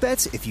bonus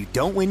bets if you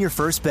don't win your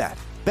first bet.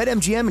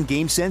 BetMGM and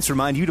GameSense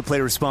remind you to play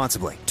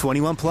responsibly.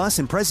 21 plus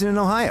and present in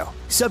Ohio.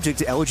 Subject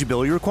to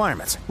eligibility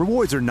requirements.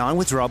 Rewards are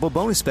non-withdrawable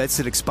bonus bets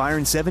that expire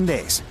in 7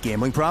 days.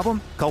 Gambling problem?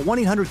 Call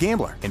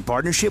 1-800-GAMBLER in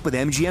partnership with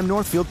MGM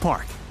Northfield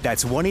Park.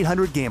 That's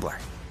 1-800-GAMBLER.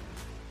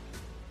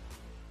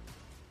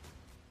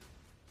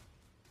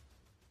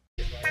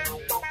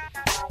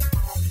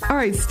 All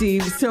right,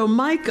 Steve. So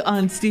Mike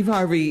on Steve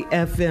Harvey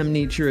FM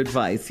needs your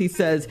advice. He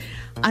says,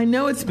 I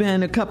know it's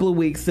been a couple of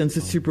weeks since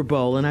the Super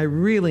Bowl, and I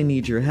really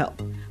need your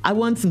help. I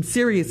won some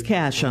serious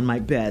cash on my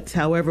bets.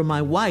 However,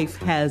 my wife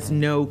has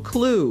no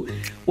clue.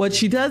 What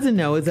she doesn't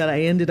know is that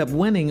I ended up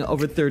winning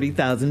over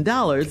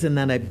 $30,000, and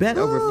that I bet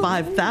over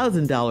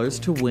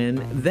 $5,000 to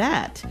win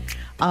that.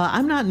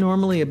 I'm not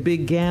normally a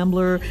big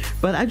gambler,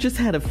 but I just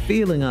had a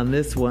feeling on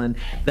this one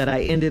that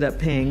ended up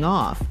paying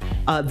off.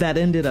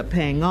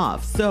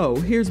 So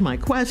here's my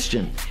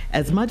question.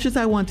 As much as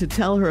I want to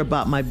tell her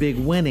about my big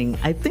winning,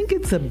 I think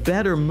it's a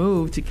better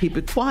move to keep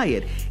it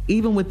quiet,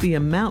 even with the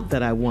amount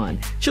that I won.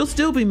 She'll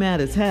still be mad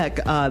as heck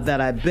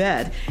that I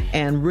bet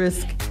and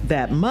risk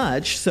that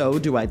much. So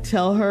do I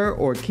tell her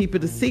or keep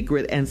it a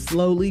secret and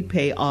slowly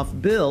pay off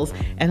bills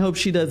and hope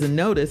she doesn't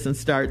notice and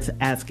starts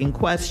asking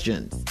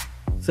questions?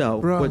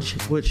 So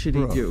what should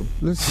he do?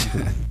 Listen to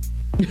me.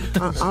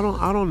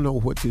 I don't know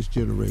what this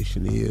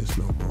generation is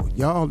no more.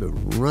 Y'all are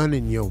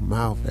running your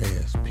mouth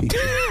ass people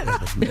that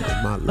have met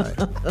in my life.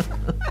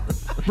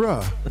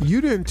 Bruh,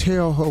 you didn't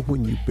tell her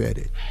when you bet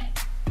it.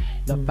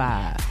 The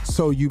 5.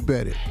 So you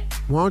bet it.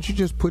 Why don't you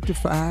just put the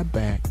 5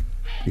 back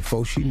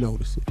before she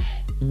notices it?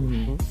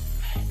 Mm-hmm.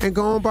 And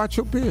go on about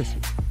your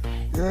business.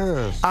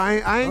 Yes.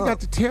 I ain't got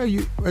to tell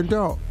you. And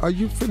dog, are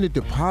you finna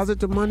deposit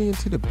the money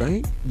into the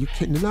bank? You're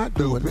not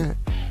doing that.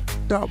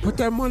 Dog, put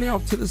that money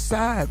off to the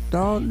side,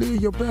 dog.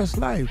 Live your best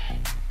life.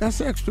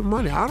 That's extra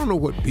money. I don't know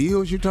what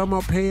bills you're talking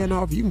about paying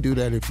off. You can do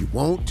that if you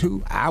want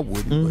to. I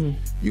wouldn't, but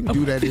you can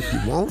do that if you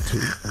want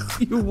to.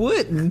 You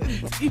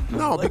wouldn't?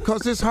 No,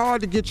 because it's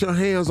hard to get your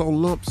hands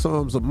on lump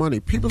sums of money.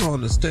 People don't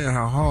understand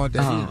how hard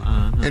that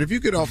is. And if you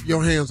get off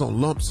your hands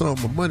on lump sum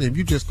of money, if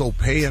you just go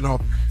paying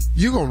off,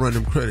 you're going to run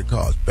them credit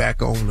cards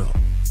back on up.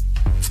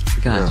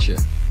 Gotcha.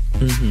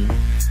 Yeah.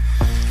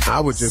 I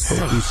would just go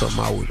do something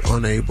I was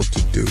unable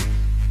to do.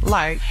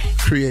 Like?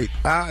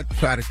 I'd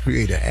try to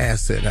create an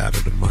asset out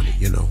of the money,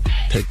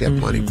 Take that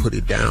money, put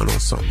it down on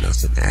something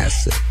that's an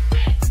asset.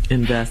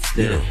 Invest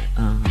it.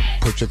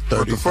 Put your 30,000.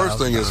 But the first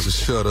thing is to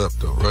shut up,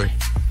 though, right?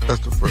 That's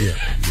the first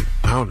thing.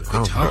 I don't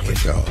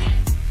think y'all.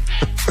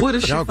 What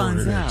if she y'all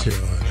finds going in there out? and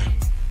tell her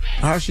that?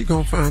 How's she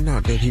going to find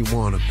out that he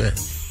won a bet?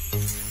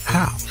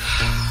 How?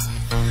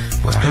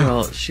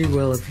 Well, she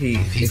will if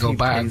he go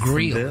buy a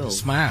grill and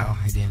smile,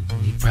 and then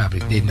he probably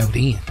didn't know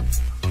then.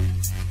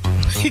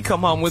 He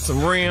come home with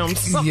some rims.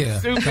 Some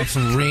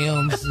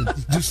rims.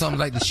 Do something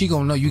like that. She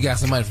gonna know you got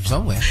some money from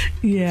somewhere.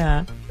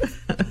 Yeah.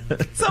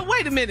 So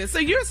wait a minute. So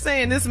you're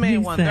saying this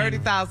man won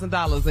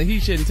 $30,000 and he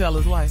shouldn't tell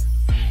his wife?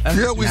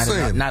 Yeah, we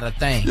saying not a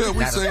thing. Yeah,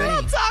 we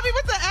saying. Tommy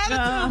with the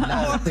attitude.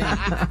 Not a thing.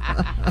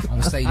 I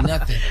don't say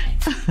nothing.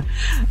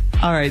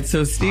 All right.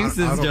 So Steve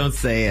says don't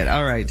say it.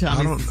 All right,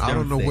 Tommy. I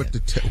don't know what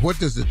what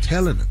does the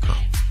telling account?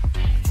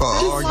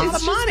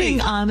 It's just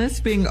being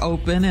honest, being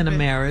open in a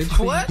marriage.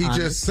 What? He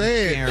just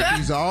said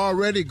he's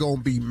already going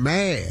to be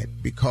mad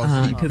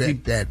because he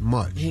bet that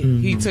much.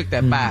 He took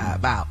that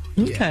 5 out.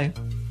 Okay.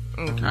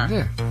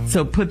 Okay.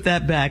 So put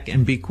that back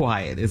and be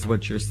quiet is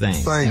what you're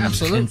saying.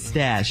 Absolutely. And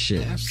stash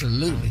it.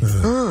 Absolutely.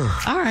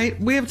 All right.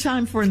 We have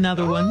time for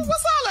another one. What's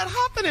all that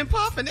hopping and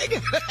popping? They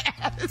got an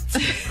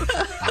attitude.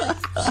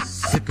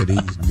 Sick of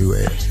these new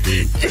ass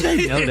dudes. I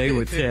know they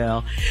would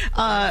tell.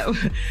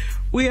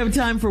 We have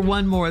time for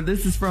one more.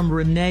 This is from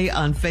Renee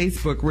on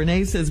Facebook.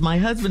 Renee says, my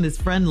husband is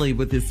friendly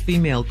with his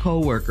female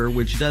coworker,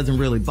 which doesn't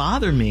really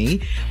bother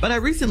me, but I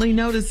recently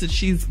noticed that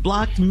she's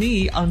blocked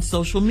me on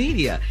social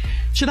media.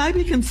 Should I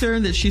be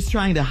concerned that she's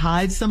trying to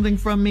hide something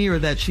from me or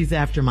that she's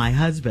after my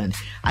husband?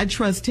 I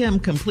trust him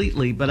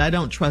completely, but I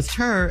don't trust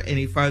her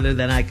any further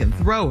than I can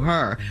throw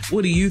her.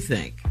 What do you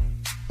think?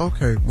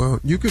 Okay, well,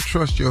 you can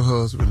trust your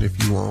husband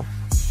if you want,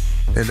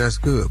 and that's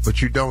good,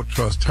 but you don't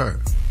trust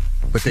her.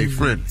 But they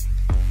friendly.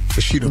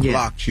 But she done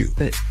blocked you.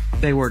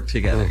 They work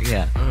together,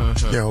 yeah.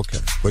 Yeah, okay.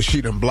 But she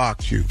done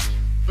blocked you.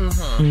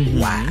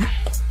 Why?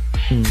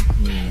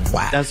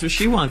 Why? That's what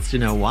she wants to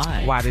know.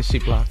 Why? Why did she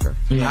block her?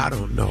 I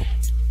don't know.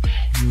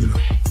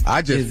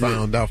 I just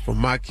found out from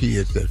my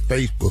kids that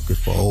Facebook is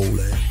for old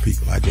ass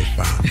people. I just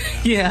found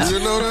out. Yeah. You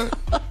know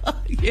that?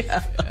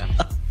 Yeah.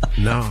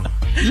 No.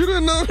 You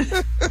didn't know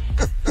that?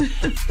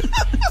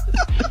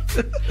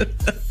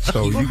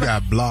 So you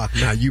got blocked.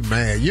 Now you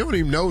mad. You don't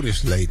even know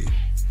this lady.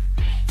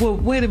 Well,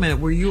 wait a minute.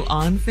 Were you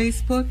on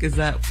Facebook? Is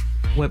that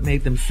what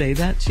made them say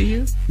that to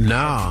you? No,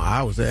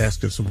 I was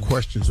asking some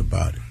questions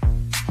about it.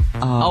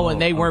 Oh, and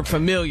they weren't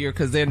familiar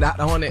because they're not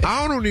on it.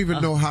 I don't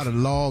even know how to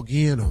log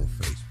in on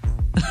Facebook.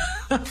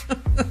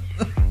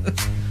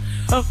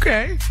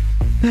 Okay.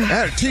 I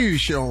had a TV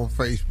show on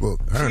Facebook.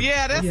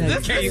 Yeah, this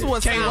was crazy.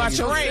 What I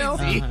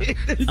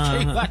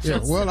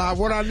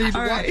need to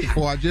watch it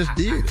for, I just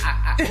did it.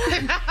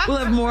 We'll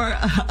have more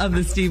of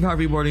the Steve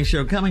Harvey Morning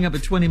Show coming up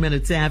at 20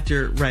 minutes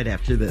after, right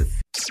after this.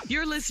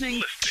 You're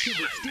listening to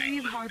the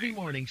Steve Harvey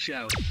Morning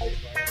Show.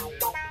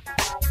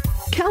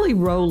 Kelly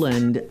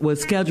Rowland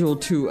was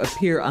scheduled to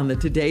appear on the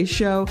Today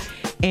Show,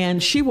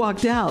 and she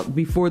walked out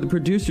before the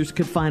producers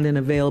could find an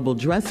available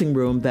dressing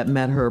room that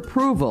met her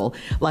approval.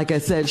 Like I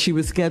said, she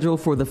was scheduled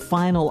for the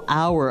final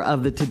hour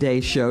of the Today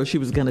Show. She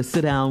was going to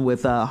sit down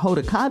with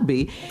Hoda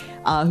Kotb,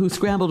 who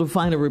scrambled to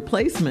find a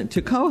replacement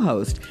to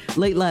co-host.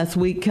 Late last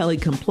week, Kelly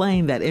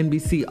complained that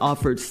NBC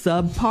offered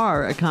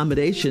subpar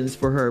accommodations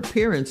for her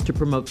appearance to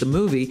promote the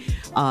movie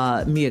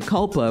Mea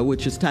Culpa,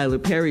 which is Tyler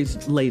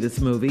Perry's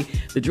latest movie.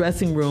 The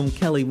dressing room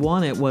Kelly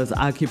wanted was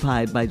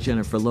occupied by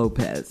Jennifer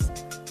Lopez.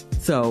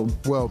 So,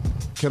 well,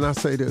 can I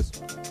say this?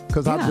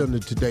 Because I've done the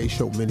Today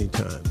Show many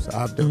times.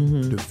 I've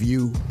done The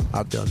View.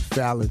 I've done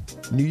Fallon.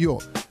 New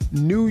York.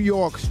 New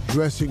York's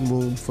dressing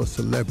room for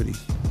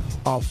celebrities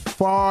are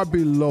far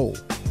below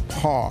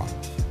par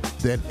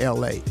than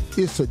L.A.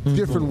 It's a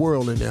different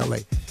world in L.A.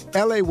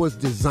 L.A. was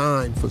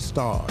designed for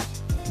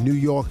stars. New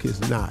York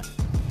is not.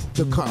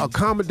 The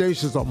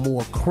accommodations are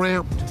more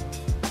cramped.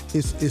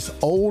 It's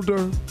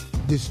older.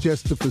 It's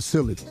just the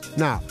facilities.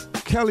 Now,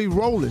 Kelly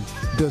Rowland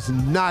does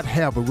not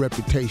have a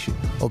reputation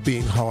of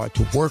being hard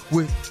to work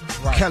with.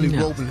 Right. Kelly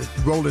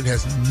Rowland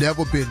has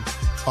never been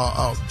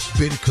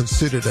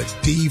considered a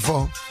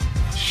diva.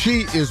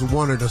 She is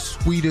one of the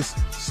sweetest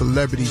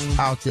celebrities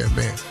out there,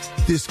 man.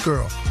 This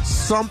girl,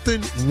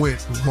 something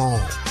went wrong.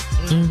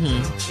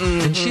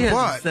 And she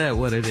hasn't said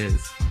what it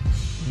is.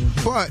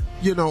 But,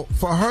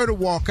 for her to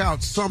walk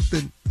out,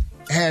 something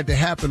had to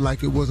happen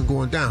like it wasn't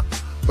going down.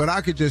 But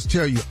I could just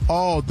tell you,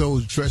 all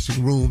those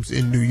dressing rooms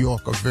in New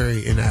York are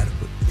very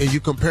inadequate. And you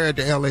compare it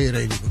to L.A., it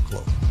ain't even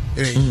close.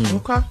 It ain't.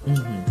 Okay.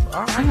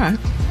 All right.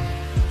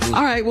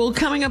 All right. Well,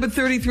 coming up at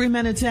 33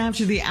 minutes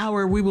after the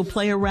hour, we will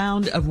play a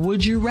round of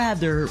Would You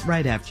Rather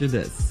right after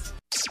this.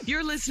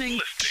 You're listening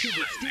to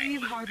the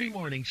Steve Harvey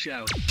Morning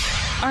Show.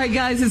 All right,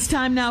 guys, it's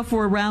time now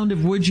for a round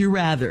of Would You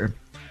Rather.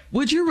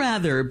 Would you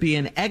rather be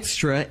an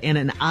extra in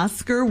an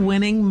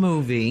Oscar-winning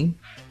movie,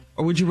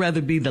 or would you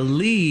rather be the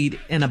lead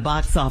in a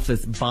box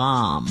office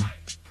bomb?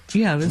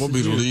 Yeah, this I'm gonna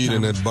be the lead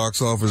in that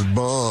box office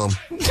bomb.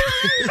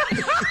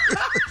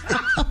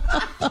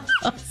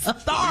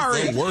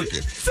 Sorry. I'm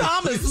working.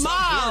 Thomas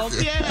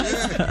Miles,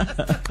 yeah.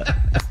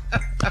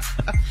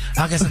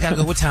 I guess I gotta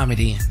go with Tommy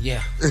then.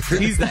 Yeah.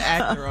 He's the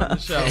actor on the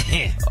show.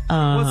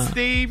 Well,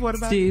 Steve, what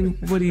about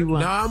Steve, what do you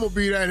want? No, I'm going to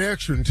be that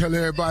extra and tell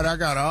everybody I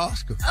got an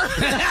Oscar.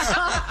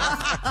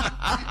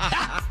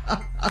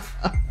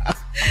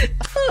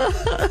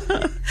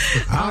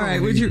 All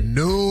right, would you?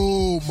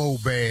 No more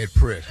bad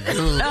press.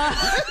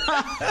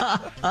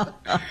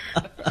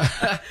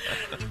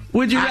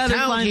 Would you rather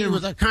find he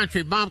was a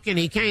country bumpkin?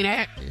 He can't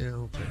act.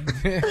 Yeah,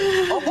 okay.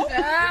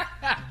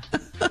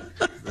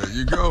 There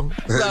you go.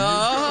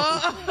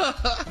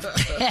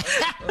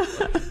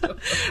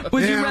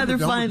 Would you rather I'm find?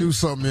 gonna do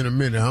something in a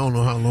minute. I don't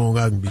know how long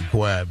I can be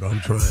quiet, but I'm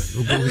trying.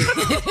 Go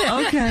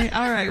ahead. Okay,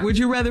 all right. Would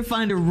you rather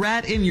find a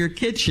rat in your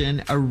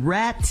kitchen,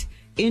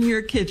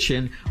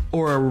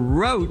 or a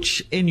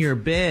roach in your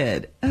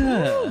bed?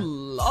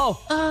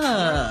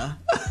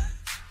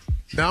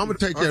 Now I'm gonna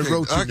take that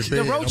roach in the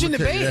bed. The roach in the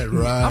bed.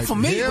 Right. I'm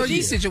familiar with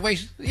these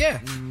situations. Yeah,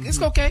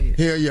 it's okay.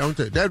 Hell yeah, I'm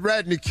gonna take that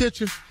rat in the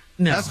kitchen.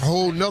 No, that's a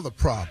whole nother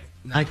problem.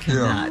 I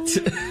cannot. I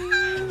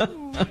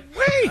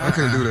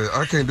can't do that.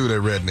 I can't do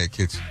that rat in that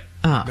kitchen.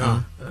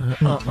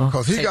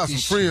 Because he got some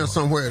friends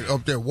somewhere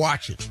up there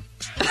watching.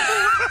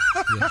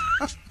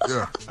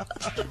 Yeah.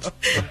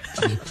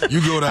 You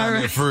go down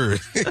there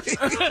first.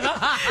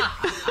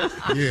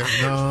 Yeah,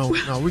 no,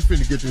 we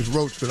finna get this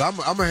roach because I'm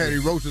gonna have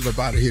these roaches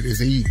about to hit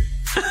this evening.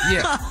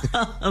 Yeah.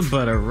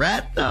 But a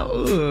rat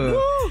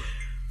though.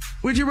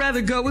 Would you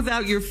rather go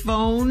without your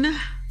phone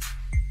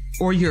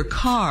or your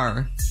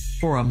car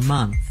for a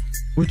month?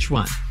 Which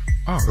one?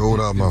 Go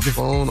without my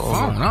phone or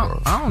my car.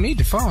 I don't need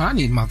the phone. I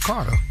need my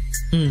car though.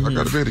 I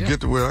got to be able to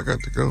get to where I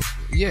got to go.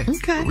 Yeah.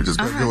 Okay. We just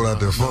got to go without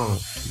that phone.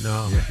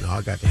 No,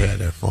 I got to have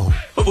that phone.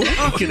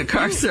 Get a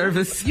car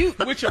service.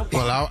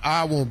 Well,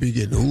 I won't be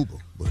getting Uber,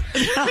 but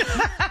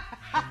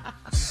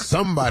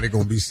somebody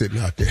gonna be sitting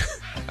out there.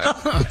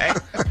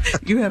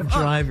 You have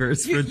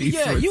drivers for these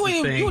sorts of things. You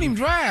don't even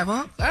drive,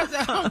 huh?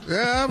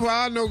 Yeah, well,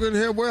 I know good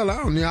and hell well I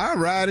don't need. I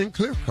ride in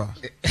Cliff car.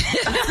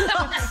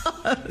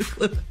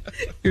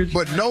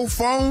 But no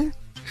phone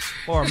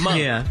for a month.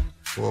 Yeah.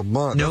 For a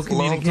month. No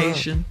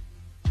communication.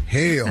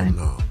 Hell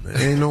no,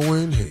 man. Ain't no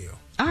way in hell.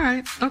 All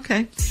right.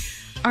 Okay.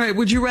 All right.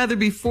 Would you rather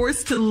be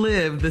forced to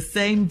live the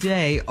same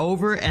day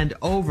over and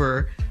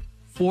over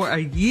for a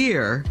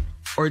year,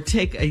 or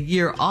take a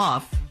year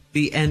off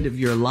the end of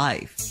your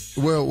life?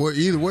 Well,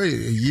 either way,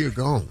 a year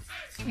gone.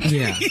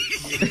 Yeah.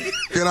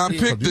 Can I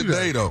pick the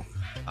day, though?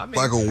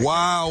 Like a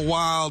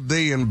wild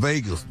day in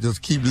Vegas.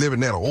 Just keep living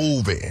that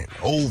over and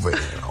over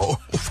and over.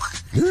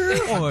 Yeah,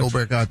 go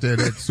back out there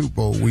that Super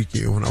Bowl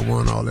weekend when I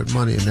won all that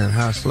money in that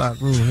high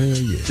slot room. Hell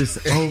yeah.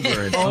 Just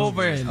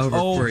over and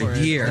over for a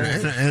year.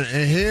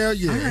 And hell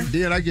yeah. And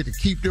then I get to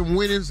keep them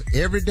winnings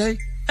every day.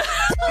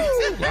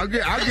 I'll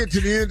get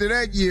to the end of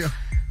that year.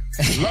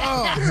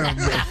 Lord have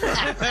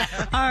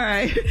mercy. All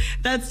right.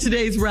 That's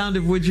today's round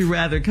of Would You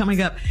Rather.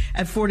 Coming up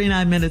at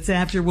 49 minutes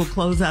after, we'll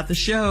close out the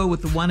show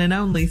with the one and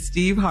only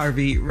Steve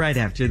Harvey right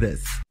after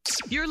this.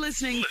 You're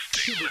listening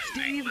to the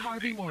Steve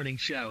Harvey Morning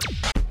Show.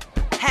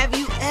 Have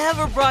you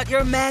ever brought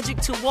your magic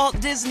to Walt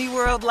Disney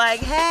World like,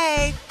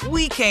 hey,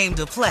 we came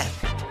to play?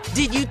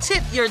 Did you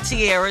tip your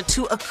tiara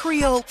to a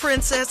Creole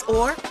princess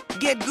or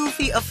get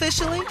goofy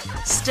officially?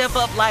 Step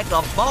up like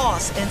a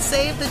boss and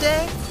save the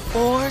day?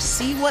 Or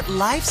see what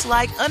life's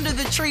like under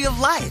the tree of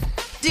life?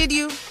 Did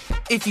you?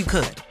 If you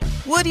could.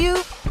 Would you?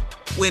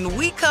 When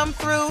we come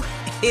through,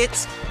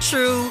 it's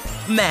true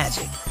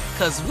magic.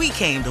 'Cause we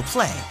came to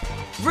play.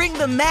 Bring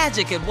the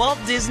magic at Walt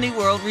Disney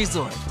World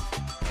Resort.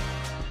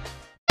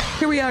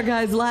 Here we are,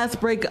 guys.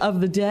 Last break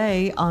of the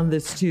day on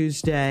this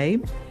Tuesday.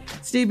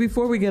 Steve,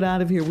 before we get out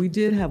of here, we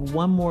did have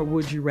one more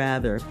Would You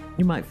Rather.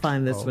 You might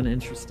find this one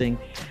interesting.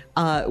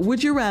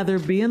 Would you rather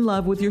be in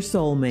love with your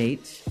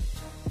soulmate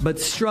but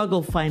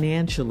struggle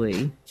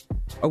financially,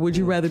 or would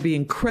you rather be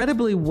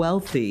incredibly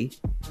wealthy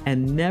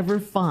and never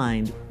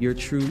find your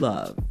true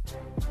love?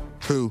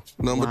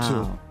 Number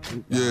two.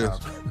 Yes.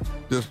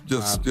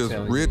 Just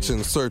rich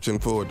and searching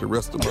for it the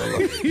rest of my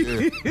life.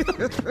 Yeah.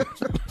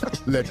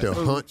 Let the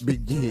hunt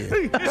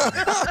begin.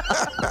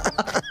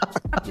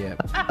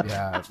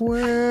 Yeah.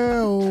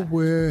 Well,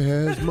 where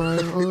has my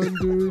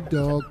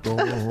underdog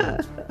gone?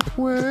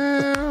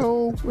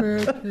 Well,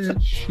 where can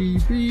she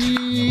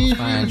be?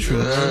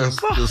 Yes,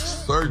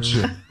 just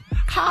searching.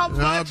 How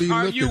much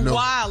are you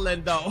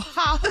wilding, though?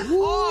 How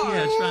hard?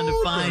 Yeah, trying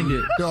to find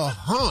it. The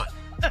hunt.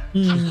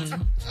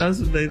 That's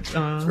what they.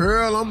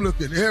 Girl, I'm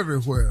looking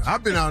everywhere.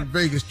 I've been out in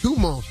Vegas 2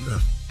 months now.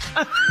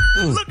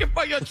 Looking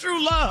for your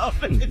true love.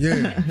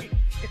 Yeah.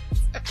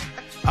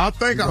 I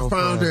think I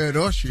found her at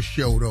Usher's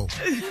show, though.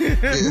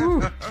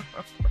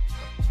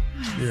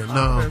 Yeah,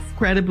 no.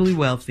 Incredibly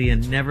wealthy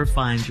and never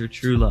find your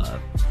true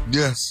love.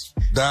 Yes.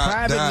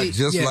 Die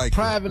just like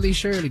privately, that.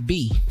 Shirley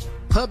B.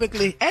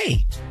 Publicly,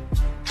 A.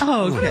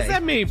 Oh, okay. What does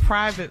that mean,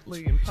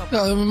 privately and publicly?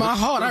 No, in my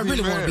heart, I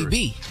really want to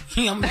be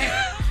B. I'm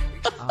married.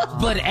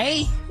 But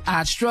A,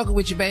 I'd struggle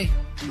with you, babe.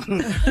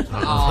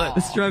 But the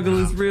struggle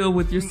is real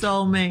with your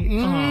soulmate.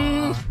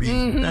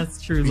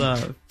 That's true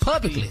love.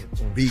 Publicly,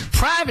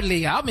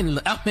 privately, I'm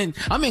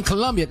in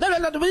Colombia.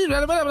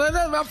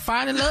 I'm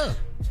finding love.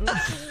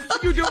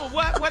 You doing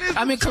what? What is?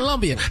 I'm in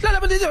Colombia.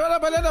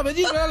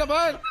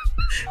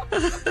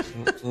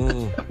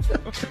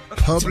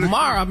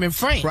 Tomorrow I'm in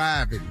France.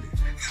 Privately.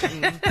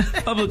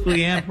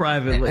 Publicly and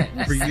privately.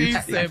 For you. He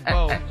said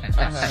both.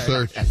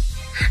 Searching.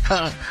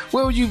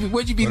 Where'd you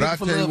be looking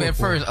for love at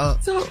first?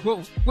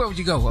 Where would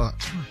you go?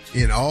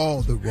 In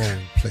all the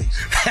wrong places.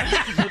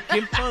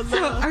 Looking for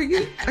So love. are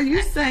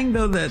you saying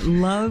though that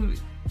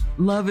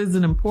love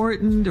isn't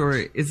important or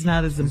it's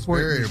not as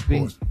important? It's very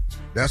important.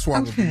 That's why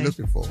we'll be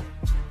looking for it.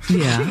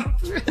 Yeah.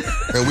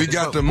 And we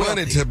got the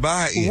money to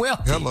buy it.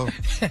 Wealthy. Hello.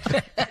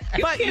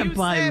 You can't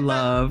buy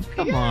love.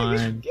 Come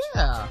on.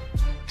 Yeah.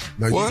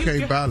 No, you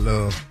can't buy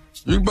love.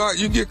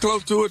 You get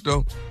close to it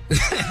though.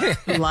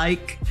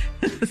 Like.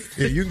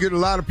 Yeah, you can get a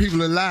lot of people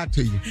to lie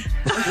to you.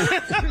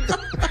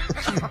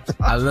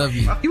 I love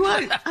you.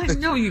 I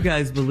know you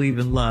guys believe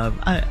in love.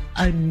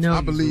 I know.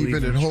 I believe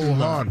in it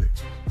wholeheartedly.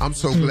 I'm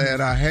so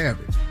glad I have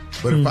it.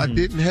 But if I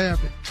didn't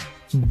have it,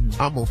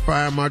 I'm going to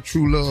find my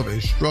true love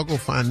and struggle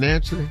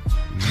financially?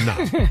 No.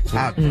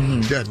 I've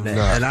done that.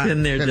 And I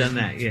been there, done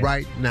that, yeah.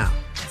 Right now.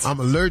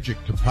 I'm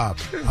allergic to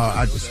poverty.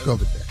 I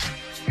discovered that.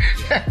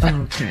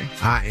 Okay.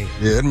 I am.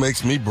 Yeah, it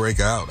makes me break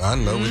out. I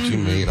know what you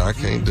mean. I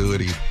can't do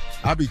it either.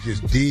 I be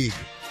just digging.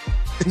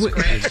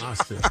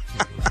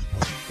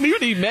 You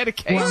need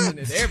medication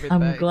and everything.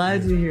 I'm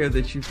glad to hear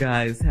that you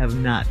guys have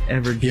not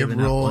ever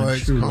given up on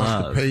true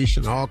love.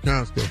 Constipation, all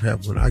kinds of stuff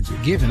happen when I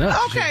get Giving up.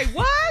 Okay,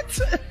 what?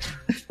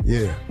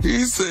 Yeah.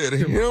 He said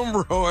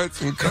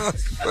hemorrhoids and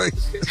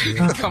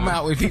constipation. Come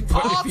out if you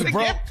broke.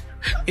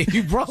 If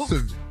you broke.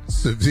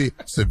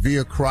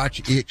 Severe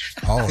crotch itch,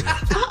 all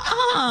that.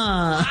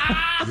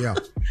 Yeah.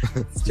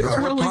 It's too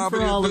early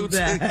for all of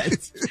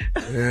that.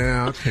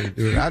 Yeah, I can't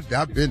do it.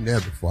 I've been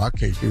there before. I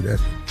can't do that.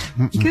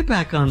 Get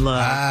back on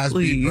love, Eyes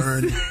please. be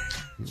burning.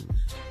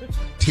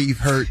 Teeth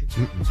hurt.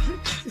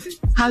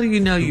 How do you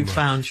know you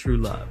found true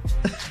love?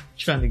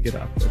 Trying to get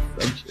off that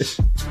subject.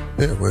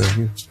 Yeah, well,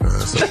 you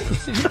find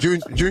something.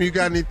 Junior, you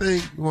got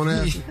anything you want to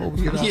ask before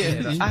we get off?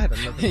 Yeah, I had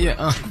another.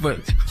 Yeah, but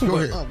go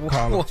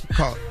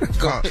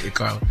ahead,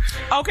 Carla.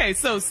 Okay,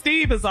 so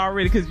Steve is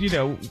already, because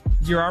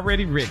you're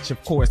already rich,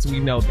 of course, we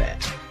know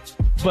that.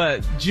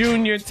 But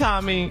Junior,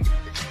 Tommy,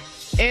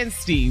 and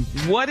Steve,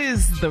 what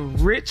is the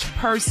rich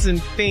person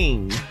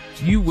thing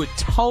you would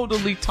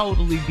totally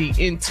be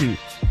into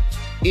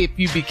if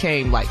you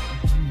became like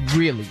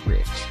really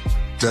rich?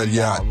 That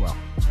yacht.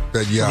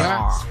 That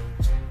yacht.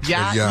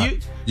 Yacht?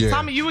 Yeah.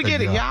 Tommy, you would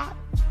get a yacht?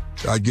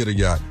 I get a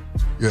yacht.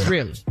 Yeah.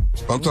 Really?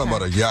 I'm talking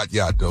about a yacht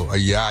though. A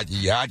yacht.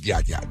 Yeah.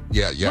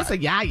 What's a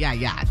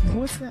yacht?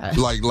 What's that?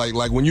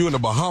 Like when you in the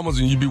Bahamas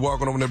and you be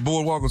walking over that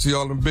boardwalk and see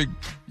all them big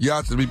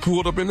yachts that be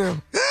pulled up in there.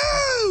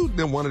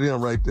 Then one of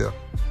them right there.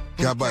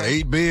 Got about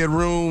 8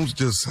 bedrooms.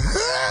 Just,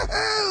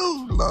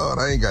 Lord,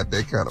 I ain't got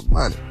that kind of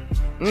money.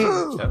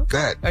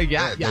 A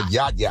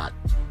yacht.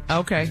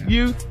 Okay. Yeah.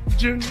 You,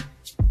 Junior?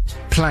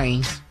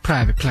 Planes,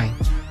 private plane.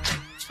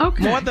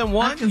 Okay. More than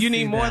one? You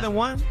need more than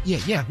one?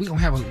 Yeah. We gonna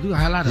have a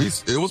lot of.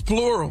 It was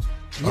plural.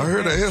 I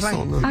heard a S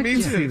on that. I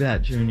can see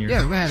that, Junior.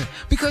 Yeah, we had it.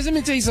 Because let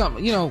me tell you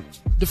something.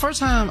 The first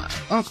time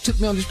Uncle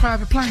took me on this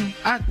private plane,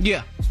 I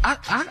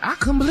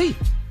couldn't believe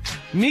it.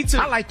 Me too.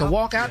 I like to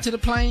walk out to the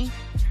plane.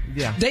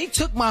 Yeah. They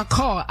took my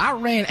car. I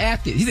ran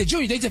after it. He said,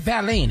 Junior, they just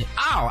valeting it.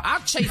 I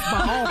chased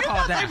my own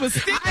car down. They was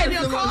stealing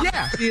your car?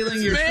 Yeah.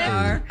 Stealing your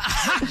car.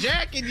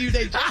 Jacking you.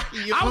 They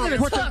jacking you.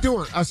 What they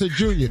doing? I said,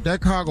 Junior,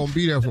 that car gonna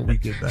be there when we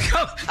get back.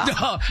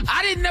 No,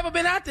 I didn't never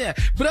been out there.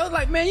 But I was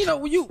like, man,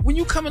 when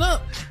you coming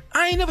up,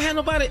 I ain't never had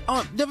nobody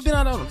never been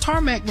out on a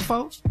tarmac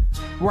before.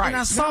 Right. And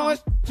I saw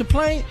it, the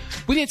plane.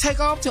 We didn't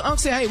take off till Uncle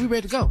said, hey, we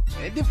ready to go.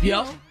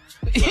 Yep.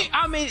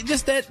 I mean,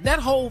 just that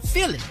whole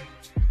feeling.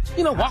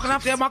 Walking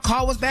out there, my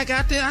car was back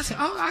out there. I said,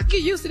 I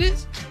get used to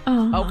this.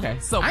 Okay,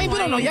 so I ain't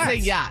been on no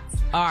yachts.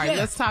 All right,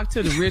 let's talk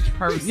to the rich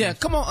person. Yeah,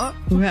 come on.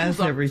 Who has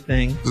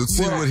everything? Let's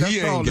see what he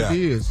ain't got. It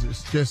is.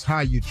 It's just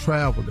how you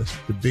travel. That's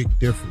the big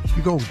difference.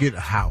 You're going to get a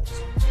house.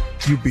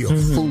 You'd be a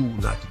fool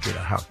not to get a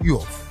house.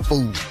 You're a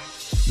fool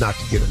not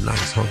to get a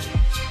nice home.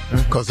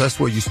 Because that's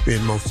where you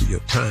spend most of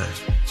your time.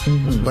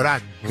 But I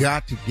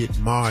got to get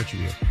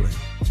Marjorie a plane.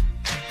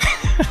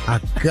 I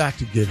got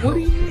to get her. What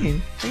do you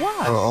mean?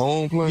 Why? Her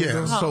own plane?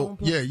 Yeah, so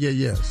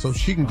so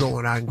she can go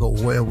and I can go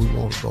where we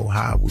want to go,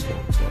 how we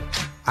want to go.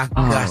 I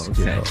got to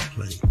get her a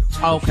plane.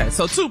 Okay,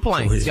 so 2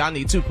 planes. Y'all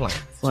need 2 planes.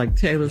 It's like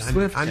Taylor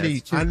Swift. I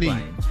need 2.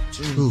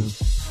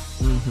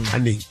 Mm-hmm. I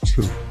need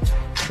 2.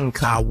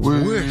 Okay. I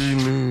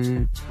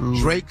wish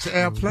Drake's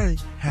airplane.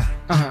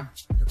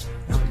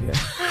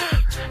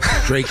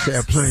 Drake's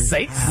airplane.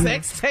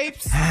 Sex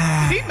tapes?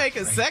 He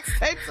making sex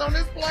tapes on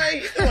this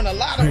plane? He's doing a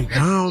lot of I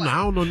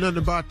don't know nothing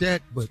about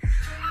that, but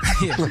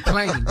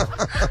plane.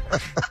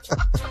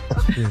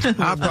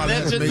 I'd probably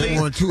have to make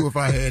one too if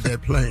I had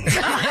that plane.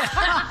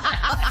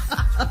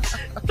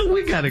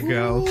 We gotta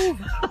go.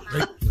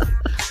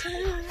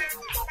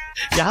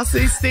 Y'all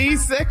see Steve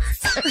sex?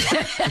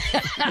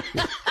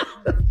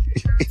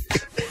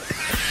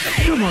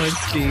 Come on,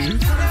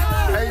 Steve.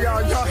 Hey,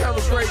 y'all have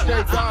a great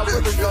day. God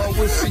willing, y'all.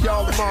 We'll see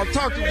y'all tomorrow.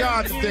 Talk to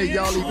God today,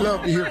 y'all. He'd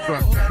love to hear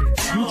from you.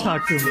 You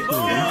talk to him,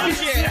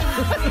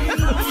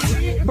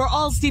 too. For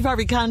all Steve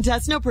Harvey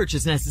contests, no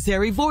purchase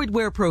necessary, void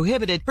where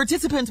prohibited.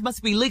 Participants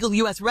must be legal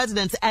U.S.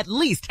 residents at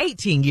least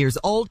 18 years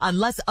old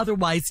unless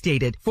otherwise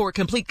stated. For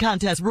complete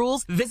contest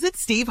rules, visit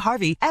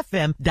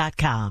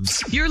SteveHarveyFM.com.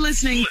 You're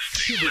listening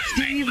to the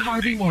Steve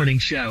Harvey Morning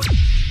Show.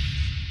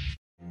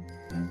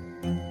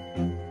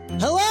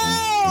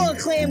 Hello,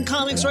 acclaimed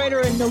comics writer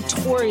and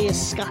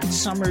notorious Scott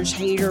Summers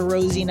hater,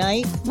 Rosie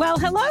Knight. Well,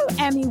 hello,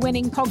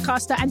 Emmy-winning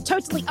podcaster and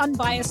totally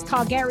unbiased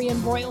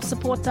Targaryen royal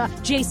supporter,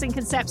 Jason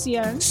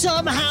Concepcion.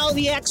 Somehow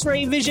the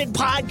X-Ray Vision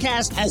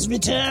podcast has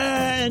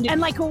returned.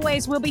 And like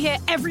always, we'll be here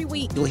every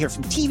week. You'll hear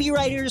from TV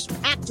writers,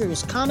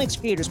 actors, comics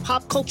creators,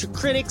 pop culture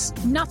critics.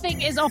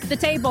 Nothing is off the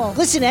table.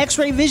 Listen to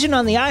X-Ray Vision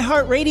on the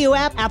iHeartRadio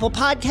app, Apple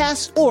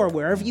Podcasts, or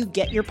wherever you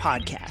get your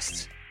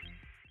podcasts.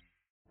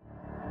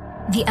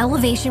 The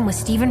Elevation with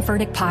Stephen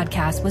Furtick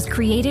podcast was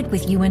created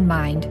with you in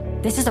mind.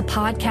 This is a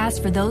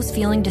podcast for those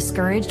feeling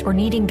discouraged or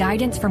needing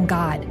guidance from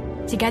God.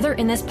 Together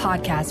in this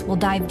podcast, we'll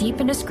dive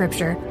deep into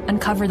Scripture,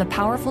 uncover the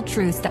powerful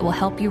truths that will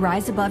help you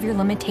rise above your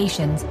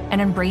limitations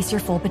and embrace your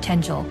full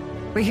potential.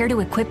 We're here to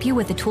equip you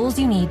with the tools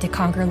you need to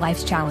conquer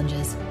life's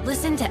challenges.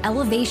 Listen to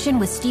Elevation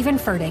with Stephen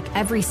Furtick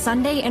every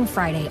Sunday and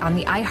Friday on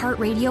the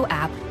iHeartRadio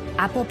app,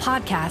 Apple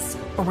Podcasts,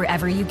 or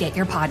wherever you get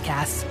your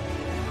podcasts.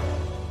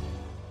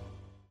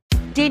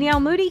 Danielle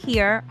Moody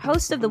here,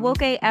 host of the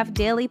Woke AF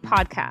Daily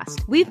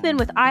podcast. We've been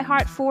with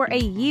iHeart for a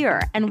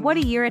year, and what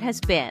a year it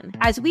has been.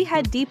 As we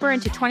head deeper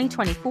into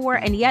 2024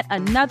 and yet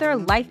another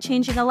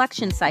life-changing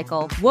election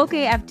cycle, Woke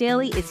AF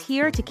Daily is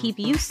here to keep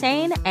you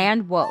sane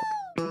and woke.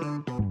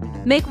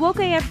 Make Woke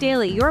AF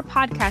Daily your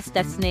podcast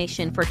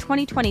destination for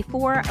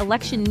 2024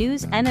 election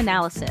news and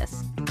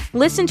analysis.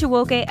 Listen to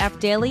Woke AF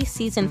Daily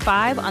Season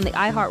 5 on the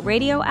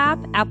iHeartRadio app,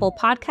 Apple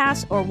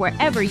Podcasts, or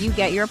wherever you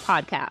get your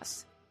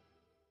podcasts.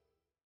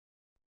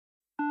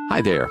 Hi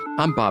there,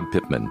 I'm Bob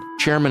Pittman,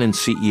 Chairman and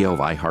CEO of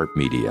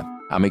iHeartMedia.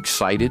 I'm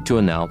excited to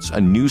announce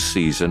a new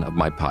season of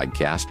my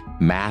podcast,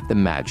 Math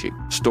and Magic,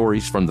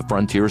 Stories from the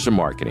Frontiers of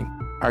Marketing.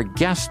 Our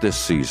guests this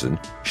season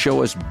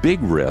show us big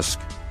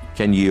risk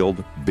can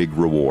yield big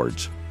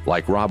rewards,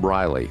 like Rob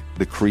Riley,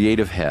 the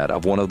creative head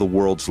of one of the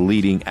world's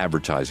leading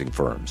advertising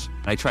firms.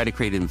 I try to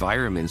create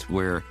environments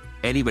where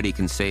anybody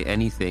can say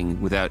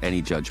anything without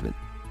any judgment.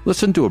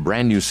 Listen to a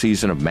brand new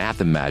season of Math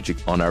and Magic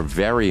on our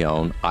very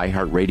own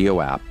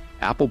iHeartRadio app,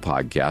 Apple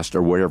Podcast,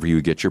 or wherever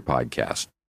you get your podcast.